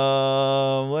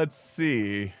 Let's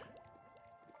see.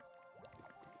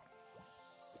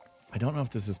 I don't know if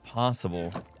this is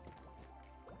possible.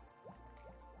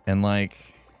 And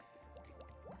like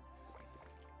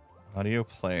audio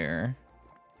player,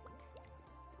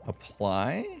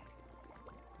 apply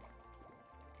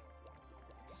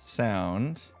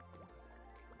sound.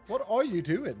 What are you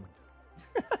doing?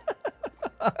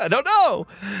 I don't know.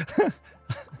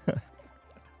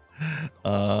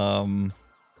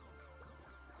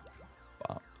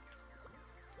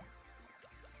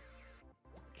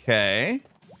 Okay.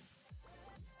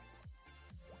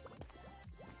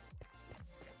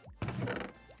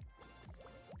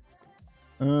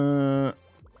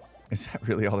 Is that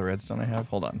really all the redstone I have?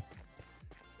 Hold on.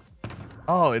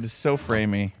 Oh, it is so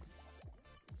framey.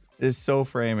 It is so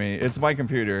framey. It's my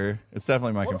computer. It's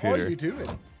definitely my computer. What are you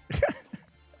doing?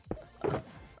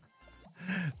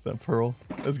 Is that Pearl?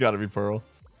 It's got to be Pearl.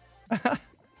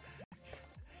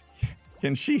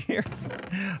 Can she hear?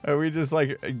 Are we just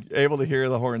like able to hear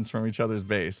the horns from each other's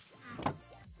base?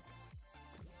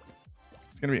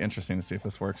 It's gonna be interesting to see if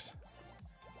this works.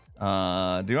 Do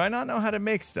I not know how to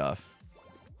make stuff?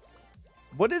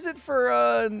 What is it for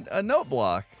a note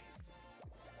block?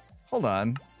 Hold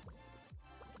on.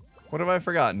 What have I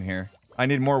forgotten here? I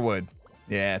need more wood.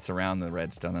 Yeah, it's around the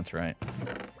redstone. That's right.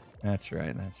 That's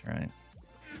right.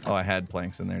 Oh, I had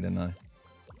planks in there, didn't I?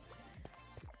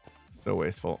 So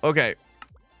wasteful. Okay.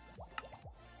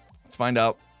 Let's find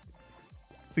out.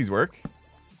 Please work.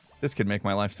 This could make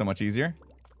my life so much easier.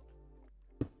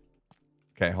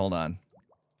 Okay, hold on.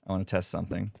 I want to test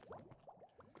something.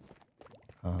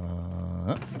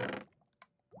 Yep.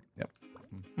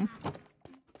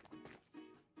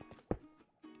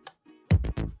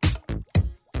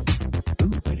 Ooh,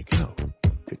 way to go.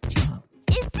 Good job.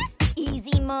 Is this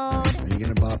easy mode? Are you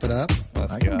gonna bop it up?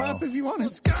 Let's I go. can bop if you want.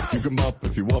 Let's go. You can bop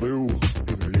if you want to.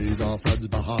 You can leave our friends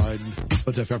behind.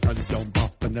 But if your friends don't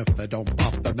bop, and if they don't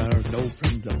bop, then there's no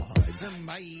friends of mine.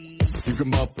 Bye. You can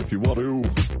bop if you want to.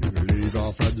 You can leave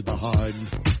our friends behind.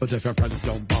 But if your friends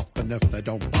don't bop, and if they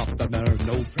don't bop, then there's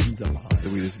no friends of mine. So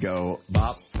we just go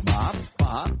bop, bop,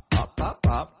 bop, bop, bop,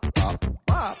 bop, bop, bop,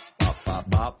 bop, bop,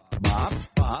 bop, bop, bop,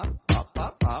 bop, bop,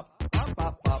 bop,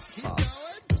 bop, bop, bop.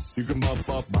 You can bop,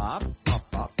 bop, bop,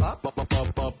 bop, bop, bop, bop, bop,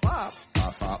 bop, bop, bop,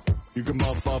 bop, bop. You can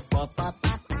bop, bop, bop, bop,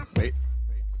 bop. Wait.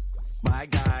 My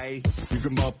guy. You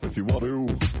can bop if you want to.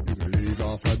 You can leave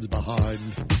our friends behind.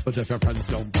 But if your friends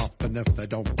don't bop, and if they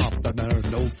don't bop, then there's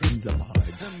no friends of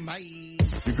mine. Bye.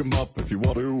 You can bop if you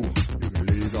want to. You can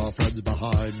leave our friends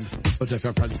behind. But if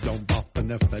your friends don't bop,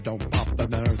 and if they don't bop, then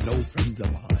there's no friends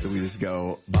of mine. So we just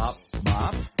go bop,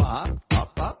 bop, bop,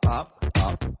 bop, bop, bop,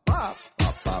 bop, bop, bop,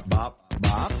 bop, bop,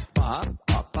 bop, bop,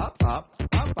 bop, bop, bop,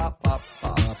 bop, bop, bop.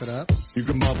 Bop it up. You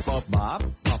can bop, bop, Bop,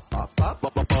 bop, bop, bop,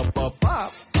 bop, bop, bop, bop.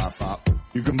 bop, bop, bop.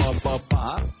 You can bop, bop,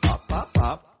 Bop, bop, bop,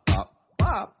 bop, bop,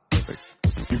 bop.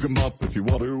 you can bop if you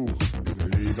want to. You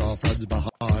can leave our friends behind.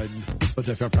 But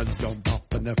if your friends don't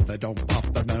bop, and if they don't bop,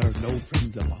 then there's no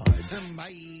friends of mine.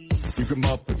 Bye. You can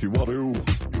bop if you want to.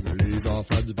 You can leave our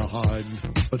friends behind.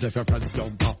 But if your friends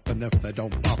don't bop, and if they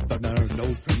don't bop, then there's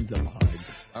no friends of mine.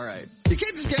 All right. You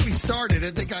can't just get me started.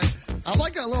 I think I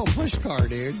like a little push car,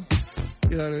 dude.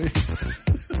 You know what I mean?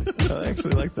 I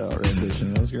actually like that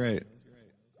rendition. That was great.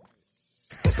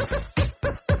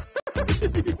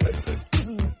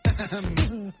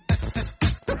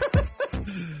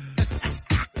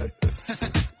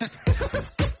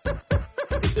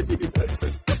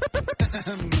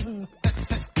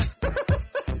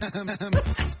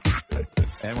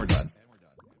 And we're done.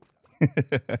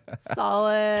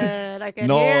 Solid. I can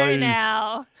hear it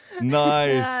now.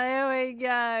 Nice. There we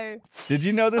go. Did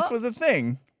you know this was a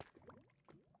thing?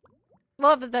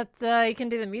 Well, but that you can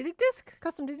do the music disc,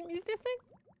 custom music disc thing.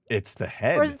 It's the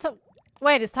head. Or is it?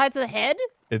 Wait, it's tied to the head.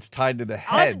 It's tied to the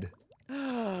head.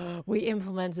 We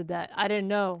implemented that. I didn't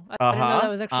know. I didn't know that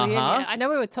was actually in here. I know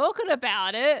we were talking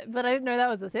about it, but I didn't know that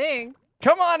was a thing.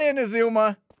 Come on in,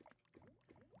 Azuma.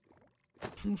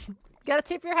 Gotta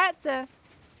tip your hat, sir.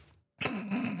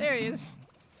 There he is.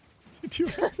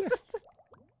 Just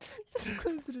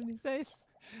close it in his face.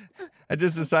 I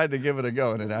just decided to give it a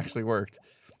go, and it actually worked.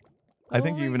 I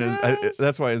think even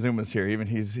that's why Azuma's here. Even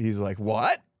he's like,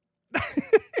 what?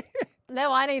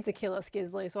 Now I need to kill a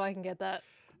Skizzly so I can get that.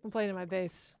 I'm playing in my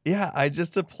base. Yeah, I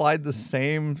just applied the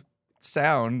same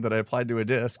sound that I applied to a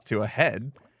disc to a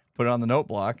head, put it on the note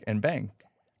block, and bang.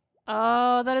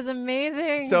 Oh, that is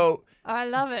amazing. So I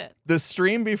love it. The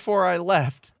stream before I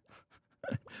left,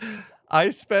 I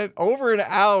spent over an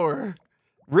hour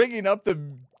rigging up the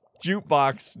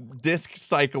jukebox disc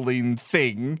cycling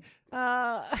thing.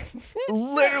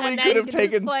 Literally could have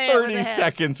taken 30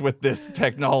 seconds with this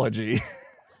technology.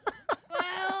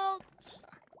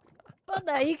 Well,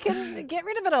 no, you can get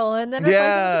rid of it all and then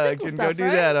Yeah, I replace it with the can simple go stuff, do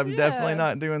right? that. I'm Yeah. definitely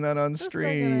not doing that on Just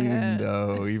stream,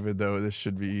 though, even though this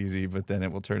should be easy, but then it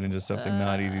will turn into something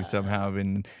not easy somehow,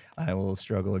 and I will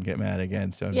struggle and get mad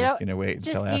again, so I'm just going to wait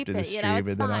until just keep after the it, stream, it's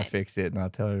and then I'll fine. fix it, and I'll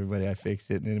tell everybody I fixed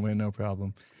it, and it went no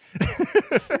problem.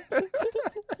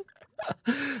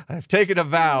 I've taken a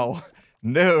vow.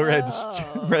 No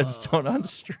redstone on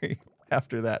stream.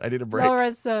 After that, I need a break. No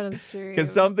redstone on stream.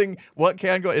 Because what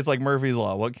can go, it's like Murphy's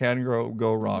Law. What can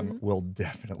go wrong will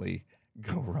definitely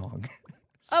go wrong.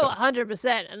 Oh,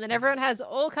 100%. And then everyone has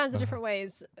all kinds of different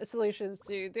solutions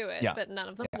to do it, Yeah. but none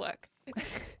of them work.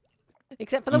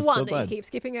 Except for the I'm so one that you glad. keep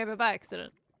skipping over by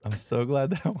accident. I'm so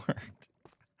glad that worked.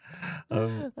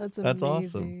 That's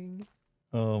awesome. amazing.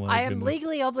 Oh my I am goodness.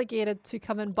 legally obligated to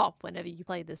come and bop whenever you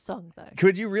play this song, though.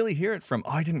 Could you really hear it from?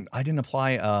 Oh, I didn't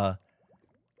apply.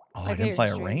 I didn't apply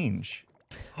a stream. range.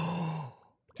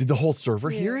 Did the whole server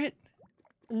hear it?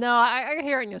 No, I could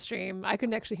hear it in your stream. I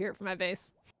couldn't actually hear it from my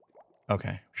base.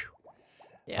 Okay.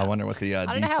 Yeah. I wonder what the I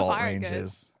don't know how default far it range goes.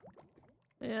 is.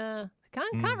 Yeah,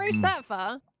 can't reach that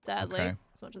far, sadly. Okay.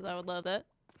 As much as I would love it.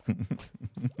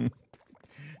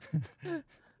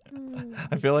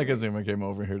 I feel like Azuma came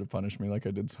over here to punish me, like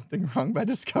I did something wrong by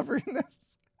discovering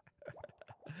this.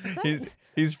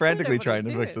 He's frantically trying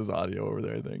to fix his audio over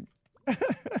there, I think.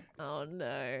 Oh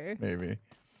no. Maybe.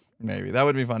 That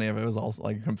would be funny if it was all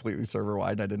like completely server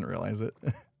wide and I didn't realize it.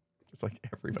 Just like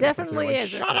everybody. Definitely like, is.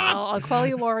 Shut up! I'll call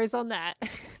you worries on that.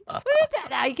 What is that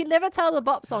now? You can never tell the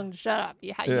bop song to shut up.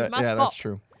 You must bop. That's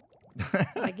true.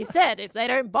 Like you said, if they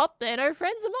don't bop, they're no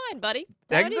friends of mine, buddy.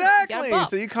 Exactly.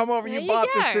 So you come over and you bop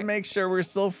just to go. make sure we're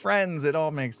still friends. It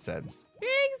all makes sense.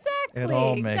 Exactly. It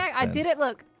all makes sense. I did it.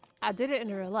 Look, I did it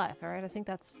in real life. All right. I think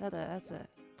that's a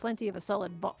plenty of a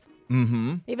solid bop.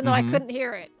 Mm-hmm. Even though I couldn't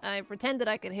hear it, I pretended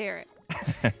I could hear it,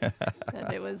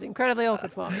 and it was incredibly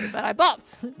awkward for me. But I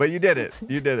bopped. But you did it.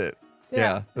 You did it.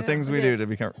 Yeah, The things we do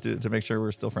to make sure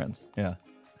we're still friends. Yeah.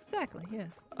 Exactly. Yeah.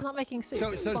 I'm not making soup.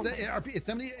 So it's is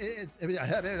somebody?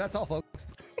 That's all, folks.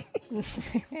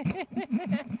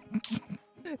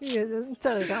 Yeah,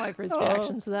 totally can't wait for his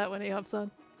reactions to that when he hops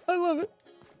on. I love it.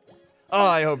 Oh,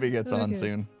 I hope he gets on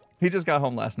soon. He just got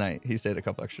home last night. He stayed a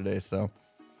couple extra days, so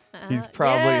he's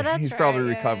probably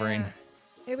recovering.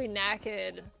 He'll be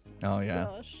knackered. Oh yeah.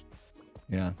 Gosh.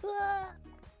 Yeah.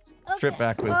 Okay. Trip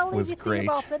back was Well, leave you to great.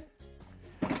 your bopping.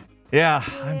 Yeah,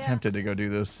 I'm tempted to go do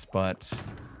this, but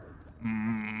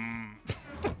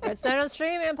Redstone on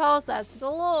stream, Impulse. That's the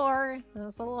lore.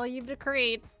 That's the law you've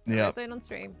decreed. Yep. Redstone on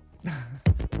stream.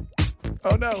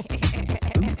 Oh no.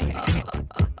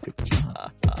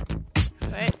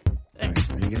 Wait.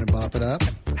 Are you gonna bop it up?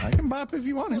 I can bop if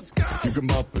you want it. You can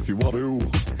bop if you want to.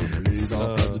 Leave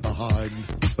our friends behind.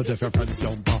 But if your friends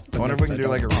don't bop, I wonder if we can do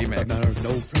like a remix. There's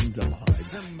no friends of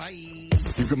mine.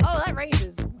 You can Oh, that range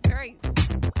is very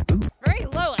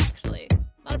low, actually.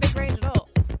 Not a big range at all.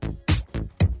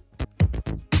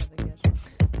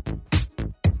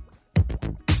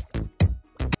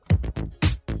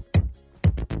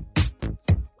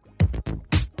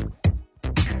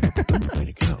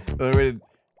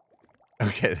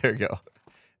 Okay, there we go.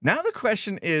 Now the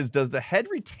question is, does the head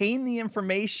retain the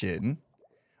information?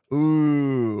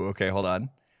 Ooh, okay, hold on.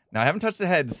 Now I haven't touched the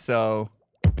head, so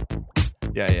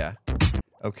yeah.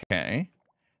 Okay.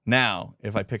 Now,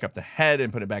 if I pick up the head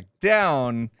and put it back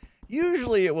down,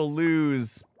 usually it will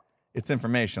lose its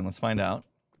information. Let's find out.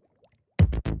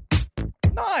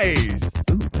 Nice.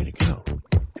 Ooh, way to go.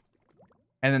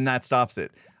 And then that stops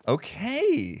it.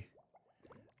 Okay.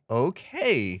 Oh.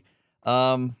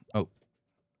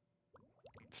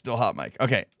 It's still hot mic.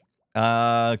 Okay.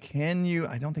 Can you,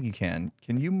 I don't think you can.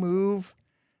 Can you move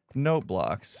note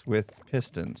blocks with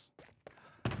pistons?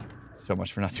 So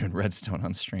much for not doing redstone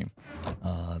on stream.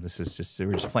 This is just,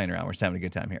 we're just playing around. We're just having a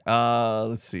good time here.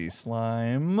 Let's see.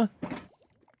 Slime.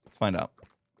 Let's find out.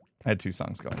 I had 2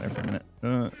 songs going there for a minute.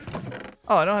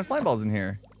 Oh, I don't have slime balls in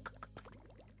here.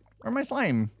 Where's my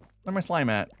slime? Where's my slime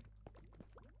at?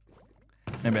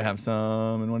 Maybe I have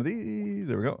some in one of these.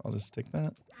 There we go. I'll just take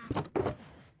that.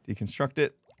 Deconstruct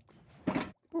it.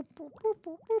 Boop, boop, boop,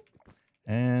 boop, boop.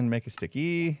 And make a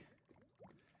sticky.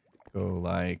 Go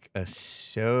like a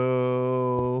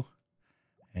so.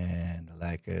 And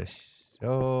like a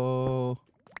so.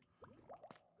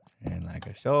 And like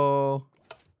a so.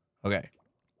 Okay.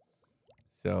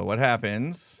 So what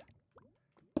happens?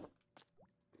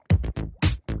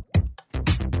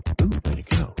 Ooh, way to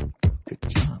go. Good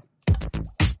job.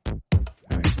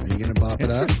 All right, are you gonna bop it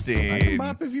up? Interesting. I can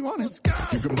bop if you want it.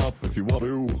 You can bop if you want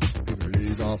to.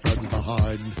 Leave our friends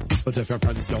behind. But if your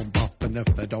friends don't bop, and if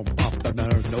they don't bop, then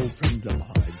there's no friends of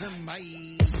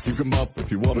mine. You can bop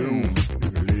if you want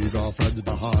to. Leave our friends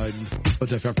behind.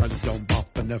 But if your friends don't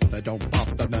bop, and if they don't bop,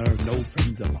 then there's no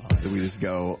friends of mine. So we just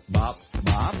go bop,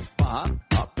 bop, bop,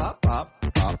 bop, bop, bop,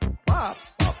 bop, bop,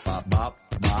 bop, bop, bop,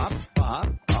 bop, bop,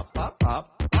 bop, bop,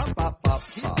 bop, bop, bop, bop.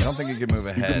 I don't think you can move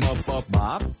ahead. You can bop,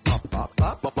 bop, Bop, bop,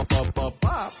 bop, bop, bop, bop, bop,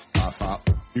 bop. bop, bop.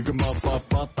 You can bop, bop,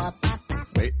 bop, bop.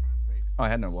 Wait, Oh, I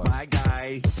had no blocks. my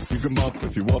guy. You can bop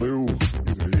if you want to.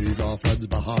 Leave our friends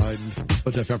behind.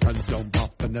 But if your friends don't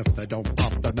bop, and if they don't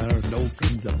bop, then there's no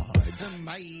friends of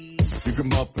mine. You can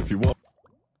bop if you want.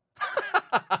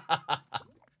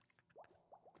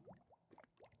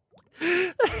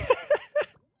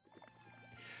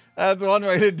 That's one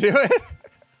way to do it.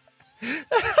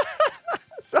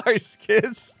 Sorry,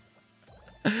 Skizz.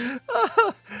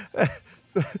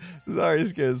 Sorry,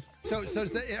 Skizz. So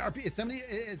is somebody?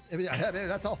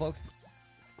 That's all, folks.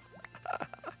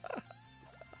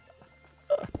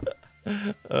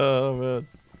 Oh, man.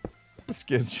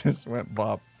 Skizz just went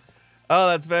bop. Oh,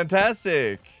 that's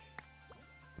fantastic.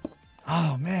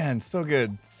 Oh, man. So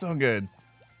good. So good.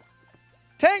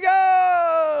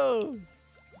 Tango!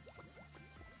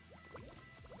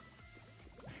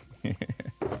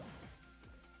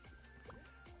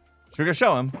 Should we go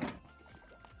show him?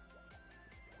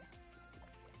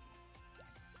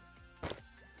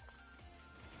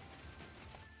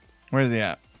 Where's he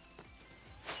at?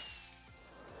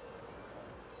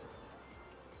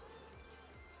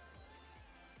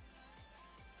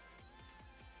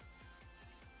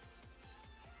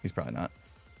 He's probably not.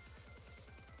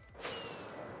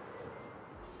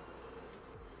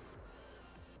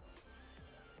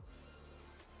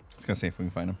 Let's go see if we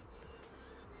can find him.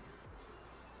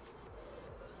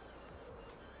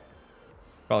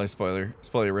 Probably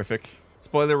spoilerific.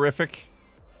 Spoilerific.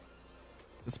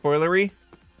 Is it spoilery?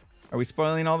 Are we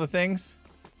spoiling all the things?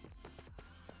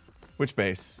 Which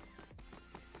base?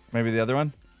 Maybe the other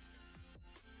one?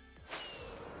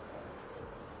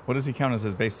 What does he count as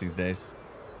his base these days?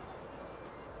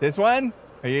 This one?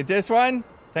 Are you at this one?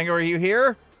 Tango, are you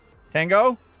here?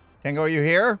 Tango? Tango, are you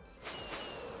here?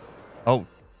 Oh,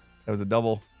 that was a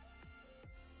double.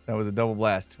 That was a double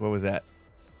blast. What was that?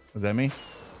 Was that me?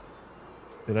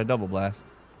 Did I double blast?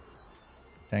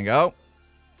 Tango?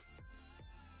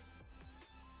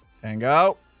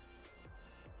 Tango?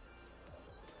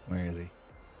 Where is he?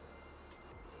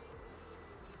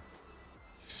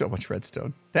 So much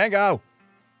redstone. Tango!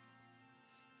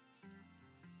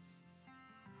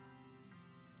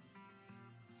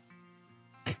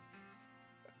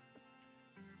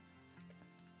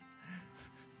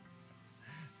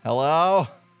 Hello?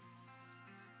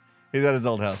 He's at his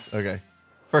old house. Okay.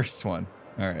 First one.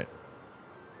 All right.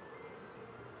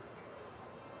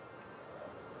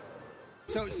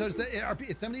 So it's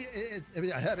somebody.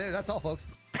 That's all, folks.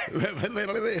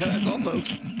 That's all, folks.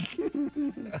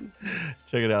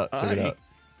 Check it out. Check it out.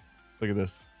 Look at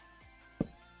this.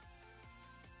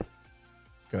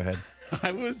 Go ahead.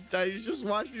 I was just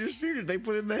watching your stream. Did they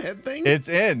put in the head thing? It's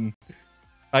in.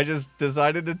 I just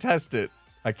decided to test it.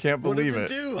 I can't believe What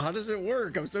does it do? How does it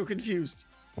work? I'm so confused.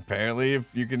 Apparently, if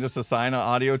you can just assign an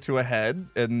audio to a head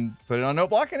and put it on note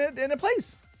block and it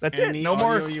plays. That's it. No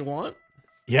more. You want?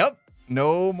 Yep.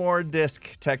 No more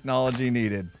disc technology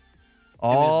needed.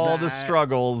 All the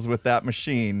struggles with that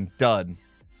machine done.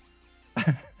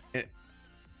 It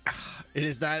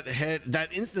is that head,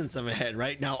 that instance of a head,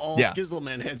 right? Now all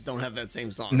Skizzleman heads don't have that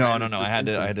same song. No, right? no, no. I had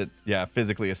to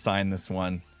physically assign this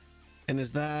one. And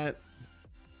is that?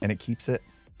 And it keeps it.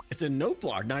 It's a note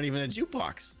block, not even a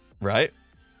jukebox. Right.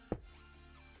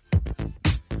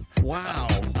 Wow.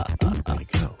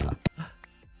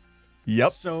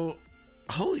 Yep. So,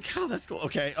 holy cow, that's cool.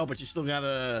 Okay. Oh, but you still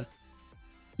gotta.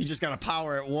 You just gotta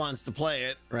power it once to play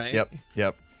it, right? Yep.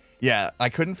 Yep. Yeah, I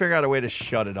couldn't figure out a way to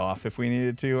shut it off if we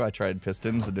needed to. I tried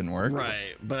pistons, it didn't work.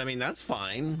 Right, but I mean that's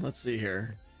fine. Let's see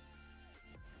here.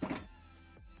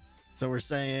 So we're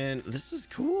saying this is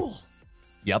cool.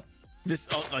 Yep. This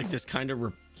this kind of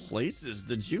replaces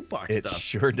the jukebox It stuff.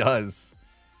 sure does,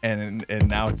 and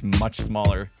now it's much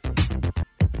smaller.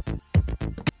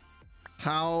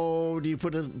 How do you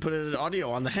put an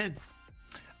audio on the head?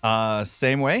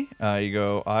 Same way. You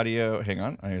go audio. Hang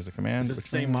on. Here's a command. Is this the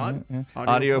same mod? Yeah.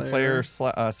 Audio player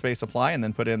space apply, and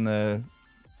then put in the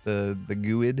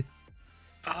GUID.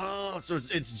 Oh, so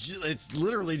it's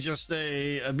literally just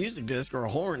a music disc or a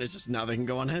horn. It's just now they can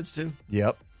go on heads too.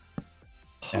 Yep.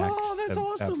 Oh, that's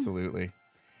awesome. Absolutely.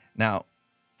 Now,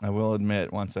 I will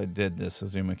admit, once I did this,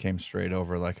 Azuma came straight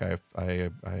over like I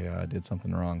did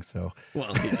something wrong. So.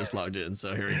 Well, he just logged in,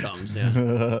 so here he comes.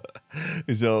 Yeah.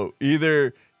 So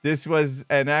either this was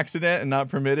an accident and not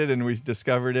permitted, and we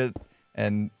discovered it,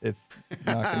 and it's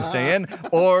not going to stay in,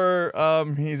 or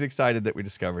he's excited that we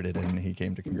discovered it and he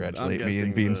came to congratulate me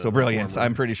and being so brilliant.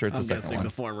 I'm pretty sure it's the second one. The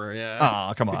former, yeah.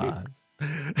 Oh, come on.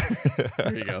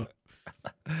 There you go.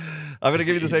 I'm gonna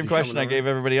give you the same question I gave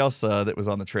everybody else that was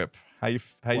on the trip. How you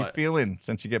feeling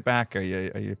since you get back? Are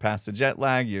you past the jet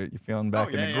lag? You feeling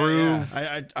back in the groove?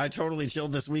 Yeah. I totally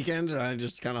chilled this weekend. I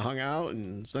just kind of hung out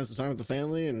and spent some time with the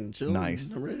family and chilled.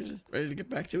 Nice. I'm ready to get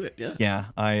back to it. Yeah. Yeah.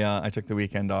 I took the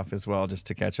weekend off as well just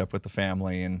to catch up with the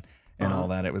family and all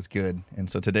that. It was good. And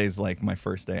so today's like my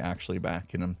first day actually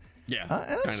back, and I'm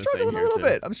struggling a little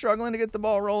bit. I'm struggling to get the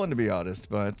ball rolling, to be honest.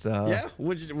 But yeah,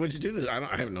 what'd you do this? I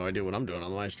have no idea what I'm doing on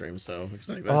the live stream, so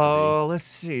expect that. Let's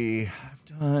see.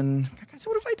 I've done.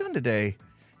 So what have I done today?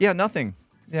 Yeah, nothing.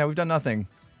 Yeah, we've done nothing.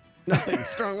 Nothing.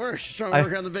 Strong work. Strong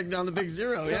work on the big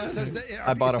zero. Yeah.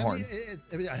 I bought a horn.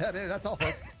 That's all,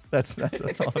 folks. That's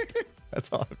all.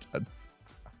 That's all I've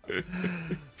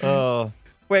done.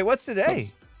 Wait, what's today?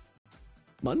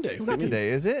 Monday. It's not today,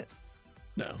 is it?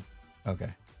 No. Okay.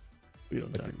 We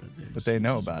don't talk about that. But they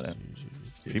know about it.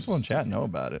 People in chat know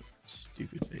about it.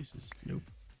 Stupid faces. Nope.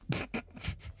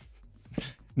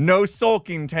 No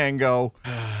sulking, Tango.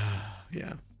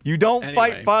 Yeah. You don't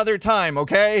fight Father Time,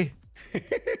 okay?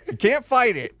 You can't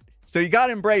fight it. So you got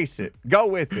to embrace it. Go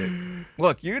with it.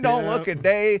 Look, you don't look a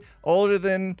day older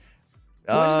than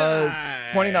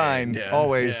 29. Yeah,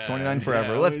 Always. yeah, 29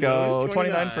 forever. yeah, Let's always, go. always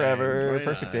 29 forever. 29.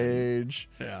 Perfect age.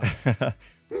 Yeah.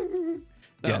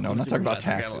 Yeah, no, I'm not talking about I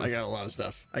taxes. got a lot of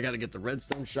stuff. I got to get the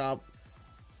redstone shop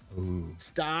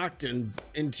stocked and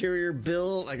interior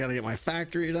built. I got to get my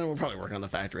factory done. We're probably working on the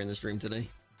factory in the stream today.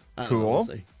 I don't know, Cool. we'll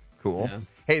see. Cool. Yeah.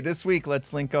 Hey, this week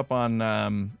let's link up on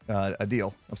a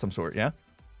deal of some sort. Yeah.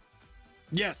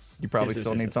 Yes. You probably Yes, yes,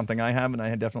 still yes, need yes. something I have, and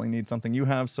I definitely need something you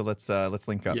have. So let's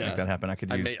link up, make that happen. I could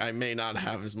use. I may not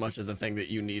have as much of the thing that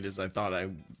you need as I thought I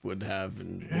would have,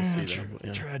 and we'll see.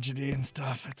 Yeah. Tragedy and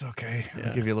stuff. It's okay. Yeah.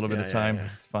 I'll give you a little bit Yeah, of time. yeah.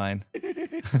 It's fine.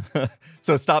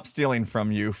 So stop stealing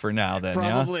from you for now, then.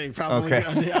 Probably. Okay.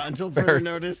 Yeah. Until further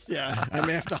notice. Yeah. I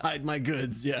may have to hide my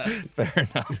goods. Yeah. Fair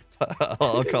enough.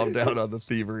 I'll calm down on the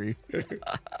thievery.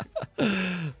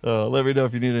 Let me know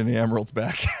if you need any emeralds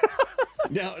back.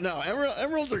 No,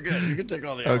 emeralds are good. You can take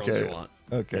all the emeralds you want.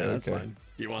 Okay. Yeah, that's okay. fine.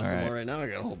 Do you want All some right. more right now? I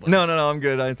got a whole bunch. No, I'm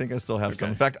good. I think I still have some.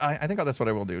 In fact, I think that's what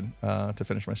I will do to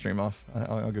finish my stream off.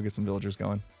 I'll go get some villagers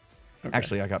going. Okay.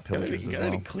 Actually, I got pillagers got as well.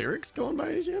 any clerics going by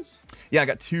any chance? Yeah, I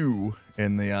got 2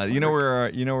 in the. You know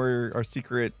where our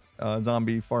secret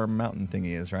zombie farm mountain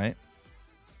thingy is, right?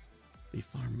 The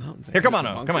farm mountain. Here, come on,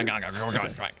 come on.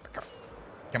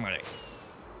 Come on.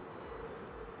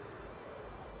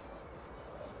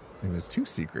 It was too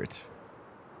secret.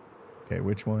 Okay,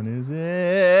 which one is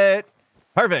it?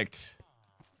 Perfect.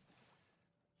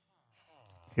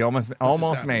 He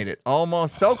almost made it.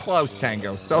 Almost so close,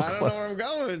 Tango. So close. I don't know where I'm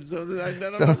going, so I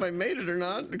don't know if I made it or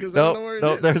not because I don't know where it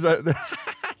is. There's a.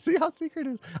 See how secret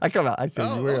it is? I come out. I see you.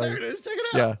 Oh, there it is. Check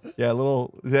it out.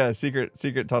 Yeah.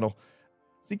 Secret tunnel.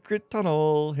 Secret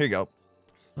tunnel. Here you go.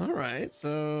 All right.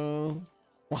 So,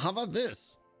 well, how about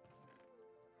this?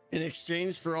 In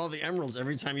exchange for all the emeralds,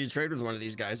 every time you trade with one of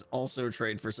these guys, also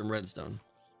trade for some redstone,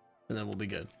 and then we'll be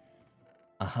good.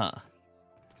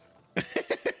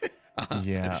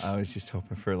 Yeah, I was just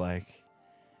hoping for like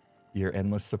your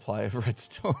endless supply of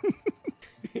redstone.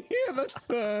 Yeah, that's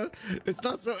it's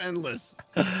not so endless.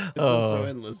 It's not so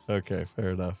endless. Okay, fair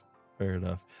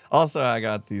enough. Also, I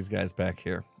got these guys back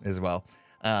here as well.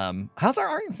 How's our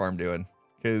iron farm doing?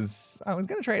 Because I was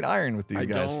gonna trade iron with these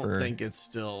guys. I don't think it's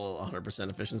still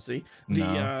 100% efficiency.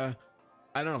 I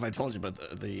don't know if I told you,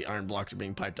 but the iron blocks are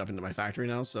being piped up into my factory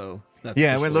now. So that's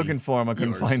I went looking for them. I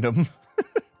couldn't find them.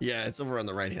 Yeah, it's over on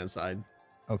the right hand side.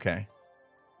 Okay.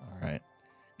 All right.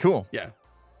 Cool. Yeah.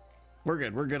 We're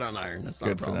good. We're good on iron. That's not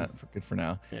Good a for problem. that. Good for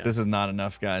now. Yeah. This is not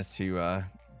enough, guys, to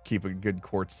keep a good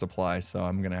quartz supply. So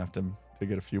I'm gonna have to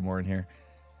get a few more in here.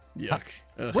 Yuck.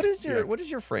 What is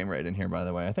your frame rate in here, by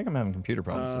the way? I think I'm having computer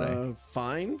problems today.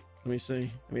 Fine. Let me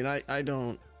see. I mean,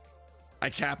 I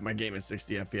cap my game at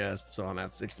 60 FPS, so I'm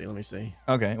at 60. Let me see.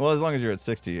 Okay. Well, as long as you're at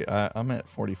 60, I'm at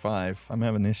 45. I'm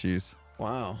having issues.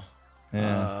 Wow.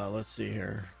 Yeah. Let's see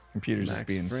here. Computer's just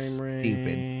being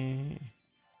stupid.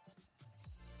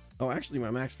 Oh, actually, my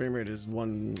max frame rate is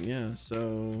 1. Yeah.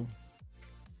 So.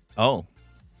 Oh.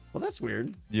 Well, that's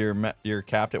weird. You're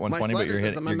capped at 120, but you're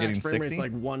getting 60. It's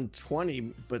like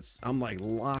 120, but I'm like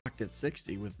locked at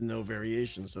 60 with no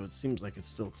variation. So it seems like it's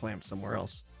still clamped somewhere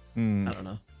else. I don't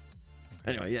know.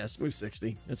 Anyway, yeah, smooth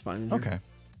 60. It's fine. Okay.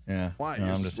 Yeah. Why?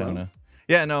 No, I'm just having a.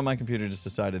 Yeah, no, my computer just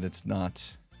decided it's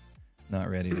not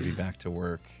ready to be back to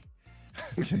work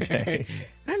today.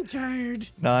 I'm tired.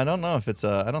 No, I don't know if it's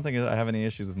I don't think I have any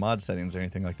issues with mod settings or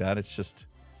anything like that. It's just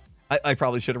I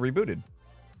probably should have rebooted.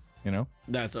 You know?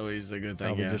 That's always a good thing.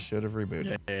 Probably just should have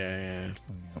rebooted. Yeah.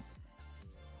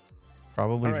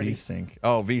 Probably Alrighty. VSync.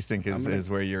 Oh, VSync is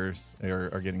where yours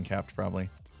are getting capped probably.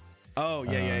 Oh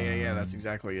yeah. That's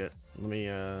exactly it. Let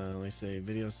me see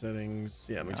video settings.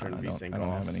 Yeah, let me turn VSync I don't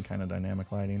off. have any kind of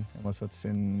dynamic lighting unless it's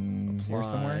in here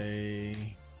somewhere.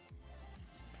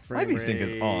 My VSync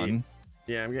is on.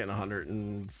 Yeah, I'm getting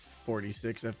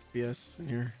 146 FPS in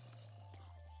here.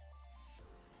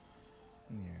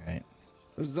 All right.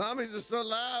 The zombies are so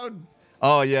loud.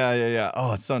 Oh yeah.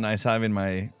 Oh, it's so nice having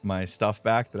my stuff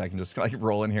back that I can just like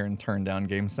roll in here and turn down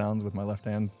game sounds with my left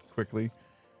hand quickly.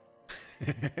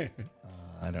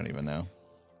 I don't even know.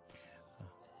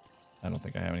 I don't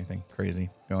think I have anything crazy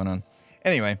going on.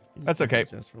 Anyway, that's okay.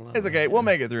 It's okay. We'll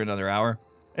make it through another hour.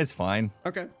 It's fine.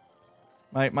 Okay.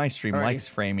 My stream likes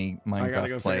framey Minecraft I gotta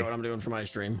go play. figure out what I'm doing for my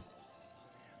stream.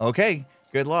 Okay.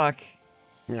 Good luck.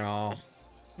 No.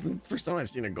 First time I've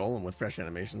seen a golem with fresh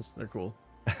animations. They're cool.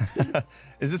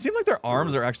 Does it seem like their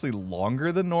arms are actually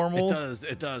longer than normal?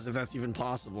 It does, if that's even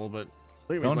possible, but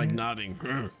look at me, he's like nodding.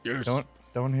 Yes.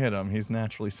 Don't hit him. He's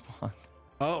naturally spawned.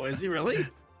 Oh, is he really?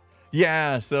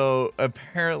 Yeah, so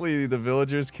apparently the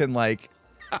villagers can like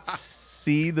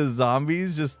see the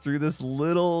zombies just through this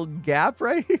little gap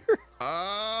right here.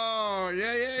 Oh,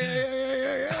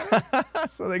 Yeah.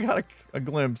 So they got a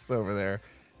glimpse over there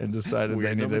and decided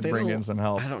they needed to bring in some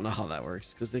help. I don't know how that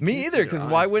works. Me either, because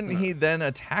why wouldn't he then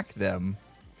attack them?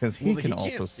 Because he can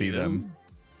also see them.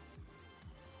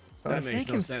 So that if makes they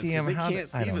can sense, see him, they how can't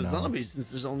see the know. zombies since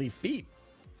there's only feet.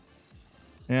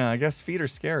 Yeah, I guess feet are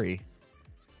scary.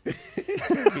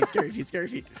 Scary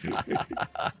feet.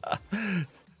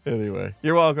 Anyway,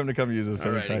 you're welcome to come use this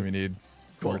Alrighty. anytime you need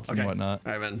quartz and whatnot.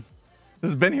 All right, man. This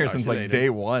has been here Talk since to you like later. day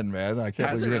one, man. I can't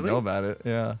Has believe it you didn't know really? about it.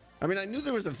 Yeah. I mean, I knew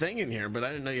there was a thing in here, but I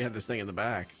didn't know you had this thing in the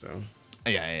back. So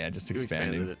Yeah. Just You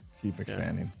expanding. expanded it. Keep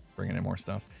expanding. Bringing in more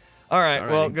stuff. All right.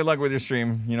 Well, good luck with your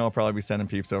stream. You know, I'll probably be sending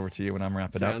peeps over to you when I'm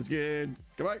wrapping up. Sounds good.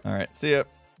 Goodbye. All right. See ya.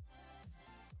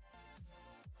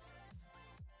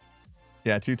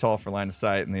 Yeah, too tall for line of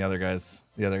sight, and the other guys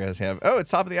have. Oh,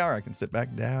 it's top of the hour. I can sit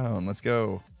back down. Let's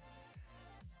go.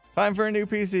 Time for a new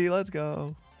PC. Let's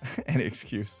go. Any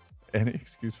excuse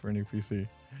for a new PC.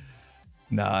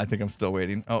 Nah, I think I'm still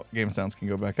waiting. Oh, game sounds can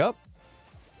go back up.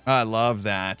 I love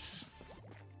that.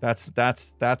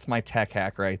 That's my tech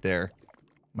hack right there.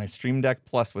 My Stream Deck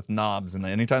Plus with knobs, and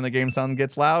anytime the game sound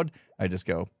gets loud, I just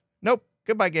go, nope,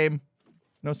 goodbye game.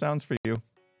 No sounds for you.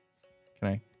 Can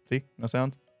I see? No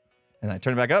sounds. And I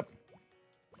turn it back up.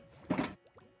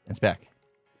 It's back.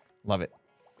 Love it.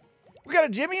 We got a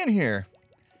Jimmy in here.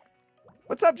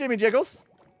 What's up, Jimmy Jiggles?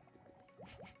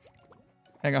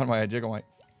 Hang on, my jiggle mic.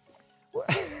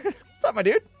 What's up, my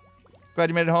dude?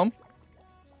 Glad you made it home.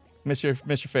 Miss your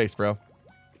face, bro.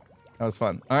 That was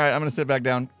fun. All right, I'm gonna sit back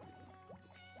down.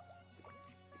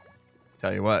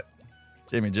 Tell you what,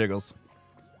 Jimmy Jiggles.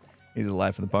 He's the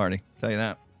life of the party. Tell you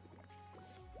that.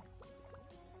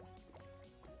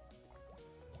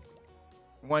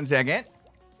 One second.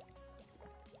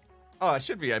 Oh, it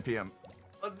should be IPM.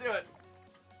 Let's do it.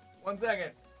 1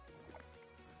 second.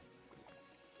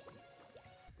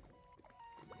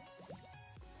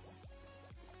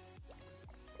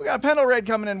 We got a Pendle Raid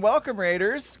coming in. Welcome,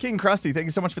 Raiders. King Krusty, thank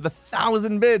you so much for the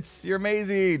 1,000 bits. You're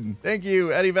amazing. Thank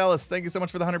you. Eddie Velis, thank you so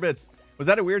much for the 100 bits. Was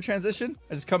that a weird transition?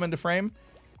 I just come into frame.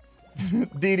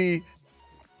 DD,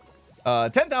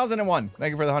 10,001.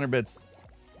 Thank you for the 100 bits.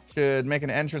 Should make an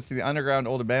entrance to the underground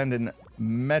old abandoned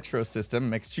metro system.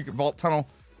 Makes secret vault tunnel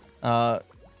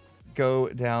go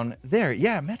down there.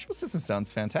 Yeah, metro system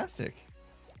sounds fantastic.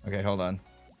 Okay, hold on.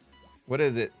 What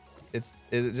is it? Is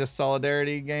it just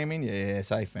Solidarity Gaming?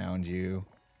 Yes, I found you.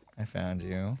 I found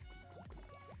you.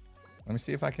 Let me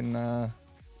see if I can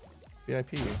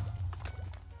VIP you.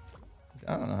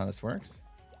 I don't know how this works.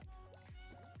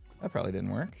 That probably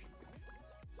didn't work.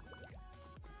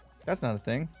 That's not a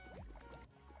thing.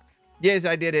 Yes,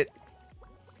 I did it.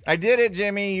 I did it,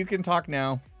 Jimmy. You can talk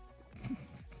now.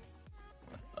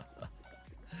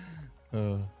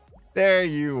 There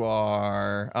you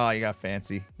are. Oh, you got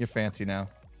fancy. You're fancy now.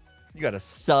 You got a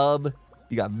sub.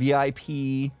 You got VIP.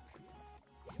 Did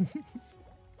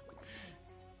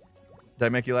I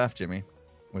make you laugh, Jimmy?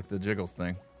 With the jiggles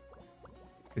thing?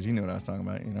 Because you knew what I was talking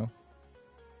about, you know?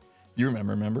 You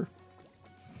remember?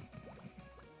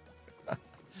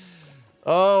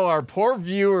 Oh, our poor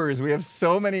viewers. We have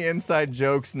so many inside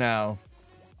jokes now.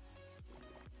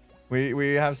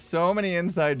 We have so many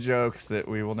inside jokes that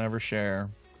we will never share.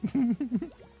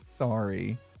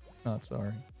 Sorry. Not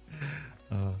sorry.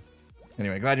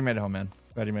 Anyway, glad you made it home, man.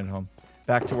 Glad you made it home.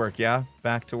 Back to work, yeah?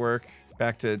 Back to work.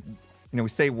 Back to, you know, we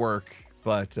say work,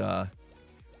 but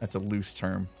that's a loose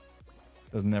term.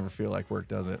 Doesn't never feel like work,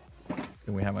 does it?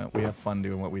 And we have fun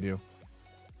doing what we do.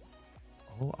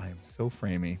 Oh, I am so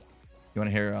framey. You want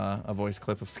to hear a voice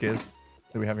clip of Skiz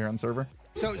that we have here on server?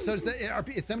 So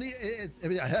it's somebody.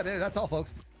 That's all,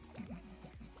 folks.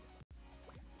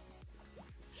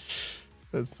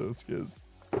 That's so Skiz.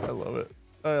 I love it.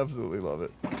 I absolutely love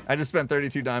it. I just spent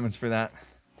 32 diamonds for that.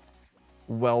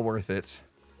 Well worth it.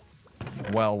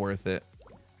 Well worth it.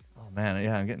 Oh man,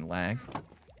 yeah, I'm getting lag.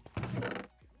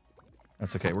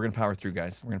 That's okay. We're gonna power through,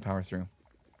 guys. We're gonna power through.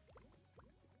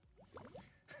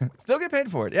 Still get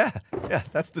paid for it. Yeah. Yeah,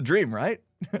 that's the dream, right?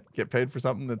 Get paid for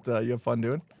something that you have fun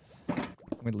doing.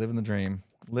 We live in the dream.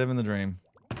 Live in the dream.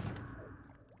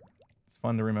 It's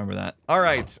fun to remember that. All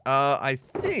right. I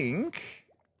think,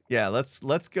 yeah, let's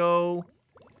go.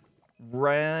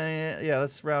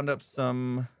 Let's round up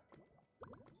some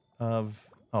of.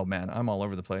 Oh man, I'm all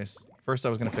over the place. First, I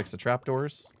was gonna fix the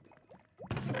trapdoors,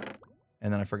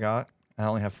 and then I forgot. I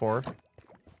only have 4.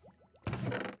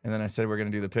 And then I said we're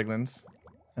gonna do the piglins.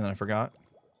 And then I forgot.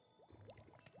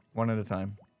 One at a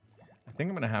time. I think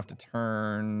I'm going to have to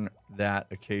turn that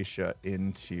acacia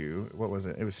into... What was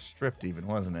it? It was stripped even,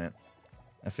 wasn't it?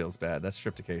 That feels bad. That's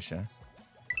stripped acacia.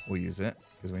 We'll use it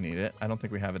because we need it. I don't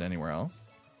think we have it anywhere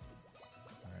else.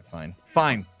 Fine.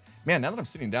 Fine. Man, now that I'm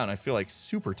sitting down, I feel like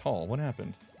super tall. What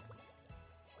happened?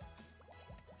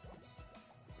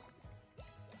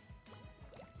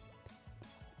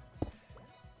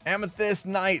 Amethyst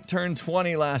Knight turned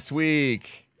 20 last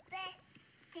week.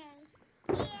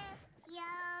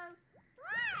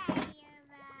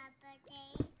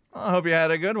 I hope you had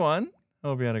a good one.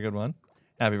 Hope you had a good one.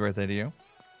 Happy birthday to you.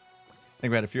 I think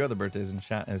we had a few other birthdays in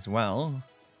chat as well.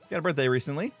 If you had a birthday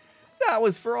recently, that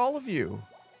was for all of you.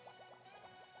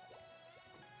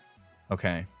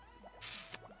 Okay.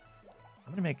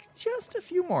 I'm gonna make just a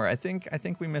few more. I think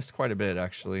we missed quite a bit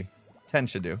actually. 10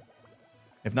 should do.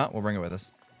 If not, we'll bring it with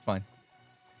us. It's fine.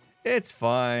 It's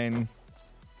fine.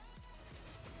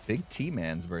 Big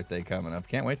T-Man's birthday coming up.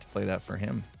 Can't wait to play that for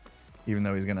him. Even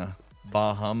though he's gonna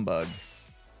bah humbug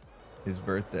his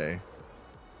birthday.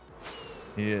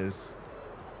 He is,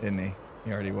 isn't he?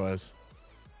 He already was.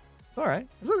 It's alright.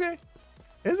 It's okay.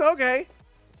 It's okay.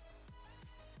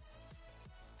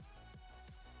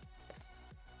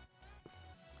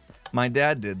 My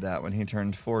dad did that when he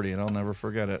turned 40, and I'll never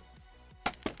forget it.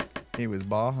 He was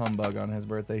bah humbug on his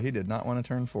birthday. He did not want to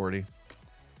turn 40.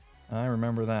 I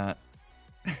remember that.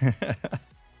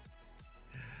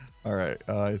 All right.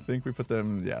 I think we put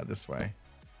them, yeah, this way.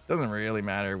 Doesn't really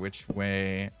matter which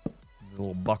way the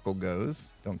little buckle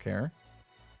goes. Don't care.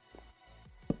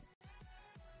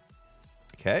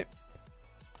 Okay.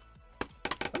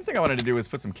 One thing I wanted to do was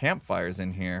put some campfires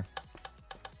in here.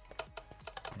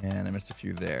 And I missed a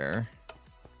few there.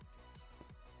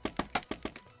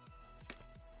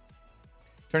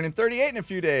 Turning 38 in a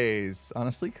few days.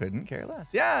 Honestly, couldn't care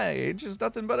less. Yeah, age is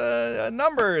nothing but a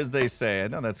number, as they say. I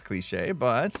know that's cliche,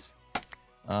 but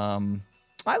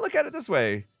I look at it this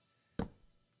way.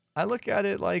 I look at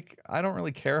it like I don't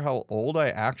really care how old I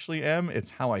actually am.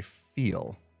 It's how I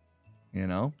feel, you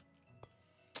know?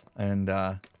 And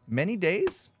many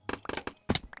days,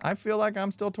 I feel like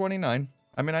I'm still 29.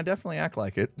 I mean, I definitely act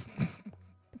like it.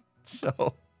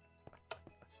 So...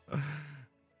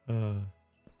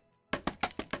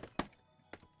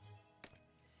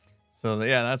 So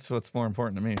yeah, that's what's more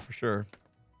important to me for sure.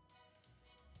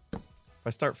 If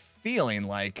I start feeling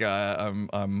like I'm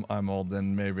old,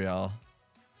 then maybe I'll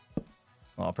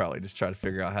probably just try to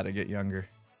figure out how to get younger.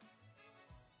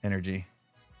 Energy.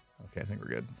 Okay, I think we're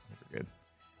good.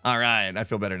 All right, I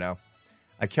feel better now.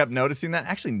 I kept noticing that.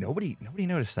 Actually, nobody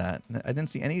noticed that. I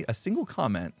didn't see a single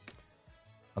comment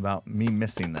about me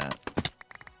missing that.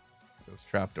 Those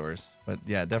trapdoors. But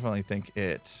yeah, definitely think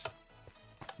it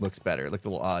looks better. It looked a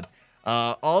little odd.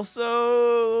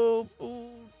 Also,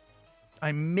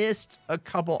 I missed a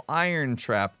couple iron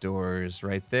trapdoors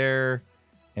right there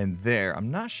and there.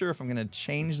 I'm not sure if I'm going to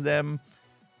change them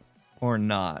or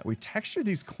not. We textured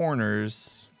these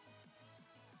corners,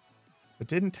 but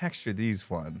didn't texture these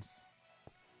ones.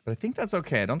 But I think that's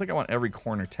okay. I don't think I want every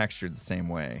corner textured the same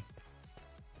way.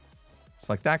 It's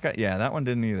like that guy. Yeah, that one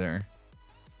didn't either.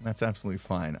 That's absolutely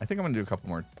fine. I think I'm going to do a couple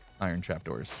more iron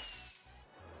trapdoors.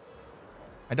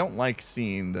 I don't like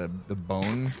seeing the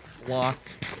bone block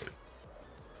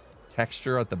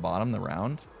texture at the bottom, the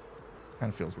round.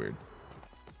 Kind of feels weird.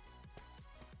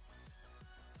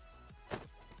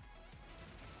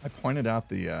 I pointed out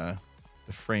the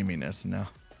framiness now.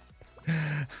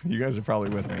 You guys are probably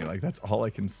with me. Like, that's all I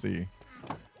can see.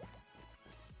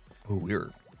 Oh,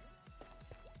 we're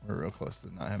real close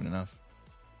to not having enough.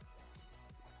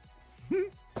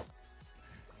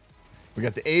 We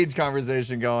got the age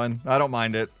conversation going. I don't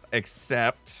mind it,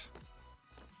 except...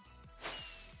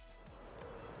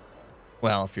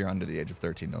 Well, if you're under the age of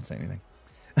 13, don't say anything.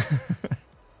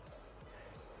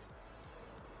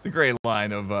 It's a great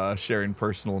line of sharing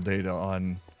personal data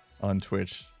on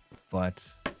Twitch,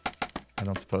 but I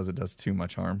don't suppose it does too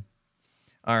much harm.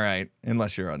 All right,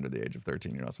 unless you're under the age of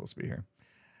 13, you're not supposed to be here.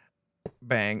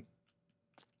 Bang.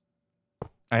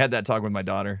 I had that talk with my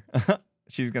daughter.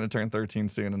 She's going to turn 13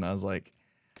 soon, and I was like,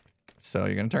 so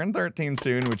you're going to turn 13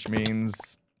 soon, which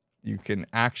means you can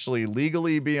actually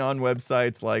legally be on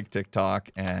websites like TikTok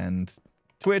and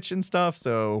Twitch and stuff,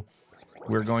 so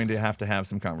we're going to have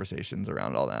some conversations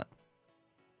around all that.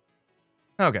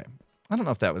 Okay. I don't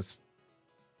know if that was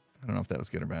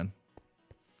good or bad.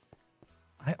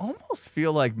 I almost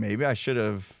feel like maybe I should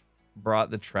have brought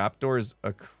the trapdoors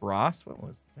across. What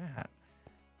was that?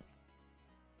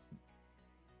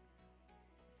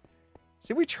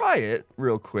 Should we try it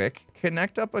real quick?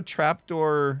 Connect up a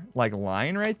trapdoor like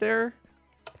line right there.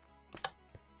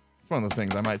 It's one of those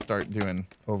things I might start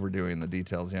overdoing the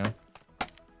details, yeah?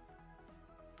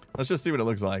 Let's just see what it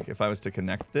looks like if I was to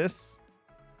connect this.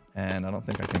 And I don't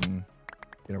think I can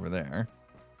get over there.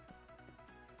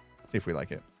 Let's see if we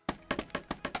like it.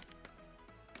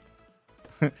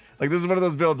 Like, this is one of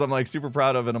those builds I'm like super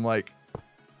proud of, and I'm like,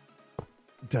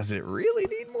 does it really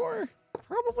need more?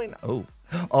 Probably not.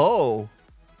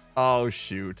 Oh,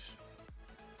 shoot.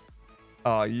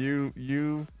 Oh,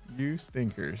 you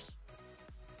stinkers.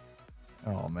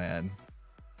 Oh, man.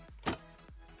 Well,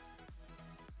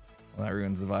 that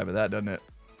ruins the vibe of that, doesn't it?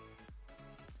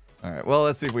 All right, well,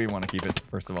 let's see if we want to keep it,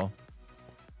 first of all.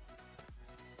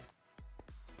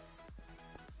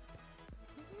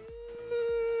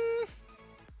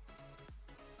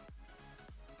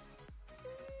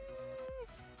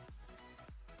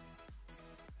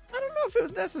 I don't know if it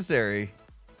was necessary.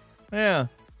 Yeah.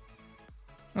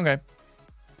 Okay.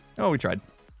 Oh, we tried.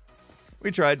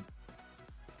 We tried.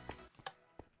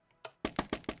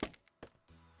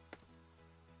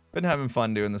 Been having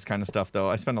fun doing this kind of stuff, though.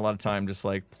 I spend a lot of time just,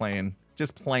 like, playing.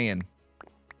 Just playing.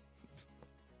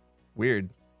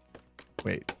 Weird.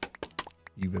 Wait.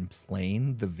 You've been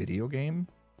playing the video game?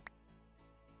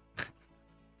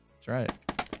 That's right.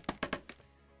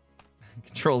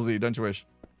 Control Z, don't you wish?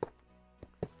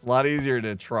 It's a lot easier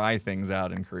to try things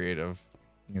out in creative.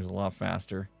 It's a lot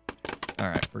faster. All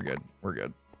right, we're good. We're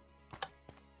good.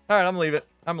 All right, I'm gonna leave it.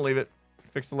 I'm gonna leave it.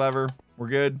 Fix the lever. We're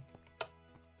good.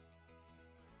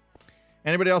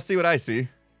 Anybody else see what I see?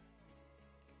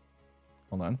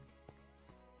 Hold on.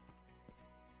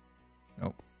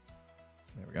 Nope.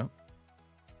 There we go.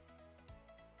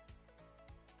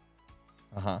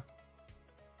 Uh-huh.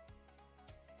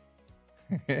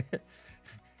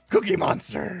 Cookie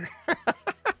Monster.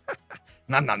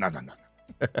 Nom nom nom nom nom.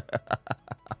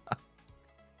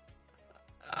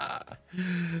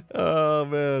 Oh,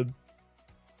 man.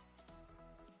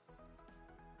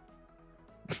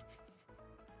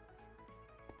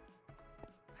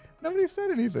 Nobody said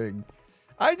anything.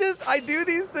 I do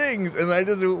these things and I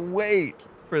just wait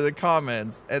for the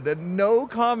comments, and then no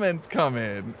comments come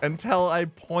in until I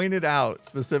point it out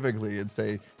specifically and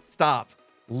say, stop,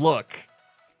 look.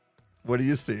 What do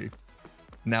you see?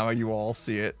 Now you all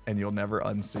see it and you'll never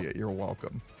unsee it. You're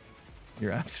welcome.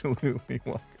 You're absolutely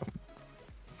welcome.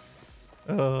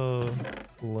 Oh,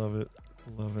 love it.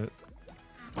 Love it.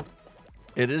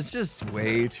 It is just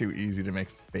way too easy to make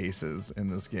faces in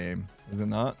this game, is it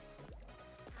not?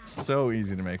 So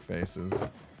easy to make faces.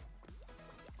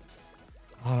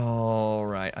 All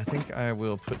right, I think I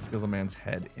will put Skizzleman's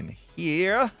head in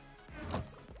here.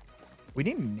 We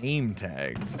need name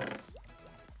tags.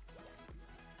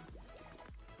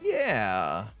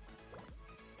 Yeah.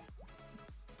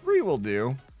 3 will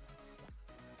do.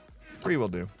 3 will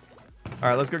do. All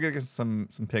right, let's go get some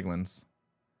piglins.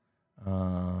 I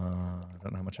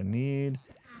don't know how much I need.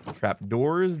 Trap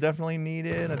doors definitely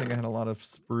needed. I think I had a lot of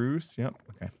spruce. Yep.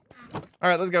 Okay. All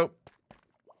right, let's go.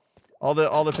 All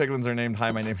the piglins are named.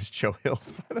 Hi, my name is Joe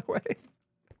Hills, by the way.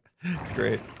 It's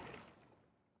great.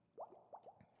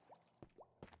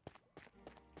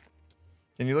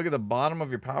 Can you look at the bottom of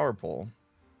your power pole?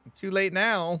 Too late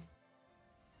now.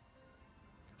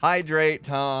 Hydrate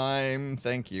time.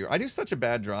 Thank you. I do such a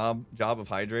bad job of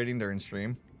hydrating during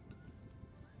stream.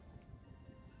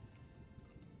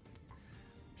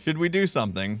 Should we do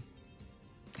something?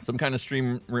 Some kind of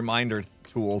stream reminder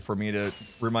tool for me to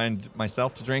remind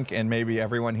myself to drink and maybe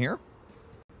everyone here?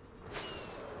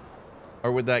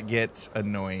 Or would that get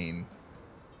annoying?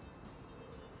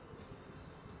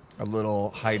 A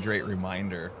little hydrate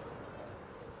reminder.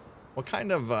 What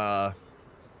kind of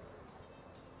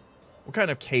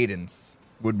cadence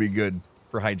would be good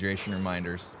for hydration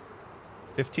reminders?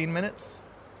 15 minutes?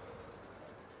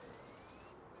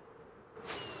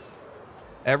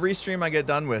 Every stream I get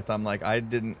done with, I'm like, I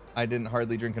didn't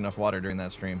hardly drink enough water during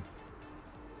that stream.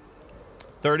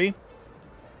 30?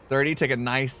 30, take a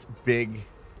nice big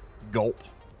gulp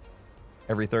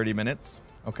every 30 minutes.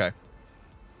 Okay.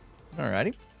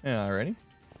 Alrighty. Yeah, alrighty.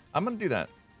 I'm gonna do that.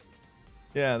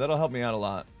 Yeah, that'll help me out a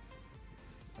lot.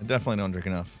 I definitely don't drink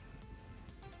enough.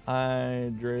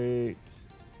 Hydrate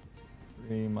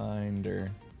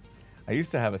reminder. I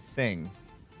used to have a thing.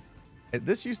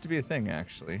 This used to be a thing,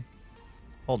 actually.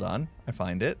 Hold on, I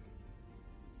find it.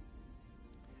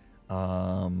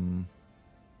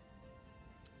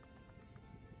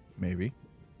 Maybe.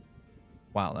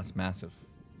 Wow, that's massive.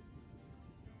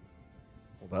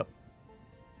 Hold up.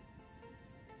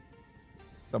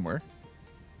 Somewhere.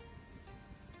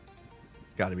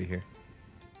 It's got to be here.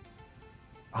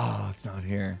 Oh, it's not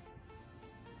here.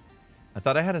 I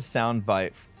thought I had a sound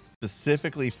bite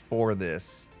specifically for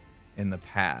this in the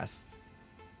past.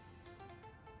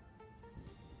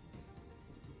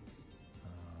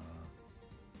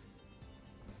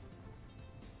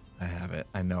 I have it.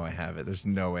 I know I have it. There's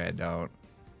no way I don't.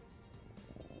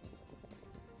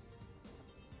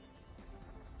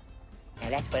 Now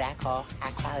that's what I call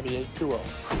high quality H2O.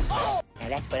 Now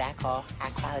that's what I call high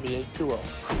quality H2O.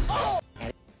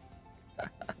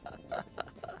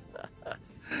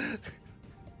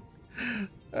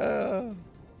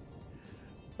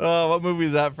 Oh, what movie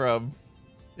is that from?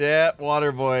 Yeah,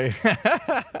 Waterboy.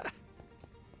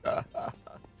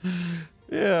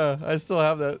 Yeah, I still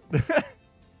have that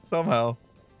somehow.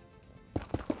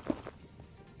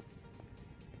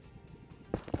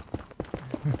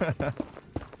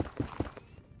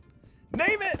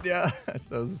 Name it! Yeah,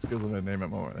 that was a Skizzleman name it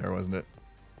moment there, wasn't it?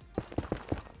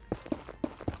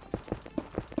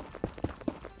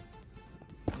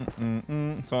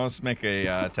 So let's make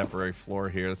a temporary floor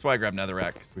here. That's why I grabbed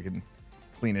netherrack, because we can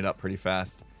clean it up pretty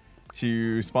fast.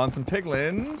 To spawn some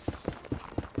piglins.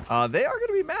 They are going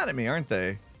to be mad at me, aren't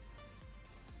they?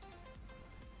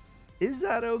 Is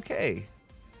that okay?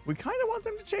 We kind of want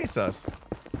them to chase us.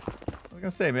 I was going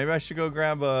to say, maybe I should go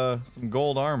grab some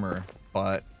gold armor,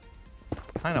 but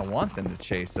kind of want them to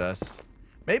chase us.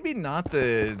 Maybe not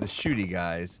the shooty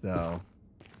guys, though.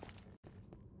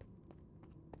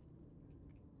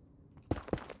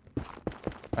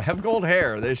 I have gold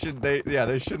hair. They shouldn't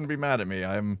be mad at me.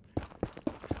 I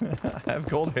have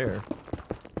gold hair.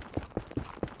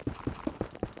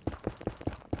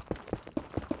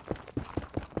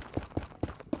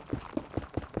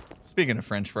 Speaking of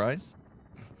French fries,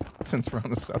 since we're on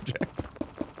the subject,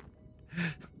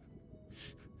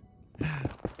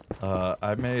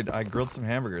 I grilled some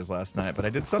hamburgers last night, but I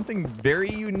did something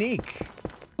very unique.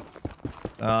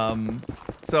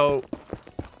 So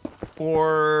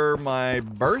for my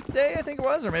birthday, I think it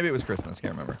was, or maybe it was Christmas,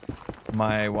 can't remember.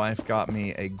 My wife got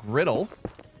me a griddle,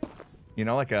 you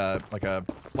know, like a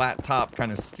flat top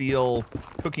kind of steel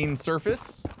cooking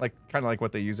surface, like kind of like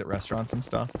what they use at restaurants and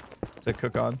stuff to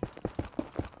cook on,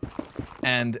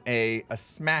 and a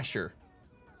smasher,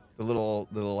 the little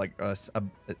like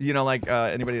you know, like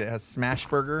anybody that has smash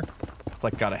burger, it's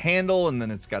like got a handle and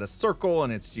then it's got a circle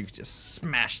and you just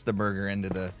smash the burger into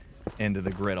the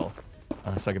griddle,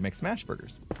 so I could make smash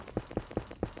burgers.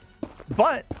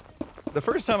 But the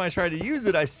first time I tried to use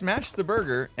it, I smashed the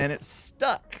burger and it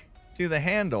stuck to the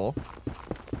handle.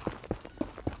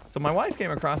 So my wife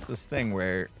came across this thing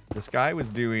where this guy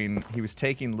was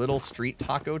taking little street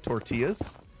taco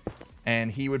tortillas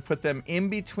and he would put them in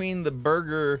between the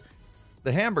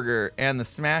hamburger and the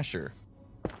smasher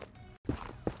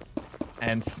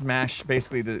and smash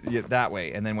basically that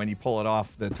way. And then when you pull it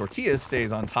off, the tortilla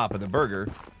stays on top of the burger.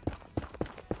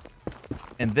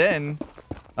 And then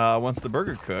once the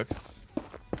burger cooks,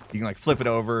 you can like flip it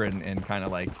over and kind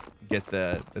of like get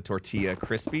the tortilla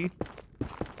crispy.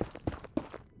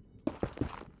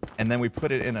 And then we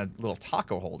put it in a little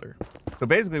taco holder. So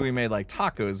basically we made like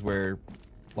tacos where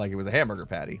like it was a hamburger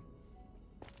patty.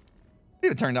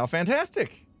 Dude, it turned out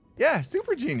fantastic. Yeah,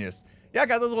 super genius. Yeah, I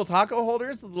got those little taco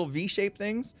holders, the little V-shaped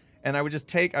things, and I would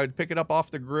pick it up off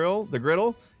the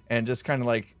griddle, and just kind of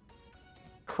like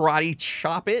karate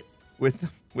chop it with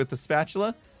the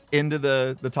spatula into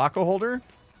the taco holder.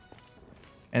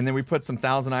 And then we put some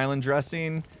Thousand Island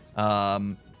dressing.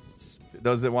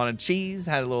 Those that wanted cheese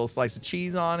had a little slice of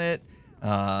cheese on it.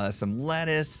 Some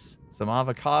lettuce, some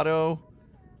avocado.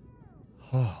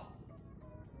 Oh,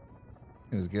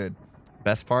 it was good.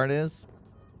 Best part is,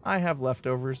 I have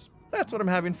leftovers. That's what I'm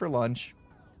having for lunch.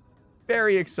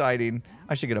 Very exciting.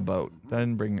 I should get a boat. I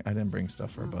didn't bring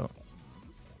stuff for a boat.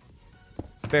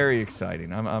 Very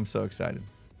exciting. I'm so excited.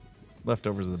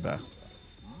 Leftovers are the best.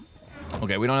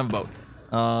 Okay, we don't have a boat.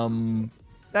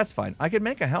 That's fine. I could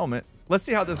make a helmet. Let's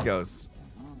see how this goes.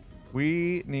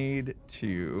 We need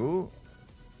to...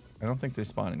 I don't think they're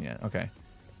spawning yet. Okay.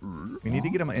 We need to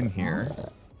get them in here.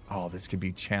 Oh, this could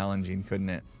be challenging, couldn't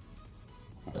it?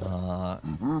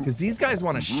 Because these guys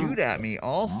want to shoot at me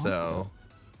also.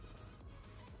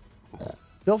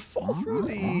 They'll fall through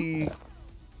the...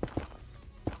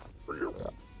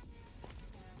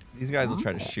 These guys will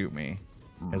try to shoot me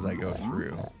as I go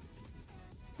through.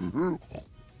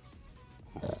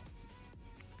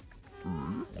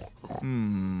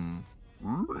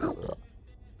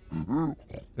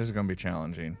 This is going to be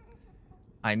challenging.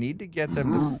 I need to get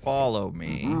them to follow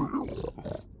me.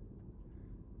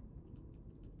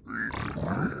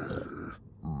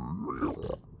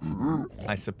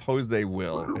 I suppose they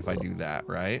will if I do that,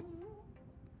 right?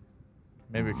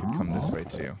 Maybe it could come this way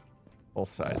too. Both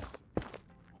sides.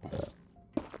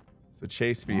 So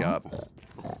chase me up.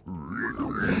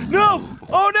 No!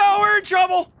 Oh no, we're in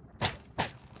trouble!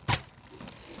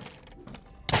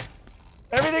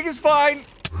 Everything is fine.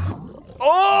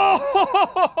 Oh!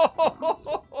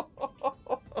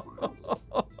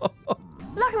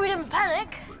 Lucky we didn't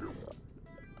panic.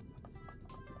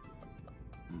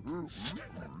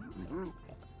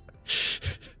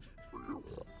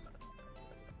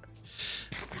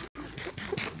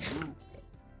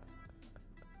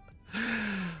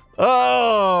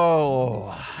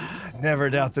 Oh, never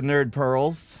doubt the nerd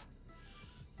pearls.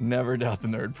 Never doubt the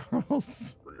nerd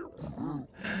pearls.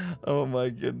 Oh my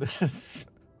goodness.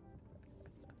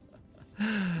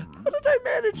 How did I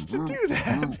manage to do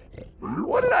that?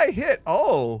 What did I hit?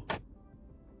 Oh.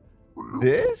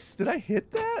 This? Did I hit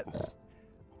that?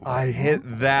 I hit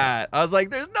that. I was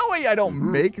like, there's no way I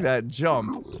don't make that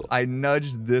jump. I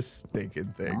nudged this stinking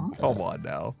thing. Come on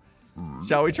now.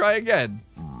 Shall we try again?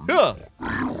 Huh.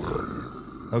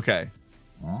 Okay.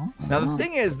 Now the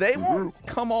thing is, they won't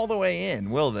come all the way in,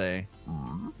 will they?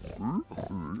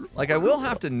 Like, I will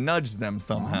have to nudge them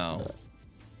somehow.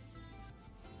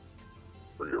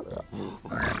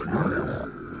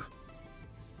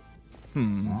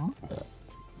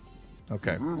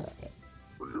 Okay.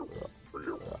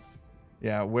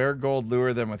 Yeah, wear gold,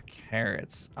 lure them with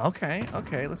carrots. Okay,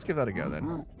 okay, let's give that a go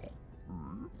then.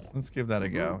 Let's give that a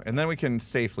go. And then we can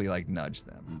safely, like, nudge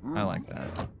them. I like that.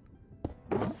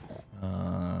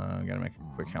 Gotta make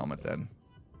a quick helmet then.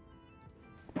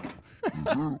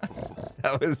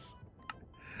 That was...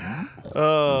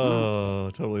 Oh,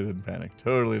 totally didn't panic.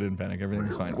 Totally didn't panic. Everything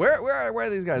was fine. Where are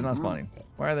these guys not spawning?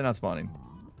 Why are they not spawning?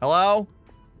 Hello?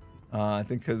 I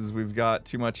think because we've got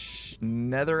too much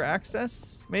nether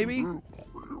access, maybe?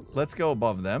 Let's go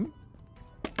above them.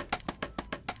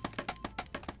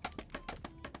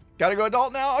 Gotta go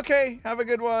adult now? Okay, have a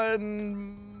good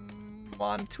one.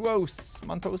 Montos.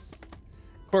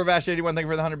 Corvash81, thank you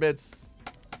for the 100 bits.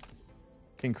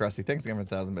 King Krusty, thanks again for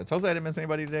the 1,000 bits. Hopefully I didn't miss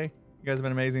anybody today. You guys have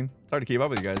been amazing. It's hard to keep up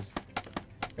with you guys.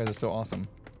 You guys are so awesome.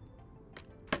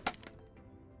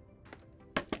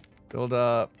 Build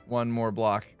up one more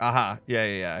block. Aha.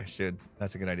 Yeah, I should.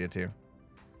 That's a good idea too.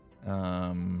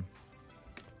 I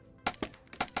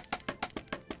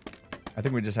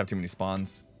think we just have too many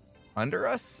spawns under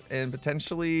us and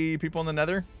potentially people in the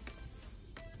nether.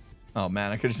 Oh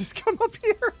man, I could have just come up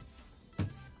here.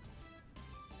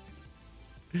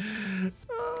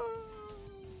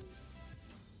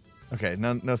 Okay,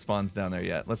 no spawns down there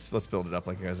yet. Let's build it up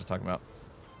like you guys are talking about.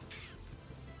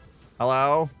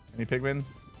 Hello? Any pigmen?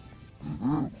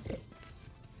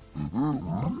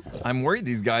 I'm worried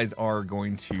these guys are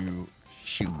going to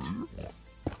shoot.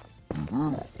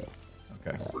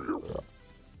 Okay.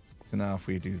 So now if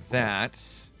we do that,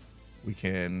 we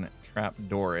can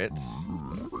trapdoor it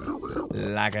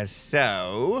like a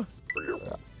so.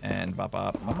 And bop,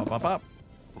 bop, bop, bop, bop, bop.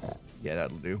 Yeah,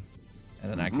 that'll do. And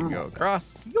then I can go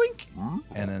across, yoink,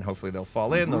 and then hopefully they'll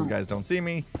fall in. Those guys don't see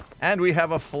me. And we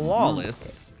have a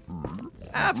flawless,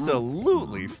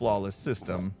 absolutely flawless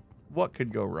system. What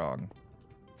could go wrong?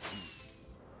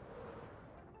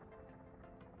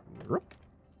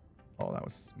 Oh, that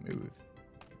was smooth.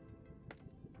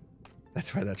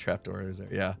 That's why that trapdoor is there.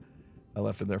 Yeah, I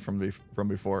left it there from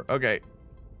before. Okay,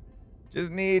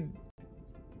 just need...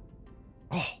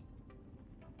 Oh.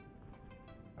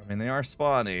 I mean, they are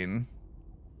spawning.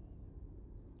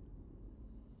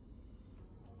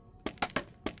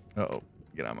 Uh-oh.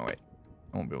 Get out of my way.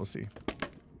 I won't be able to see.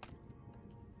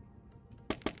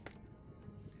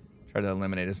 Try to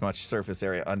eliminate as much surface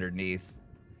area underneath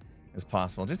as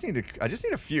possible. I just need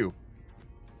a few.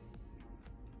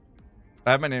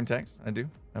 I have my name tags. I do.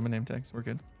 I have my name tags. We're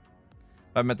good.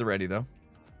 I'm at the ready, though.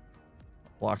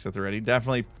 Blocks at the ready.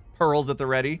 Definitely pearls at the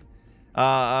ready.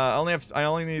 I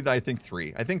only need, I think,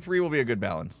 3. I think 3 will be a good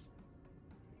balance.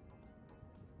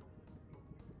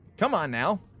 Come on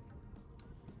now.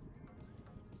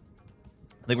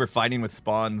 I think we're fighting with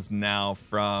spawns now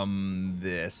from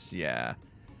this. Yeah.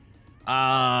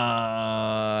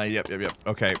 Yep.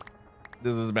 Okay.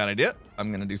 This is a bad idea. I'm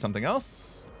going to do something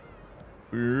else.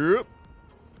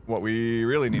 What we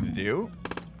really need to do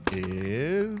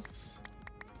is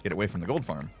get away from the gold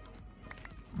farm.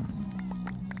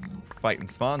 Fighting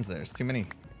spawns there. There's too many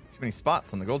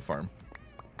spots on the gold farm.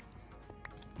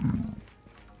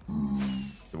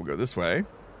 So we'll go this way. If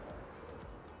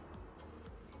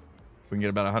we can get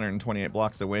about 128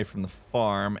 blocks away from the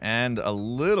farm and a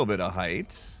little bit of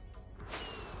height,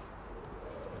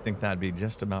 I think that'd be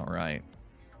just about right.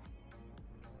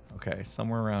 Okay,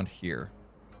 somewhere around here.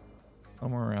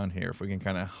 Somewhere around here. If we can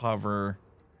kind of hover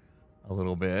a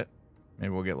little bit, maybe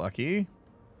we'll get lucky.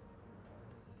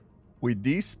 We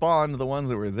despawned the ones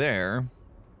that were there.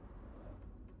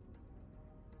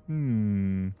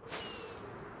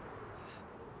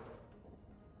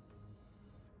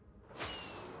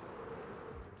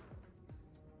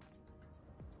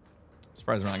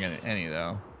 Surprised we're not getting any,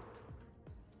 though.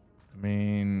 I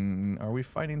mean, are we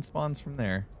fighting spawns from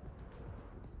there?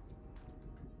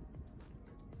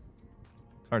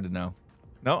 hard to know.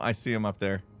 No, I see them up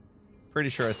there. Pretty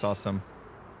sure I saw some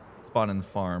spawn in the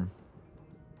farm.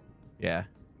 Yeah.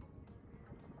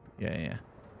 Yeah.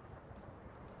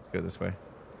 Let's go this way.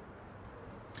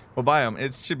 Well, biome.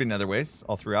 It should be nether wastes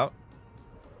all throughout.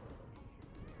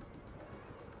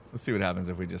 Let's see what happens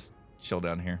if we just chill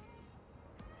down here.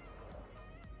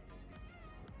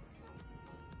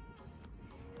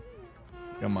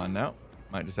 Come on now.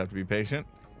 Might just have to be patient.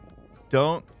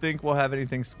 Don't think we'll have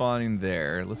anything spawning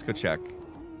there. Let's go check.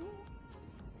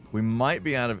 We might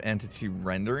be out of entity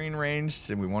rendering range,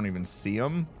 so we won't even see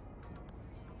them.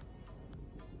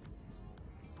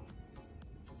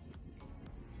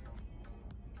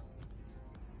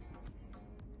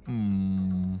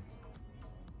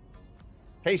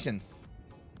 Patience.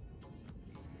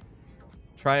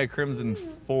 Try a Crimson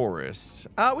Forest.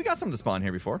 We got some to spawn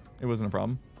here before. It wasn't a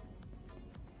problem.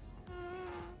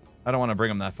 I don't want to bring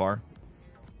them that far.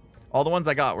 All the ones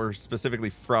I got were specifically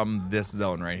from this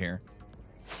zone right here.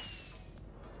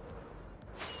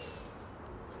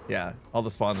 Yeah, all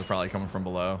the spawns are probably coming from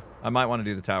below. I might want to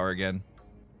do the tower again.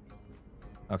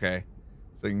 Okay,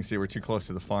 so you can see we're too close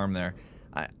to the farm there.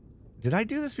 Did I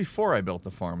do this before I built the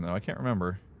farm, though? I can't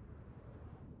remember.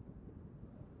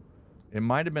 It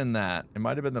might have been that. It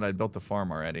might have been that I built the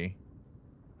farm already.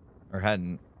 Or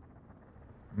hadn't.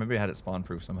 Maybe I had it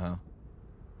spawn-proof somehow.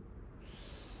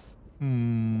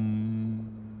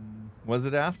 Was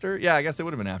it after? Yeah, I guess it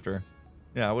would have been after.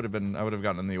 Yeah, I would have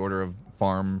gotten in the order of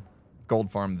farm, gold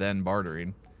farm, then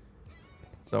bartering.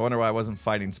 So I wonder why I wasn't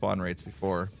fighting spawn rates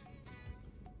before.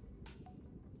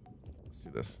 Let's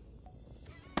do this.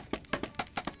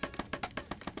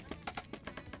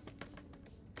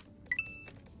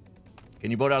 Can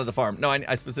you boat out of the farm? No,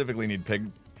 I specifically need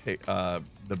the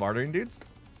bartering dudes.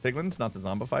 Piglins, not the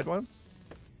zombified ones.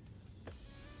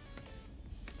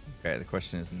 Okay, the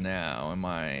question is now, am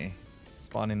I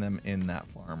spawning them in that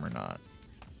farm or not?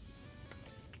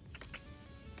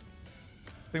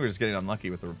 I think we're just getting unlucky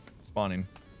with the spawning.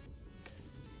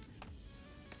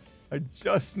 I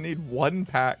just need one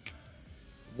pack.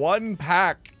 One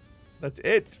pack. That's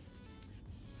it.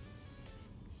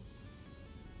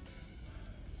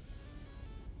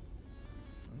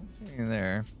 I don't see anything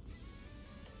there.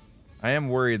 I am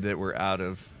worried that we're out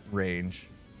of range.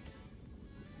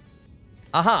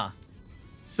 Aha!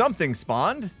 Something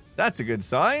spawned. That's a good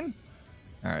sign.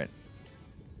 All right.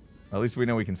 Well, at least we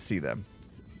know we can see them.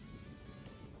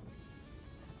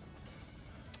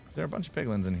 Is there a bunch of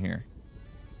piglins in here?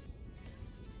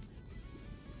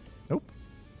 Nope.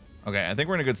 Okay, I think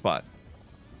we're in a good spot.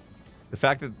 The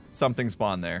fact that something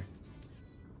spawned there.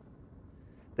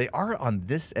 They are on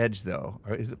this edge, though.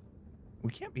 Or is it?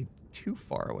 We can't be too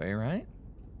far away, right?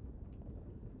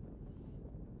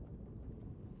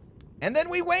 And then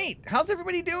we wait. How's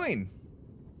everybody doing?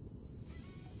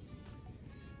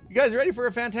 You guys ready for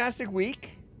a fantastic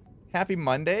week? Happy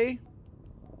Monday.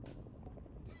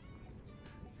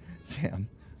 Sam.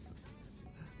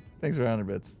 Thanks for 100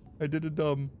 bits. I did a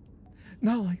dumb.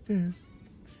 Not like this.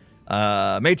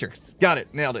 Matrix. Got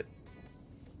it. Nailed it.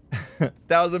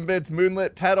 1,000 bits.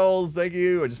 Moonlit Petals. Thank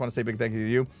you. I just want to say a big thank you to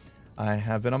you. I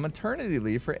have been on maternity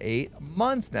leave for 8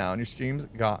 months now, and your streams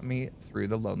got me through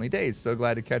the lonely days. So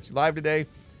glad to catch you live today,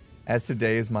 as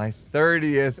today is my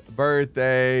 30th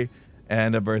birthday,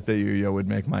 and a birthday Yu-Yo would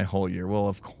make my whole year. Well,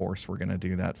 of course, we're going to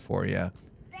do that for you.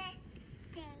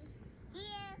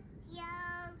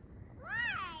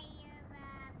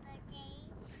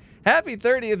 Happy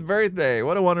 30th birthday.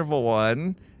 What a wonderful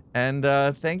one. And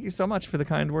thank you so much for the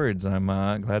kind words. I'm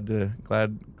glad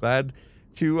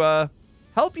to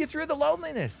help you through the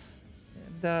loneliness.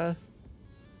 And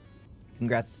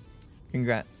congrats.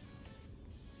 Congrats.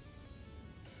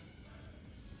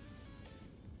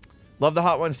 Love the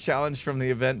Hot Ones challenge from the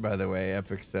event, by the way,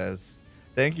 Epic says.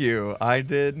 Thank you. I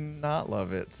did not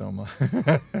love it so much.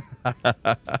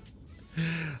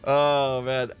 Oh,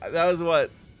 man. That was what?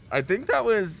 I think that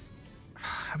was...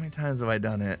 How many times have I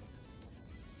done it?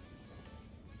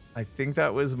 I think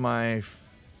that was my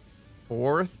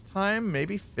 4th time,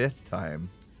 maybe 5th time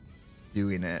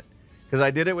doing it. Because I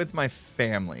did it with my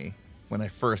family when I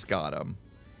first got them.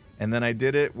 And then I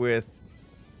did it with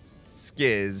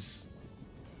Skizz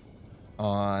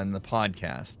on the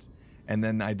podcast. And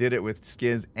then I did it with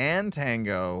Skizz and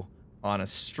Tango on a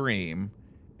stream.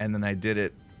 And then I did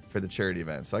it for the charity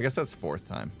event. So I guess that's 4th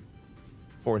time.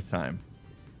 4th time.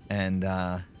 And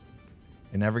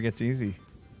it never gets easy.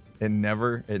 It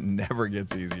never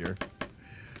gets easier.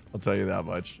 I'll tell you that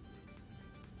much.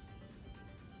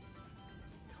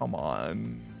 Come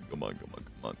on. Come on, come on,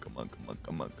 come on, come on, come on,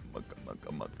 come on, come on, come on,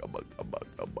 come on, come on, come on,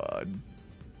 come on.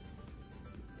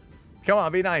 Come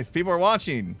on, be nice. People are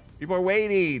watching. People are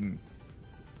waiting.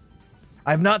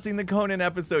 I've not seen the Conan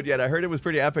episode yet. I heard it was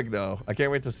pretty epic, though. I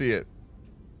can't wait to see it.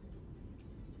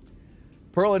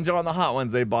 Pearl and Joe on the hot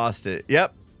ones, they bossed it.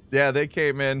 Yep. Yeah, they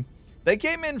came in. They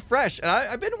came in fresh. And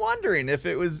I've been wondering if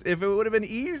it would have been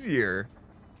easier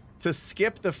to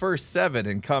skip the first 7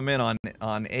 and come in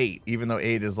on 8, even though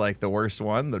 8 is like the worst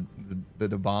one,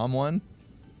 the bomb one,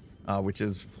 which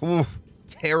is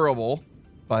terrible,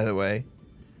 by the way.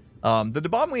 The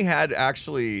bomb we had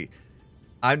actually,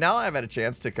 I've had a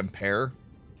chance to compare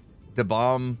the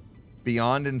bomb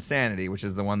Beyond Insanity, which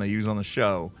is the one they use on the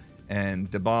show, and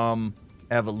the bomb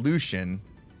Evolution,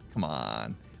 come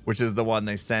on, which is the one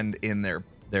they send in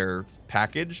their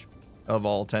package of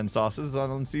all 10 sauces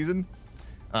on season.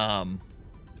 I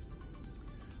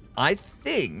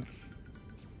think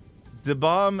the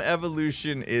bomb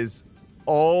Evolution is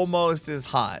almost as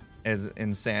hot as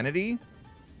Insanity.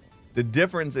 The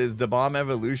difference is the bomb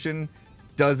Evolution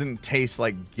doesn't taste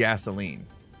like gasoline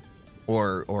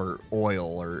or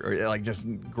oil or like just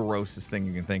grossest thing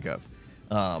you can think of.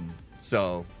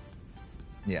 So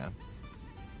yeah.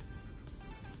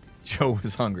 Joe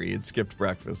was hungry. He'd skipped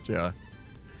breakfast. Yeah.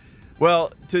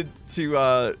 Well,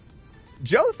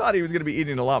 Joe thought he was going to be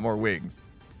eating a lot more wings.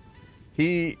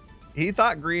 He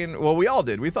thought Green, well, we all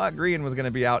did. We thought Green was going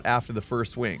to be out after the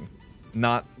first wing.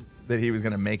 Not that he was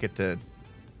going to make it to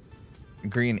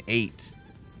Green 8,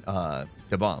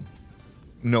 the bomb.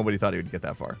 Nobody thought he would get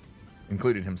that far,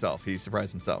 including himself. He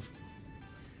surprised himself.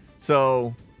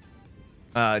 So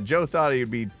Joe thought he would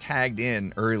be tagged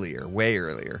in earlier, way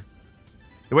earlier.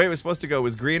 The way it was supposed to go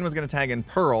was Green was going to tag in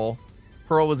Pearl.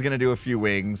 Pearl was going to do a few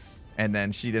wings, and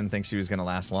then she didn't think she was going to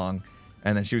last long.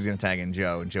 And then she was going to tag in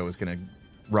Joe, and Joe was going to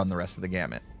run the rest of the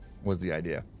gamut, was the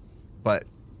idea. But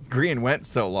Green went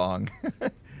so long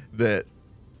that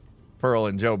Pearl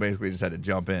and Joe basically just had to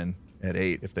jump in at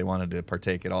 8 if they wanted to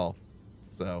partake at all.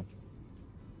 So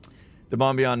the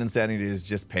bomb Beyond Insanity is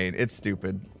just pain. It's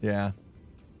stupid. Yeah.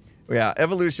 Yeah,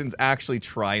 Evolution's actually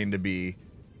trying to be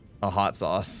a hot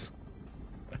sauce.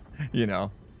 You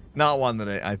know, not one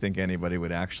that I think anybody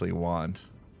would actually want.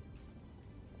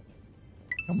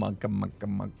 Come on, come on,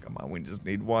 come on, come on. We just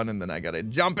need one, and then I gotta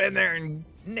jump in there and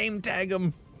name tag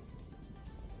him.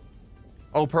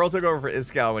 Oh, Pearl took over for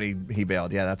Iskal when he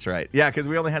bailed. Yeah, that's right. Yeah, because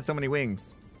we only had so many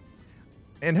wings.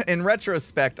 In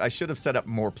retrospect, I should have set up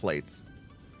more plates.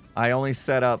 I only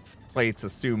set up plates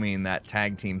assuming that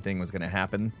tag team thing was going to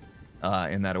happen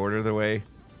in that order the way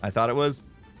I thought it was.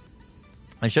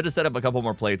 I should have set up a couple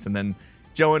more plates, and then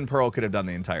Joe and Pearl could have done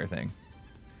the entire thing.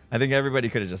 I think everybody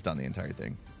could have just done the entire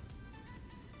thing.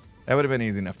 That would have been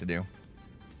easy enough to do.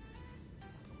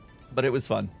 But it was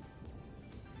fun.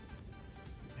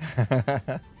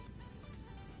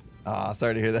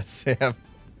 Sorry to hear that, Sam.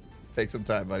 Take some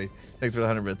time, buddy. Thanks for the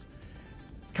 100 bits.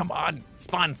 Come on.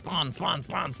 Spawn, spawn, spawn,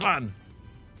 spawn, spawn.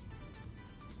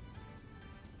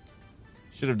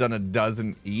 Should have done a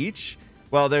dozen each.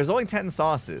 Well, there's only 10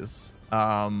 sauces.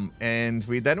 And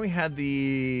we had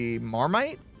the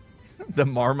Marmite. The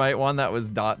Marmite one that was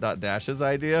Dash's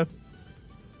idea.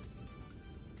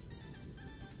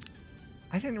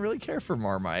 I didn't really care for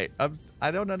Marmite.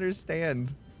 I don't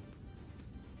understand.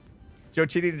 Joe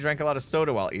cheated and drank a lot of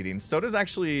soda while eating. Soda's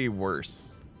actually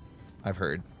worse, I've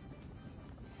heard.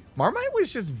 Marmite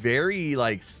was just very,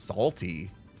 like, salty.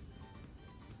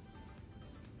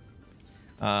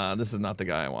 This is not the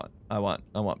guy I want. I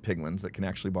want piglins that can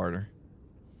actually barter.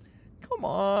 Come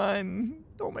on.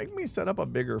 Don't make me set up a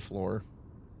bigger floor.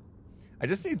 I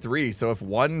just need 3, so if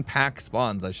 1 pack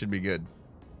spawns, I should be good.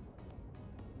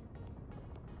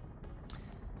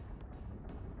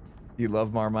 You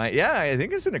love Marmite? Yeah, I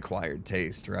think it's an acquired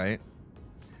taste, right?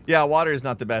 Yeah, water is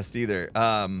not the best either.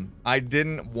 I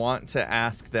didn't want to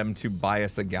ask them to buy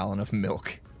us a gallon of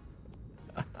milk.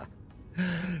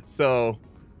 So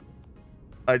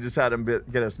I just had them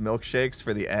get us milkshakes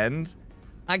for the end.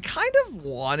 I kind of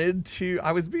wanted to,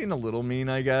 I was being a little mean,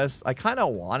 I guess. I kind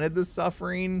of wanted the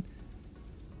suffering.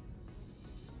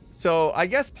 So I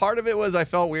guess part of it was I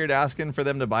felt weird asking for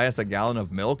them to buy us a gallon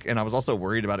of milk, and I was also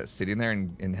worried about it sitting there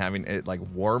and having it like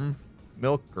warm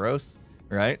milk, gross,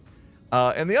 right?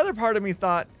 And the other part of me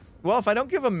thought, well, if I don't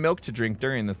give them milk to drink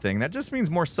during the thing, that just means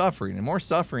more suffering, and more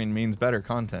suffering means better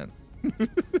content.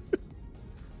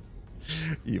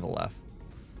 Evil laugh.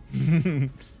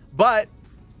 But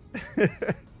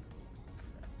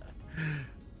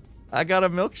I got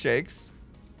them milkshakes.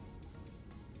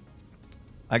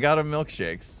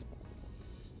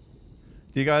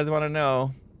 Do you guys want to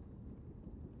know?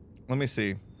 Let me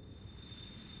see.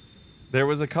 There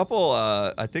was a couple,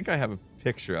 I think I have a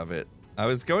picture of it. I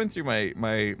was going through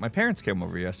my parents came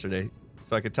over yesterday,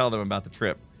 so I could tell them about the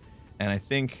trip. And I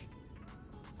think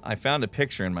I found a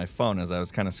picture in my phone as I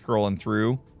was kind of scrolling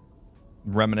through,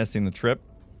 reminiscing the trip.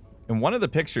 And one of the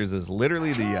pictures is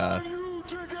literally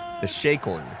the shake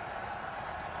order.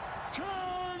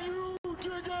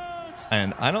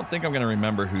 And I don't think I'm going to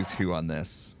remember who's who on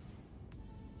this.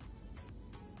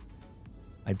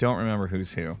 I don't remember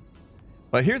who's who.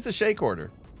 But here's the shake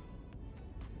order.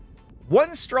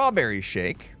 1 strawberry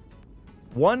shake,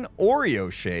 1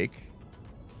 Oreo shake,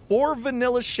 4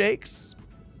 vanilla shakes,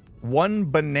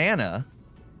 1 banana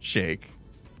shake,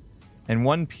 and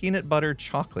 1 peanut butter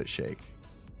chocolate shake.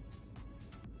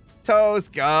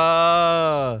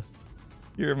 Tosca!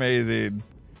 You're amazing.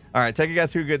 All right, take a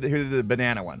guess who did the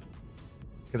banana one.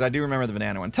 Because I do remember the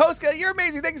banana one. Tosca, you're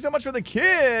amazing. Thank you so much for the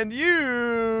kid.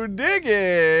 You dig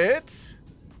it.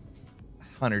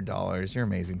 $100. You're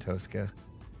amazing, Tosca.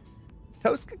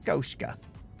 Tosca Koshka.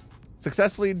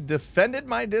 Successfully defended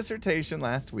my dissertation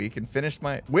last week and finished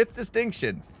with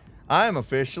distinction. I am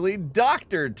officially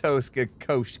Dr. Tosca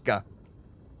Koshka.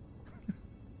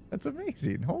 That's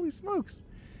amazing. Holy smokes.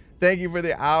 Thank you for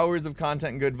the hours of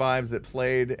content and good vibes that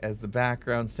played as the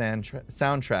background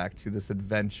soundtrack to this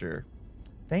adventure.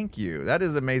 Thank you. That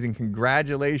is amazing.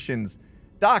 Congratulations.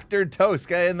 Dr.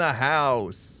 Tosca in the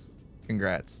house.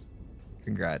 Congrats.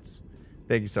 Congrats.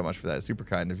 Thank you so much for that. Super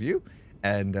kind of you.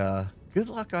 And good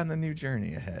luck on the new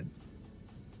journey ahead.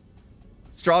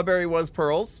 Strawberry was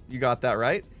pearls. You got that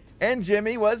right. And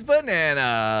Jimmy was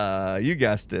banana. You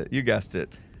guessed it. You guessed it.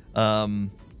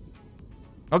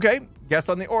 Okay. Guess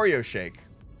on the Oreo shake.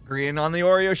 Green on the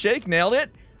Oreo shake. Nailed it.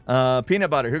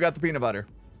 Peanut butter. Who got the peanut butter?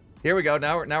 Here we go.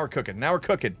 Now we're cooking. Now we're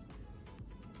cooking.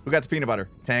 Who got the peanut butter?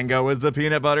 Tango was the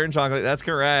peanut butter and chocolate. That's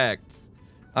correct.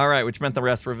 All right, which meant the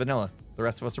rest were vanilla. The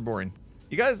rest of us are boring.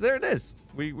 You guys, there it is.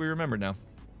 We remember now.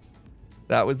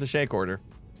 That was the shake order.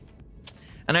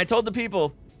 And I told the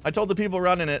people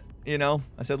running it, you know,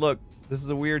 I said, look, this is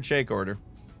a weird shake order.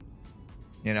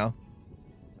 You know,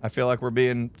 I feel like we're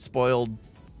being spoiled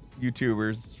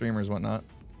YouTubers, streamers, whatnot,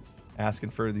 asking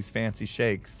for these fancy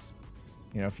shakes.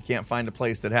 You know, if you can't find a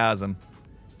place that has them,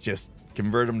 just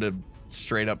convert them to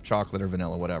straight up chocolate or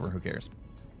vanilla, whatever, who cares?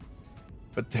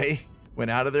 But they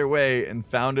went out of their way and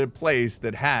found a place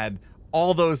that had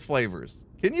all those flavors.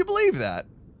 Can you believe that?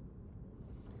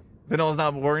 Vanilla's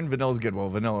not boring. Vanilla's good. Well,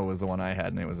 vanilla was the one I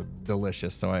had, and it was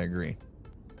delicious, so I agree.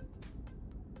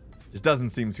 Just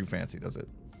doesn't seem too fancy, does it?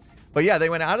 But yeah, they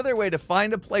went out of their way to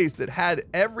find a place that had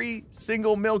every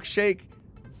single milkshake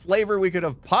flavor we could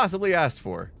have possibly asked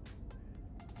for.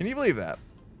 Can you believe that?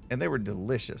 And they were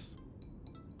delicious.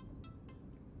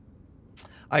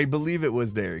 I believe it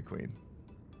was Dairy Queen.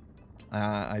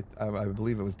 I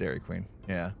believe it was Dairy Queen.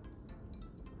 Yeah.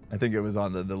 I think it was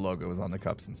on the logo was on the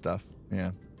cups and stuff.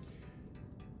 Yeah.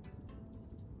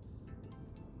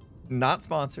 Not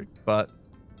sponsored, but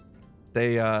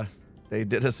they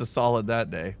did us a solid that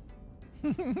day.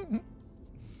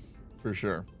 For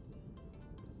sure.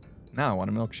 Now I want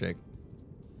a milkshake.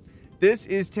 This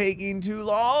is taking too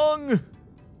long.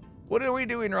 What are we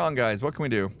doing wrong, guys? What can we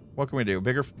do? What can we do?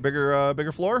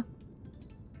 Bigger floor?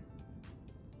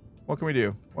 What can we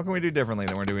do? What can we do differently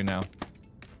than we're doing now?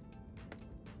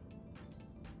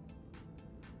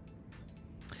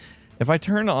 If I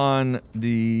turn on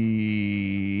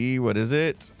the, what is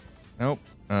it? Nope.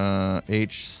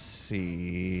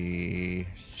 HC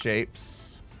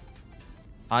shapes.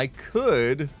 I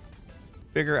could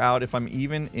figure out if I'm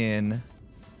even in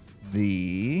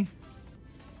the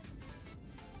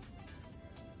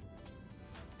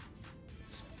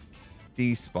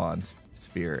despawn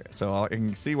sphere. So I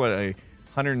can see what a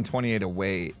 128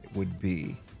 away would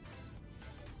be.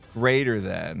 Greater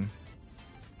than.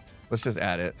 Let's just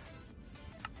add it.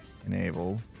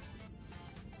 Enable.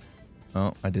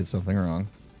 Oh, I did something wrong.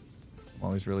 I'm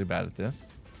always really bad at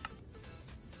this.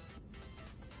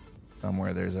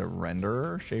 Somewhere there's a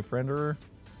renderer, shape renderer.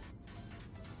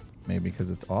 Maybe because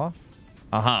it's off.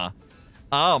 Uh-huh.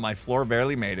 Oh, my floor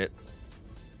barely made it.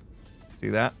 See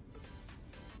that?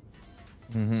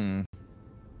 Mm-hmm.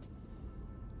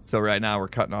 So right now we're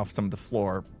cutting off some of the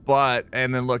floor. But,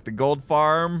 and then look, the gold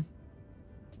farm.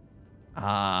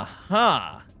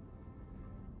 Uh-huh.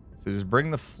 So just bring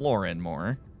the floor in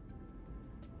more.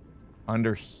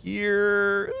 Under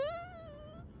here.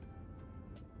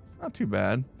 It's not too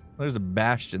bad. There's a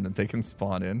bastion that they can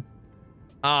spawn in.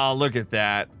 Oh, look at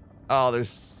that. Oh, there's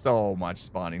so much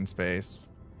spawning space.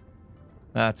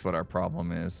 That's what our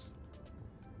problem is.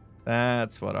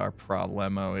 That's what our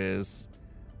problemo is.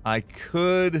 I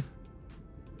could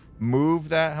move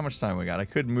that. How much time we got? I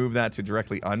could move that to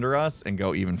directly under us and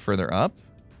go even further up.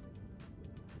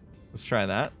 Let's try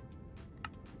that.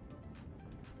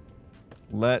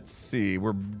 Let's see.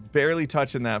 We're barely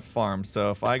touching that farm.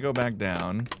 So if I go back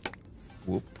down.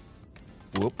 Whoop.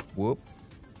 Whoop. Whoop.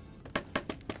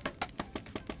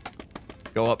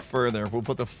 Go up further. We'll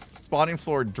put the spawning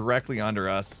floor directly under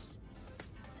us.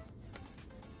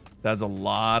 That's a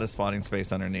lot of spawning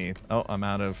space underneath. Oh, I'm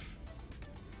out of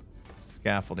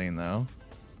scaffolding though.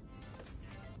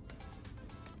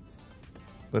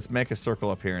 Let's make a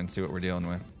circle up here and see what we're dealing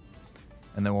with.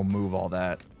 And then we'll move all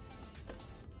that.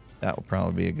 That will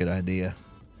probably be a good idea.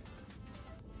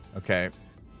 Okay.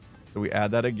 So we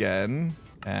add that again.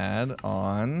 Add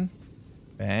on.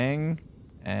 Bang.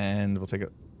 And we'll take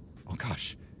it. Oh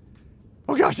gosh.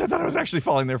 Oh gosh, I thought I was actually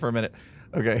falling there for a minute.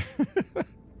 Okay.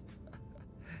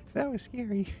 That was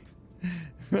scary.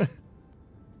 All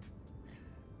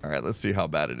right, let's see how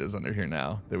bad it is under here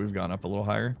now that we've gone up a little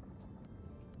higher.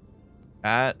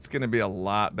 That's going to be a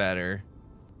lot better.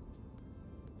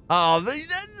 Oh,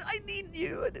 I need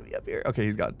you to be up here. Okay,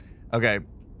 he's gone. Okay,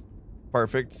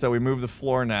 perfect. So we move the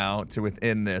floor now to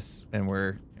within this, and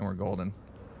we're golden.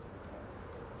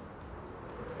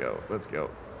 Let's go. Let's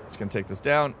go. Just gonna take this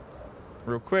down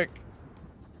real quick.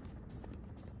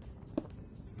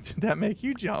 Did that make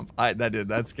you jump? That did.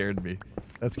 That scared me.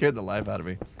 That scared the life out of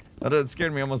me. That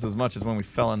scared me almost as much as when we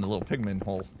fell in the little pigman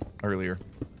hole earlier.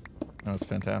 That was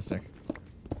fantastic.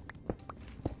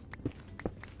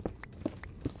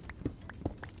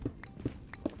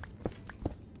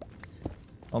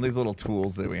 All these little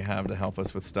tools that we have to help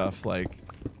us with stuff, like,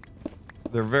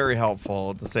 they're very helpful.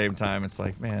 At the same time, it's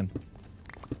like, man,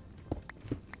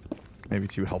 maybe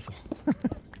too helpful.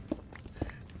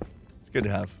 It's good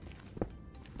to have.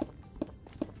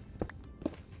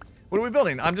 What are we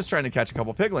building? I'm just trying to catch a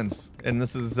couple piglins, and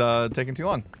this is taking too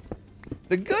long.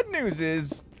 The good news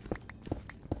is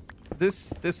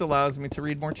this allows me to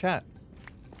read more chat.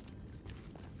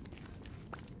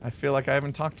 I feel like I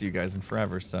haven't talked to you guys in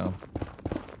forever, so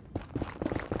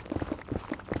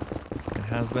it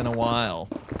has been a while.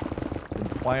 It's been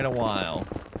quite a while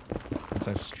since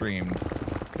I've streamed.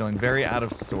 Feeling very out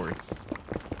of sorts.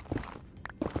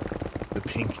 The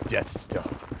pink Death Star.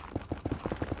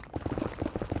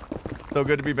 So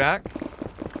good to be back.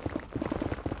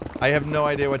 I have no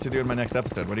idea what to do in my next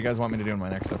episode. What do you guys want me to do in my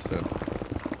next episode?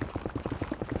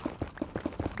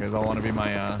 You guys all want to be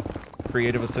my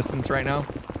creative assistants right now?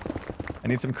 I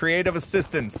need some creative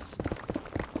assistance.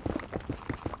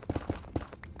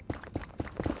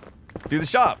 Do the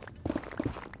shop.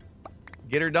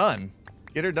 Get her done.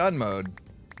 Get her done mode.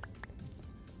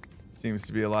 Seems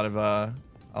to be a lot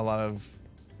of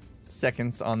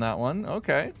seconds on that one.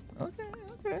 Okay. Okay.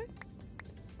 Okay.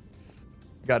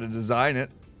 Got to design it.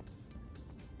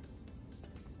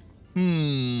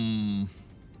 I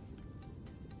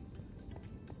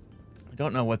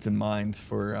don't know what's in mind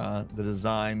for the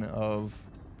design of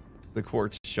the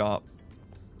quartz shop,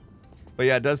 but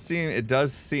yeah, it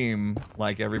does seem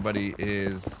like everybody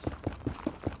is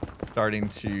starting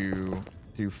to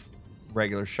do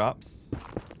regular shops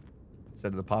instead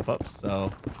of the pop-ups.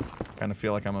 So, kind of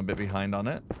feel like I'm a bit behind on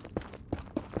it.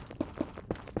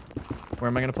 Where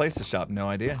am I going to place the shop? No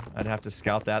idea. I'd have to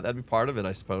scout that. That'd be part of it,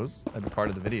 I suppose. That'd be part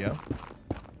of the video.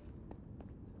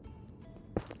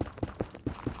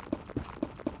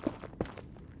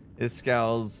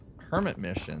 Iscal's Hermit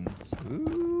missions.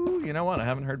 Ooh, you know what? I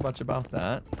haven't heard much about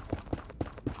that.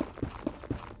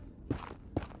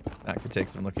 That could take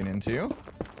some looking into.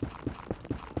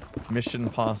 Mission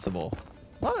possible.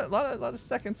 A lot of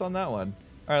seconds on that one.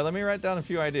 All right, let me write down a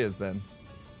few ideas then.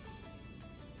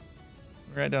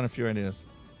 Write down a few ideas.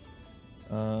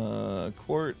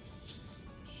 Quartz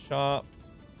shop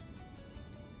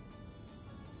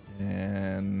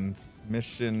and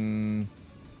mission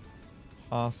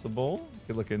possible.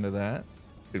 Could look into that.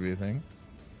 Could be a thing.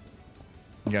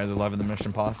 You guys are loving the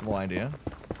mission possible idea.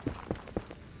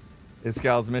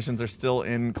 Iscal's missions are still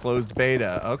in closed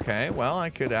beta. Okay, well, I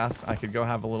could go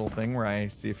have a little thing where I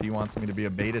see if he wants me to be a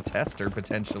beta tester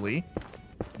potentially.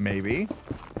 Maybe.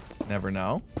 Never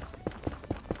know.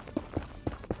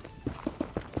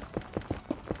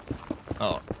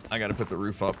 Oh, I gotta put the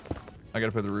roof up. I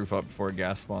gotta put the roof up before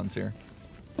gas spawns here.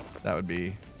 That would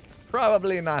be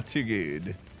probably not too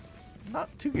good. Not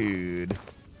too good.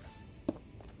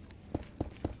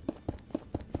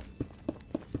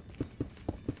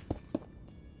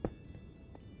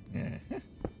 Yeah.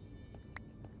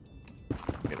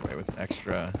 Get away with an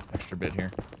extra bit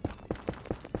here.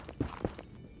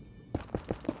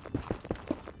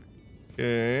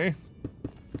 Okay.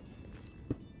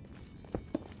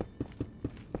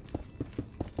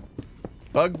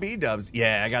 Bug B-dubs.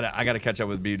 Yeah, I gotta catch up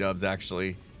with B-dubs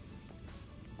actually.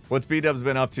 What's B-Dubs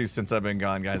been up to since I've been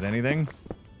gone, guys? Anything?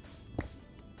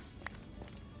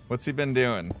 What's he been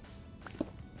doing?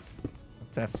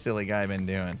 What's that silly guy been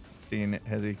doing?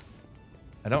 Has he?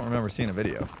 I don't remember seeing a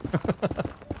video.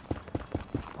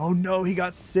 Oh no, he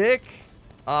got sick?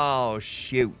 Oh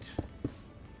shoot.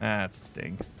 That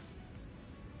stinks.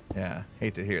 Yeah,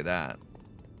 hate to hear that.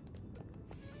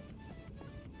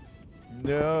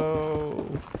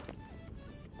 No.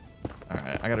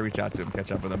 Alright, I gotta reach out to him,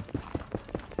 catch up with him.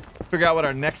 Figure out what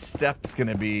our next step's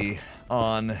gonna be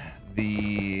on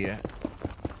the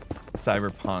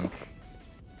Cyberpunk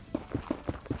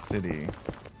city.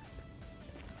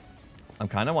 I'm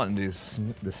kind of wanting to do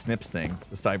the snips thing,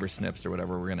 the cyber snips or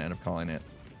whatever we're gonna end up calling it.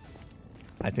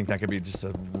 I think that could be just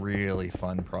a really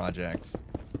fun project.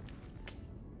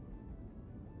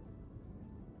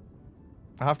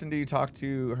 How often do you talk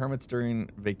to hermits during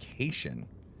vacation?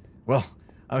 Well,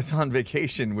 I was on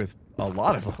vacation with a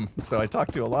lot of them, so I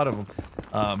talked to a lot of them,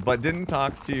 but didn't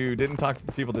talk to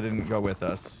the people that didn't go with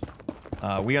us.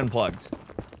 We unplugged.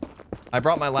 I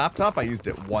brought my laptop. I used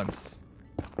it once,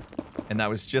 and that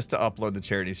was just to upload the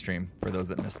charity stream for those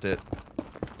that missed it.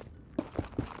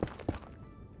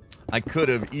 I could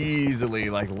have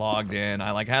easily like logged in.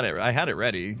 I had it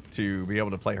ready to be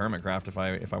able to play Hermitcraft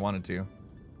if I wanted to.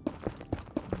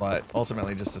 But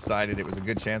ultimately just decided it was a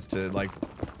good chance to like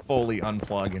fully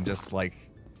unplug and just like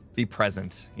be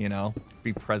present, you know?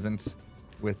 Be present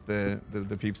with the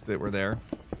peeps that were there.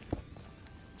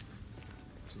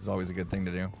 Which is always a good thing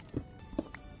to do.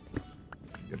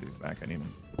 Get these back, I need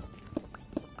them.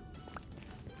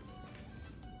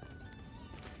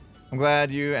 I'm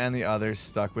glad you and the others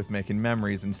stuck with making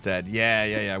memories instead.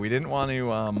 Yeah. We didn't want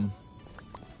to,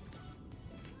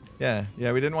 yeah,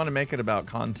 we didn't want to make it about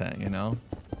content, you know?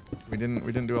 We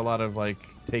didn't do a lot of like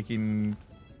taking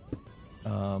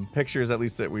pictures, at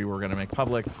least that we were gonna make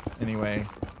public anyway.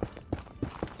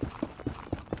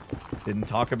 Didn't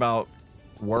talk about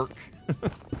work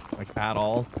like at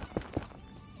all.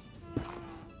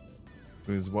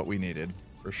 It was what we needed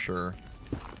for sure.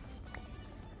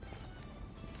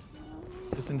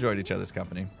 Just enjoyed each other's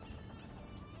company.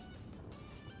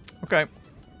 Okay.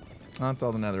 Well, that's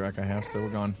all the netherrack I have, so we're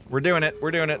going. We're doing it.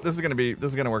 This is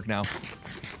gonna work now.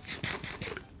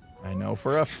 I know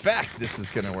for a fact this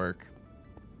is gonna work.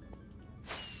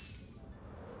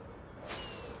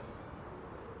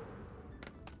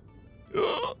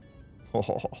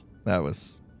 Oh, that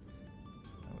was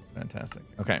fantastic.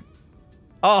 Okay.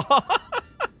 Oh.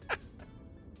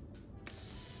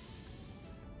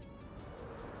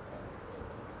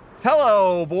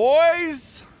 Hello,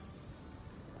 boys.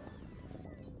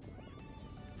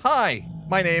 Hi,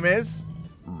 my name is.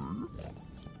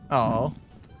 Oh,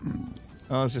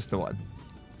 it's just the one.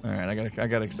 All right, I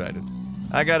got excited.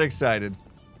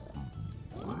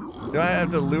 Do I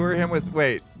have to lure him with?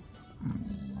 Wait.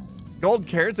 Gold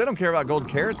carrots? They don't care about gold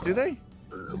carrots, do they?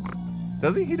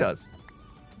 Does he? He does.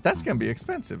 That's gonna be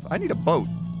expensive. I need a boat.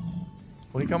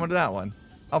 Will he come into that one?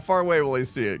 How far away will he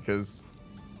see it? Because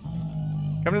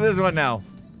come to this one now.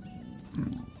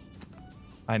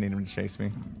 I need him to chase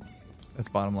me. That's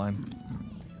bottom line.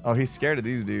 Oh, he's scared of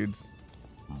these dudes.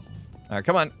 All right,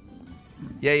 come on.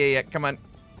 Yeah. Come on.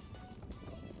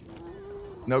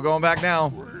 No going back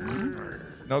now.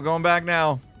 No going back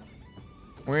now.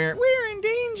 We're in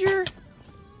danger.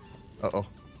 Uh-oh.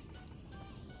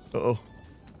 Uh-oh.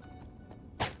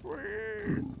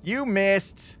 You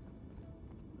missed.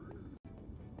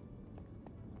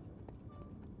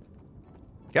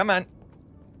 Come on.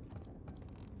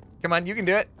 Come on, you can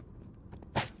do it.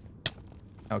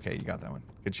 Okay, you got that one.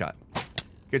 Good shot.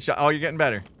 Good shot. Oh, you're getting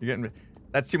better.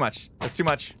 That's too much. That's too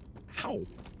much. Ow.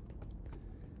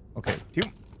 Okay,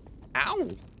 ow.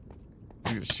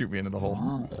 He's gonna shoot me into the hole.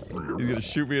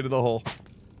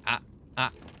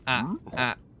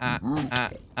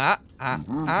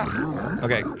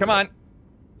 Okay, come on.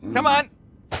 Come on.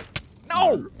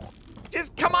 No!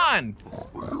 Just come on.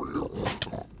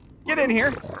 Get in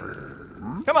here.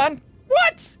 Come on.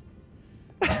 What?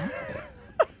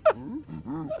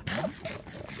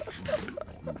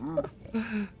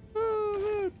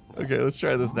 Okay, let's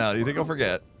try this now. Do you think I'll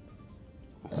forget?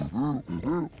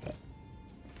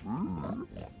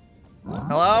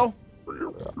 Hello?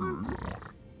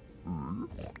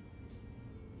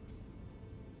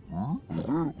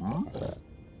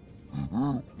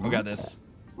 We got this.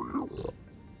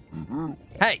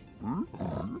 Hey!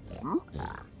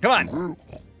 Come on!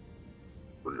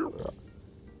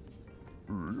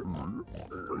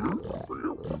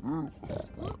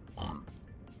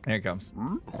 Here it comes.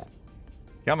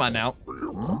 Come on now.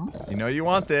 You know you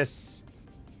want this.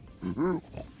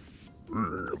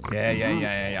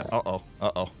 Yeah.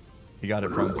 Uh-oh. He got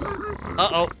it from.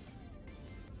 Uh-oh.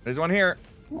 There's one here.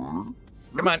 Come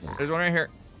on. There's one right here.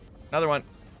 Another one.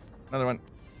 Another one.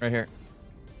 Right here.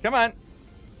 Come on.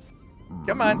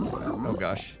 Come on. Oh,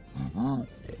 gosh.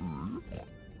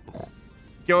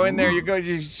 Go in there.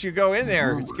 You should go in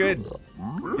there. It's good.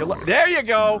 There you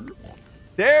go.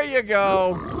 There you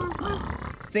go.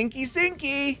 Sinky,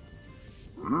 sinky.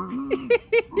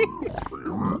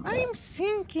 I'm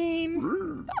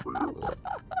sinking.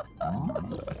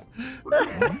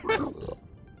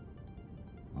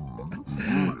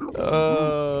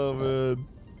 Oh man.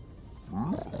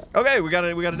 Okay, we got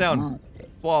it down.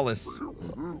 Flawless.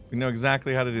 We know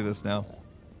exactly how to do this now.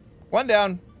 One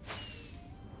down.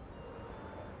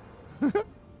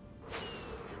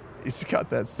 He's got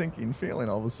that sinking feeling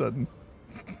all of a sudden.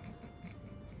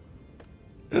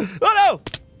 Oh no!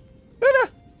 Oh no!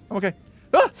 I'm okay.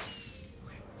 Ah! Okay,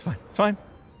 it's fine. It's fine.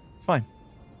 It's fine.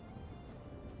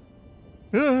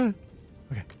 Ah!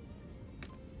 Okay.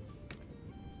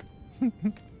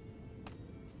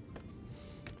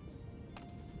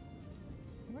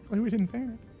 Luckily we didn't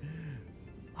panic.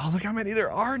 Oh, look how many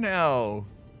there are now.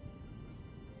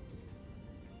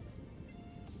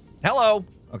 Hello.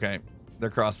 Okay. They're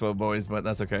crossbow boys, but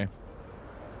that's okay.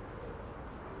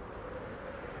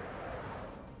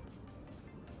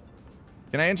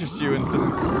 Can I interest you in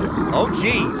some... Oh,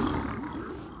 jeez.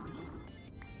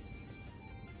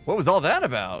 What was all that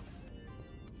about?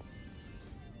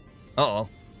 Uh-oh.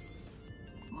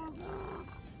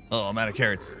 Uh-oh, I'm out of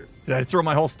carrots. Did I throw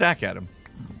my whole stack at him?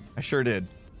 I sure did.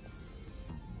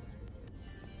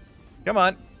 Come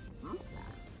on.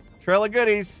 Trail of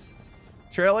goodies.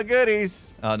 Trail of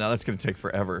goodies. Oh, no, that's going to take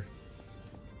forever.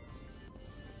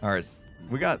 All right.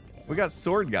 We got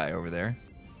sword guy over there.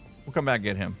 We'll come back and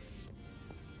get him.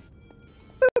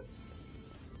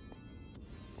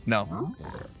 No.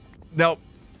 Nope.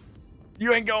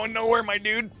 You ain't going nowhere, my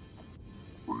dude.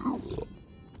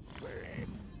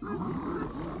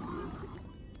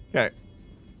 Okay.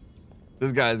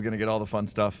 This guy's gonna get all the fun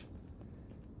stuff.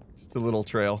 Just a little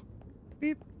trail.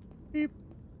 Beep, beep,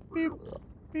 beep,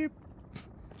 beep,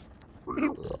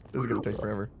 beep. This is gonna take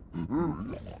forever.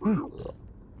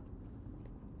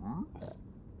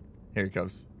 Here he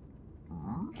comes.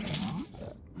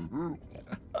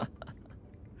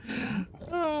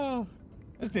 Oh,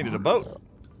 I just needed a boat.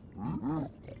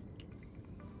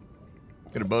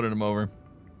 Could have boated him over.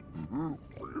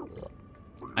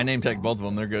 I name tagged both of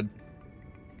them. They're good.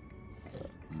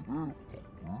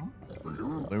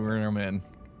 Luring them in.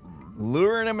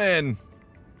 Luring them in.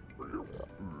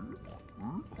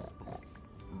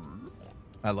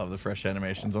 I love the fresh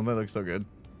animations on. They look so good.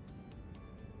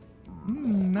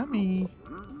 Nummy.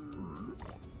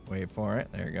 Wait for it.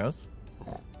 There it goes.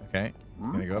 Okay.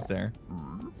 It's gonna go up there.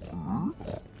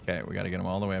 Okay, we gotta get him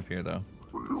all the way up here, though.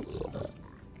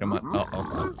 Come on.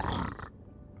 Oh.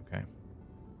 Okay.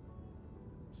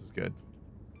 This is good.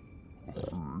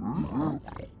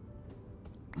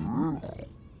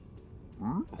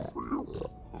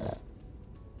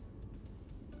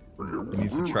 He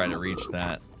needs to try to reach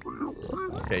that.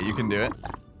 Okay, you can do it.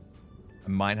 I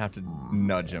might have to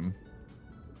nudge him.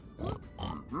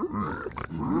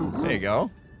 There you go.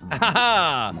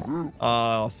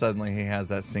 Oh, suddenly he has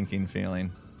that sinking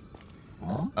feeling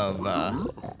of,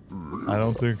 I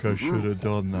don't think I should have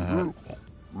done that.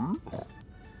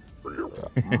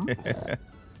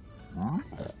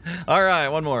 All right,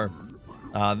 one more.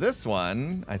 This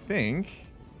one, I think,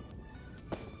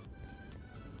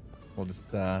 we'll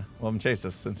just, let him chase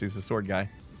us since he's a sword guy.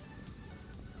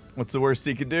 What's the worst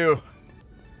he could do?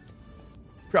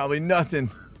 Probably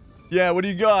nothing. Yeah, what do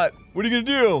you got? What are you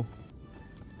gonna do?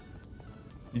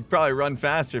 You'd probably run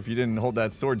faster if you didn't hold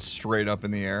that sword straight up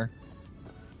in the air.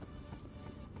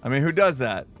 I mean, who does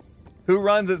that? Who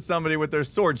runs at somebody with their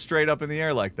sword straight up in the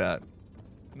air like that?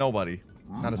 Nobody.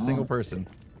 Not a single person.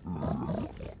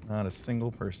 Not a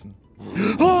single person.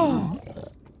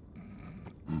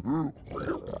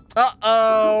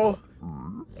 Uh-oh!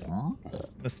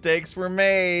 Mistakes were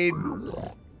made.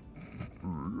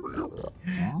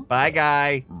 Bye,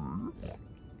 guy.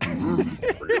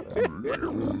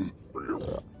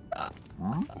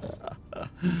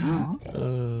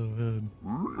 Oh, man.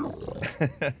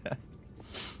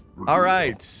 All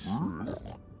right.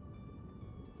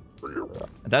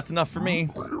 That's enough for me.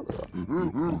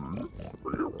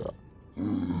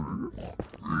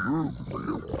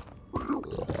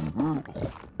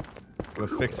 Let's go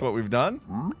fix what we've done.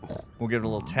 We'll give it a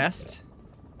little test.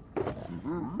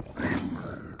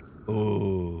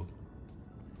 Oh.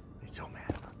 They're so mad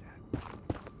about that.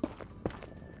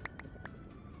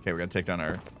 Okay, we gotta take down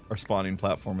our spawning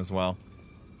platform as well.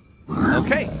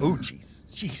 Okay. Oh, jeez.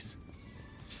 Jeez.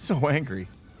 So angry.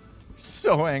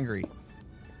 So angry.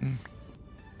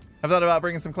 I've thought about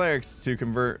bringing some clerics to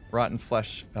convert rotten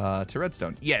flesh to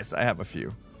redstone. Yes, I have a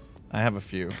few. I have a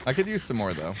few. I could use some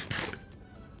more, though.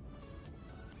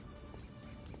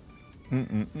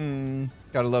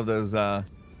 Gotta love those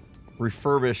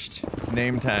refurbished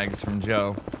name tags from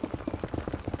Joe.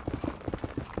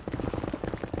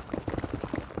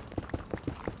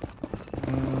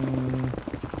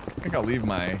 I think I'll leave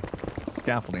my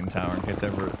scaffolding tower in case I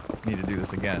ever need to do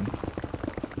this again.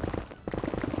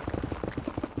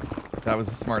 That was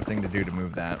a smart thing to do to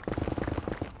move that.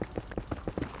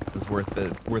 It was worth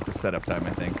the setup time, I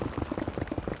think.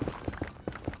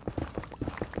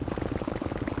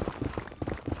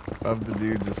 Above the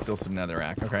dudes is still some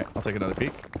netherrack. Okay, I'll take another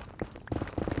peek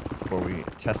before we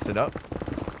test it up.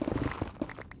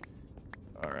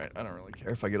 Alright, I don't really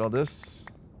care if I get all this.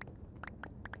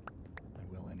 I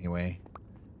will anyway.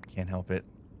 Can't help it.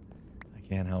 I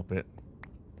can't help it.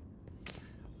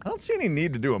 I don't see any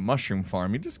need to do a mushroom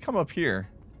farm. You just come up here.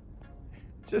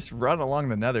 Just run along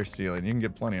the nether ceiling. You can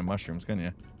get plenty of mushrooms, couldn't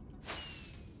you?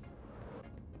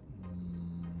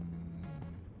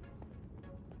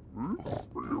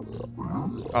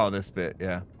 Oh, this bit,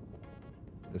 yeah.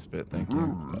 This bit, thank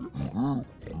you.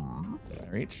 Can I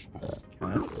reach?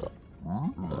 Can't.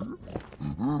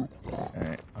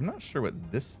 Okay, I'm not sure what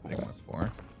this thing was for.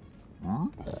 I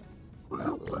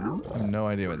have no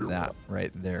idea what that right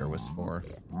there was for.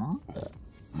 Oh,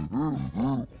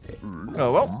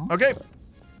 well, okay.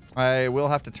 I will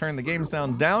have to turn the game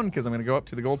sounds down because I'm going to go up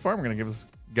to the gold farm. We're going to give this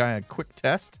guy a quick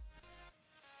test.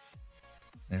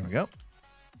 There we go.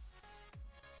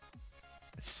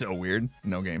 It's so weird.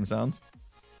 No game sounds.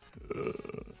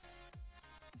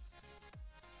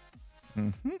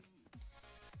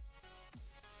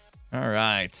 All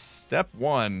right. Step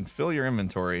 1, fill your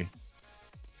inventory.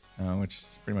 Which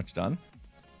is pretty much done.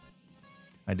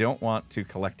 I don't want to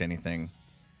collect anything.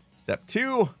 Step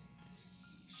 2,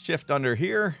 shift under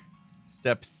here.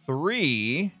 Step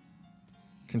 3,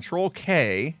 Control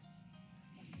K.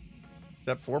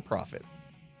 Step 4, profit.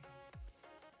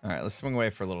 All right, let's swing away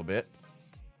for a little bit.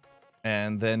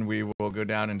 And then we will go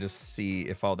down and just see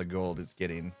if all the gold is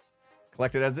getting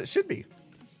collected as it should be.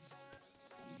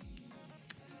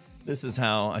 This is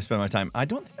how I spend my time. I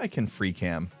don't think I can free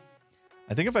cam.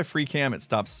 I think if I free cam, it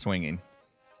stops swinging.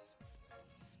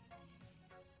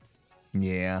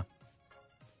 Yeah.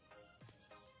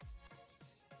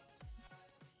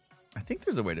 I think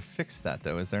there's a way to fix that,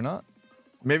 though, is there not?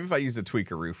 Maybe if I use a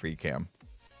tweakeroo free cam.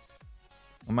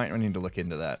 I might need to look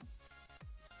into that.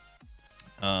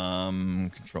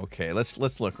 Control K.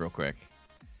 Let's look real quick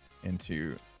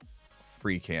into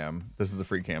free cam. This is the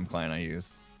free cam client I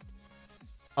use.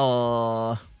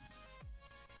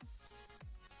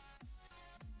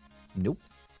 Nope.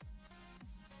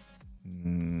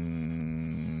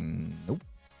 Nope.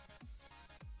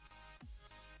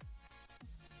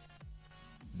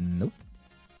 Nope.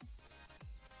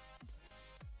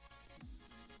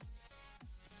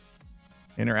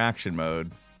 Interaction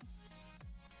mode.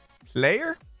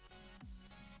 Player?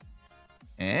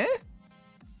 Eh?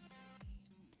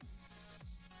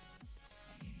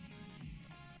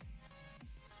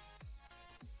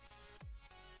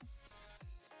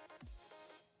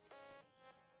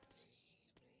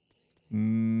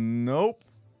 Nope.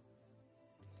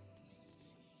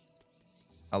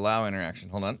 Allow interaction.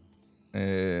 Hold on.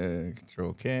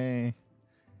 Control K.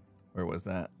 Where was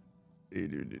that?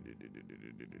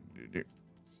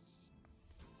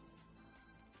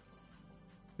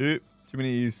 Too many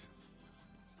E's.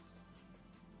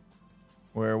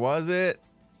 Where was it?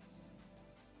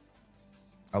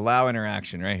 Allow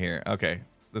interaction right here. Okay.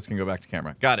 This can go back to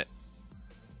camera. Got it.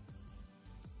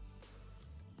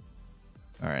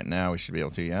 All right, now we should be able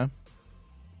to, yeah?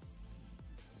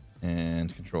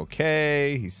 And Control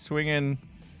K. He's swinging.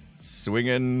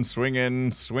 Swinging,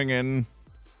 swinging, swinging.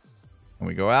 And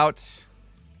we go out.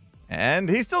 And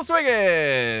he's still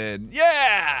swinging.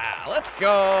 Yeah! Let's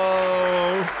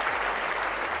go.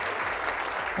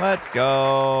 Let's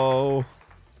go.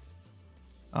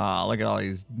 Oh, look at all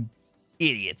these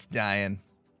idiots dying.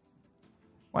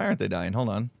 Why aren't they dying? Hold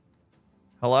on.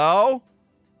 Hello?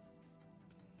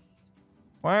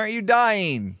 Why aren't you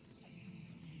dying?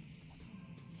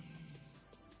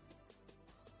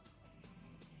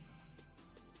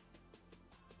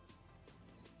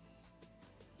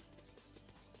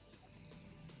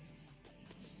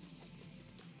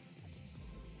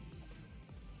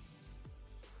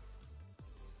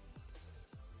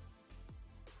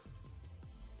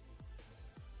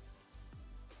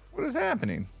 What is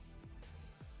happening?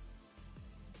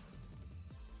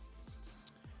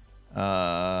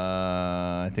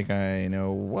 I think I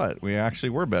know what. We actually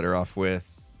were better off with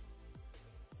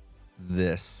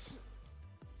this.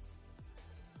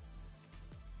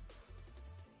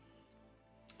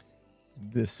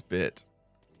 This bit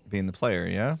being the player,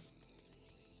 yeah?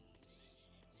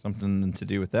 Something to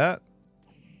do with that.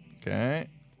 Okay.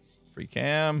 Free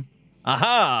cam.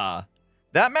 Aha!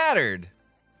 That mattered.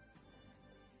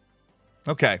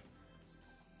 Okay.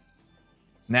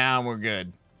 Now we're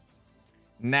good.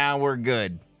 Now we're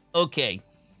good. Okay.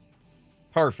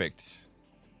 Perfect.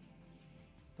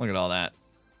 Look at all that.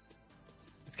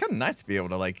 It's kind of nice to be able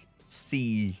to, like,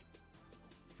 see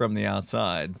from the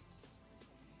outside.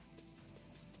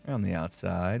 On the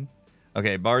outside.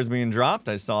 Okay, bars being dropped.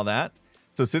 I saw that.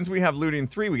 So since we have looting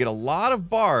 3, we get a lot of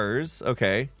bars.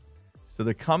 Okay. So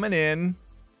they're coming in.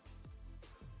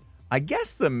 I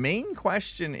guess the main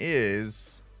question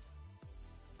is,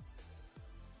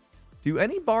 do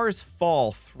any bars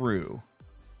fall through?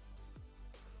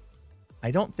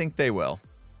 I don't think they will.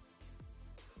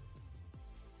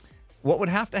 What would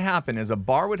have to happen is a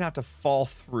bar would have to fall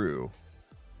through.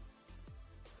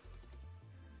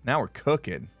 Now we're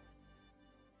cooking.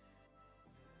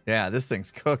 Yeah, this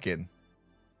thing's cooking.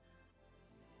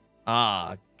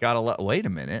 Ah, gotta let. Wait a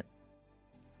minute.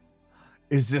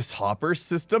 Is this hopper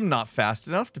system not fast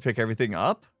enough to pick everything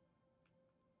up?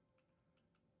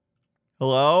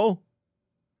 Hello?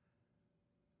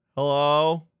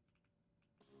 Hello?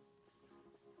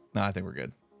 No, I think we're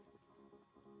good.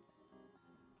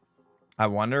 I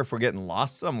wonder if we're getting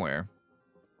lost somewhere.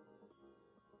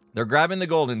 They're grabbing the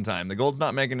gold in time. The gold's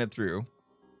not making it through.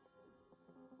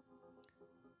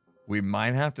 We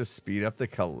might have to speed up the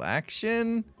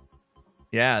collection.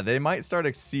 Yeah, they might start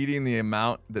exceeding the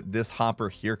amount that this hopper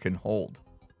here can hold.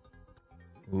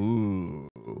 Ooh.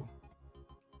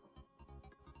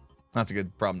 That's a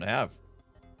good problem to have.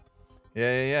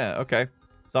 Yeah. Okay.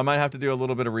 So I might have to do a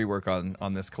little bit of rework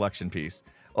on this collection piece.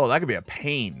 Oh, that could be a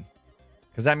pain.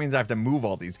 Because that means I have to move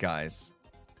all these guys.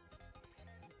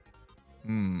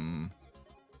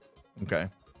 Okay.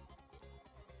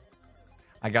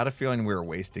 I got a feeling we were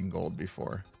wasting gold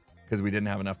before. Because we didn't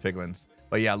have enough piglins.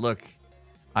 But yeah, look.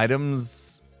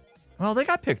 Items. Well, they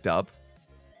got picked up.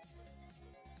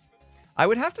 I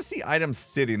would have to see items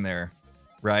sitting there.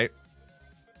 Right?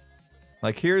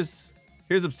 Like here's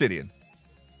obsidian.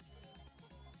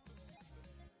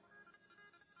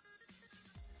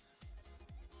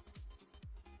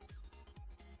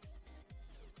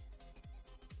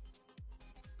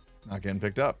 Not getting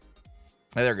picked up.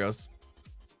 Hey, there it goes.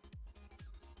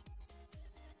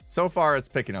 So far, it's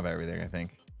picking up everything, I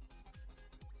think.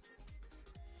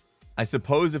 I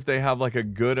suppose if they have, like, a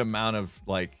good amount of,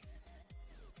 like,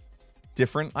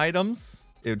 different items,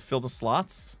 it would fill the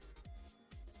slots.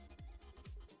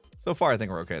 So far, I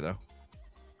think we're okay, though.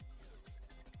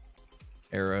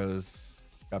 Arrows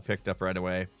got picked up right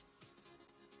away.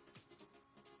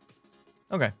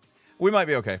 Okay. We might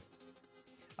be okay.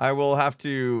 I will have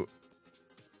to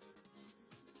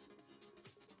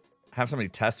have somebody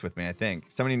test with me, I think.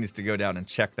 Somebody needs to go down and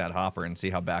check that hopper and see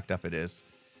how backed up it is.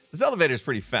 This elevator is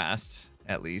pretty fast,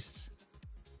 at least.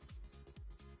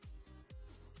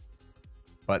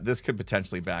 But this could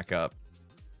potentially back up.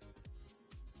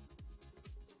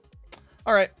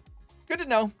 All right. Good to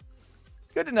know.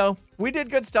 Good to know. We did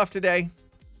good stuff today.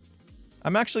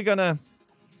 I'm actually gonna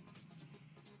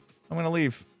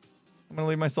leave. I'm gonna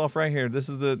leave myself right here. This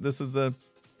is the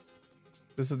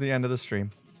end of the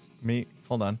stream.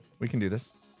 Hold on. We can do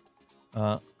this.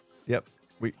 Yep.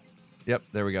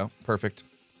 There we go. Perfect.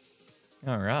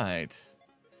 All right.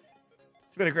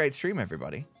 It's been a great stream,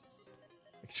 everybody.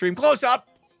 Extreme close up.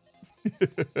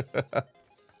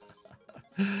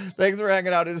 Thanks for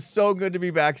hanging out. It is so good to be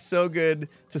back. So good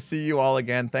to see you all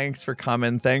again. Thanks for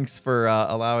coming. Thanks for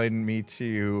allowing me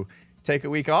to take a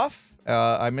week off.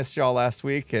 I missed y'all last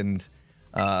week, and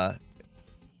but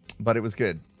it was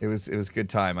good. It was good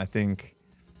time. I think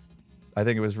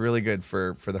it was really good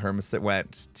for the Hermits that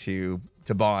went to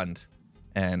bond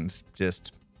and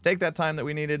just take that time that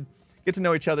we needed, get to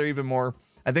know each other even more.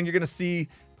 I think you're gonna see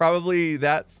probably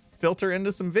that filter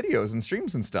into some videos and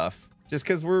streams and stuff, just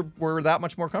because we're that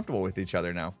much more comfortable with each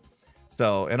other now.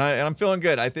 So and I'm feeling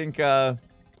good. I think yeah,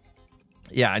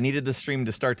 I needed this stream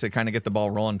to start to kind of get the ball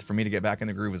rolling for me to get back in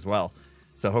the groove as well.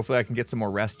 So hopefully I can get some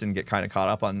more rest and get kind of caught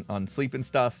up on sleep and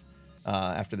stuff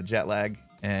after the jet lag,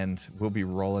 and we'll be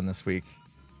rolling this week.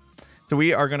 So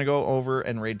we are going to go over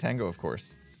and raid Tango, of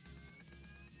course.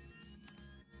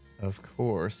 Of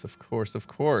course.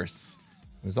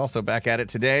 Who's also back at it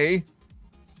today.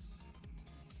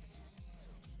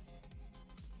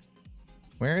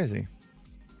 Where is he?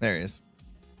 There he is.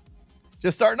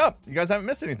 Just starting up. You guys haven't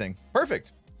missed anything.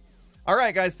 Perfect. All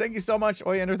right, guys. Thank you so much.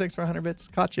 Oyander, thanks for 100 bits.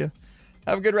 Caught you.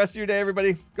 Have a good rest of your day,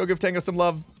 everybody. Go give Tango some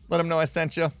love. Let him know I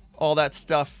sent you. All that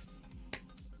stuff.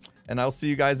 And I'll see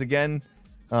you guys again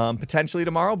potentially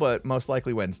tomorrow, but most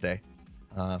likely Wednesday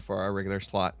for our regular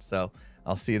slot. So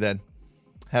I'll see you then.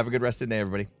 Have a good rest of the day,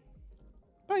 everybody.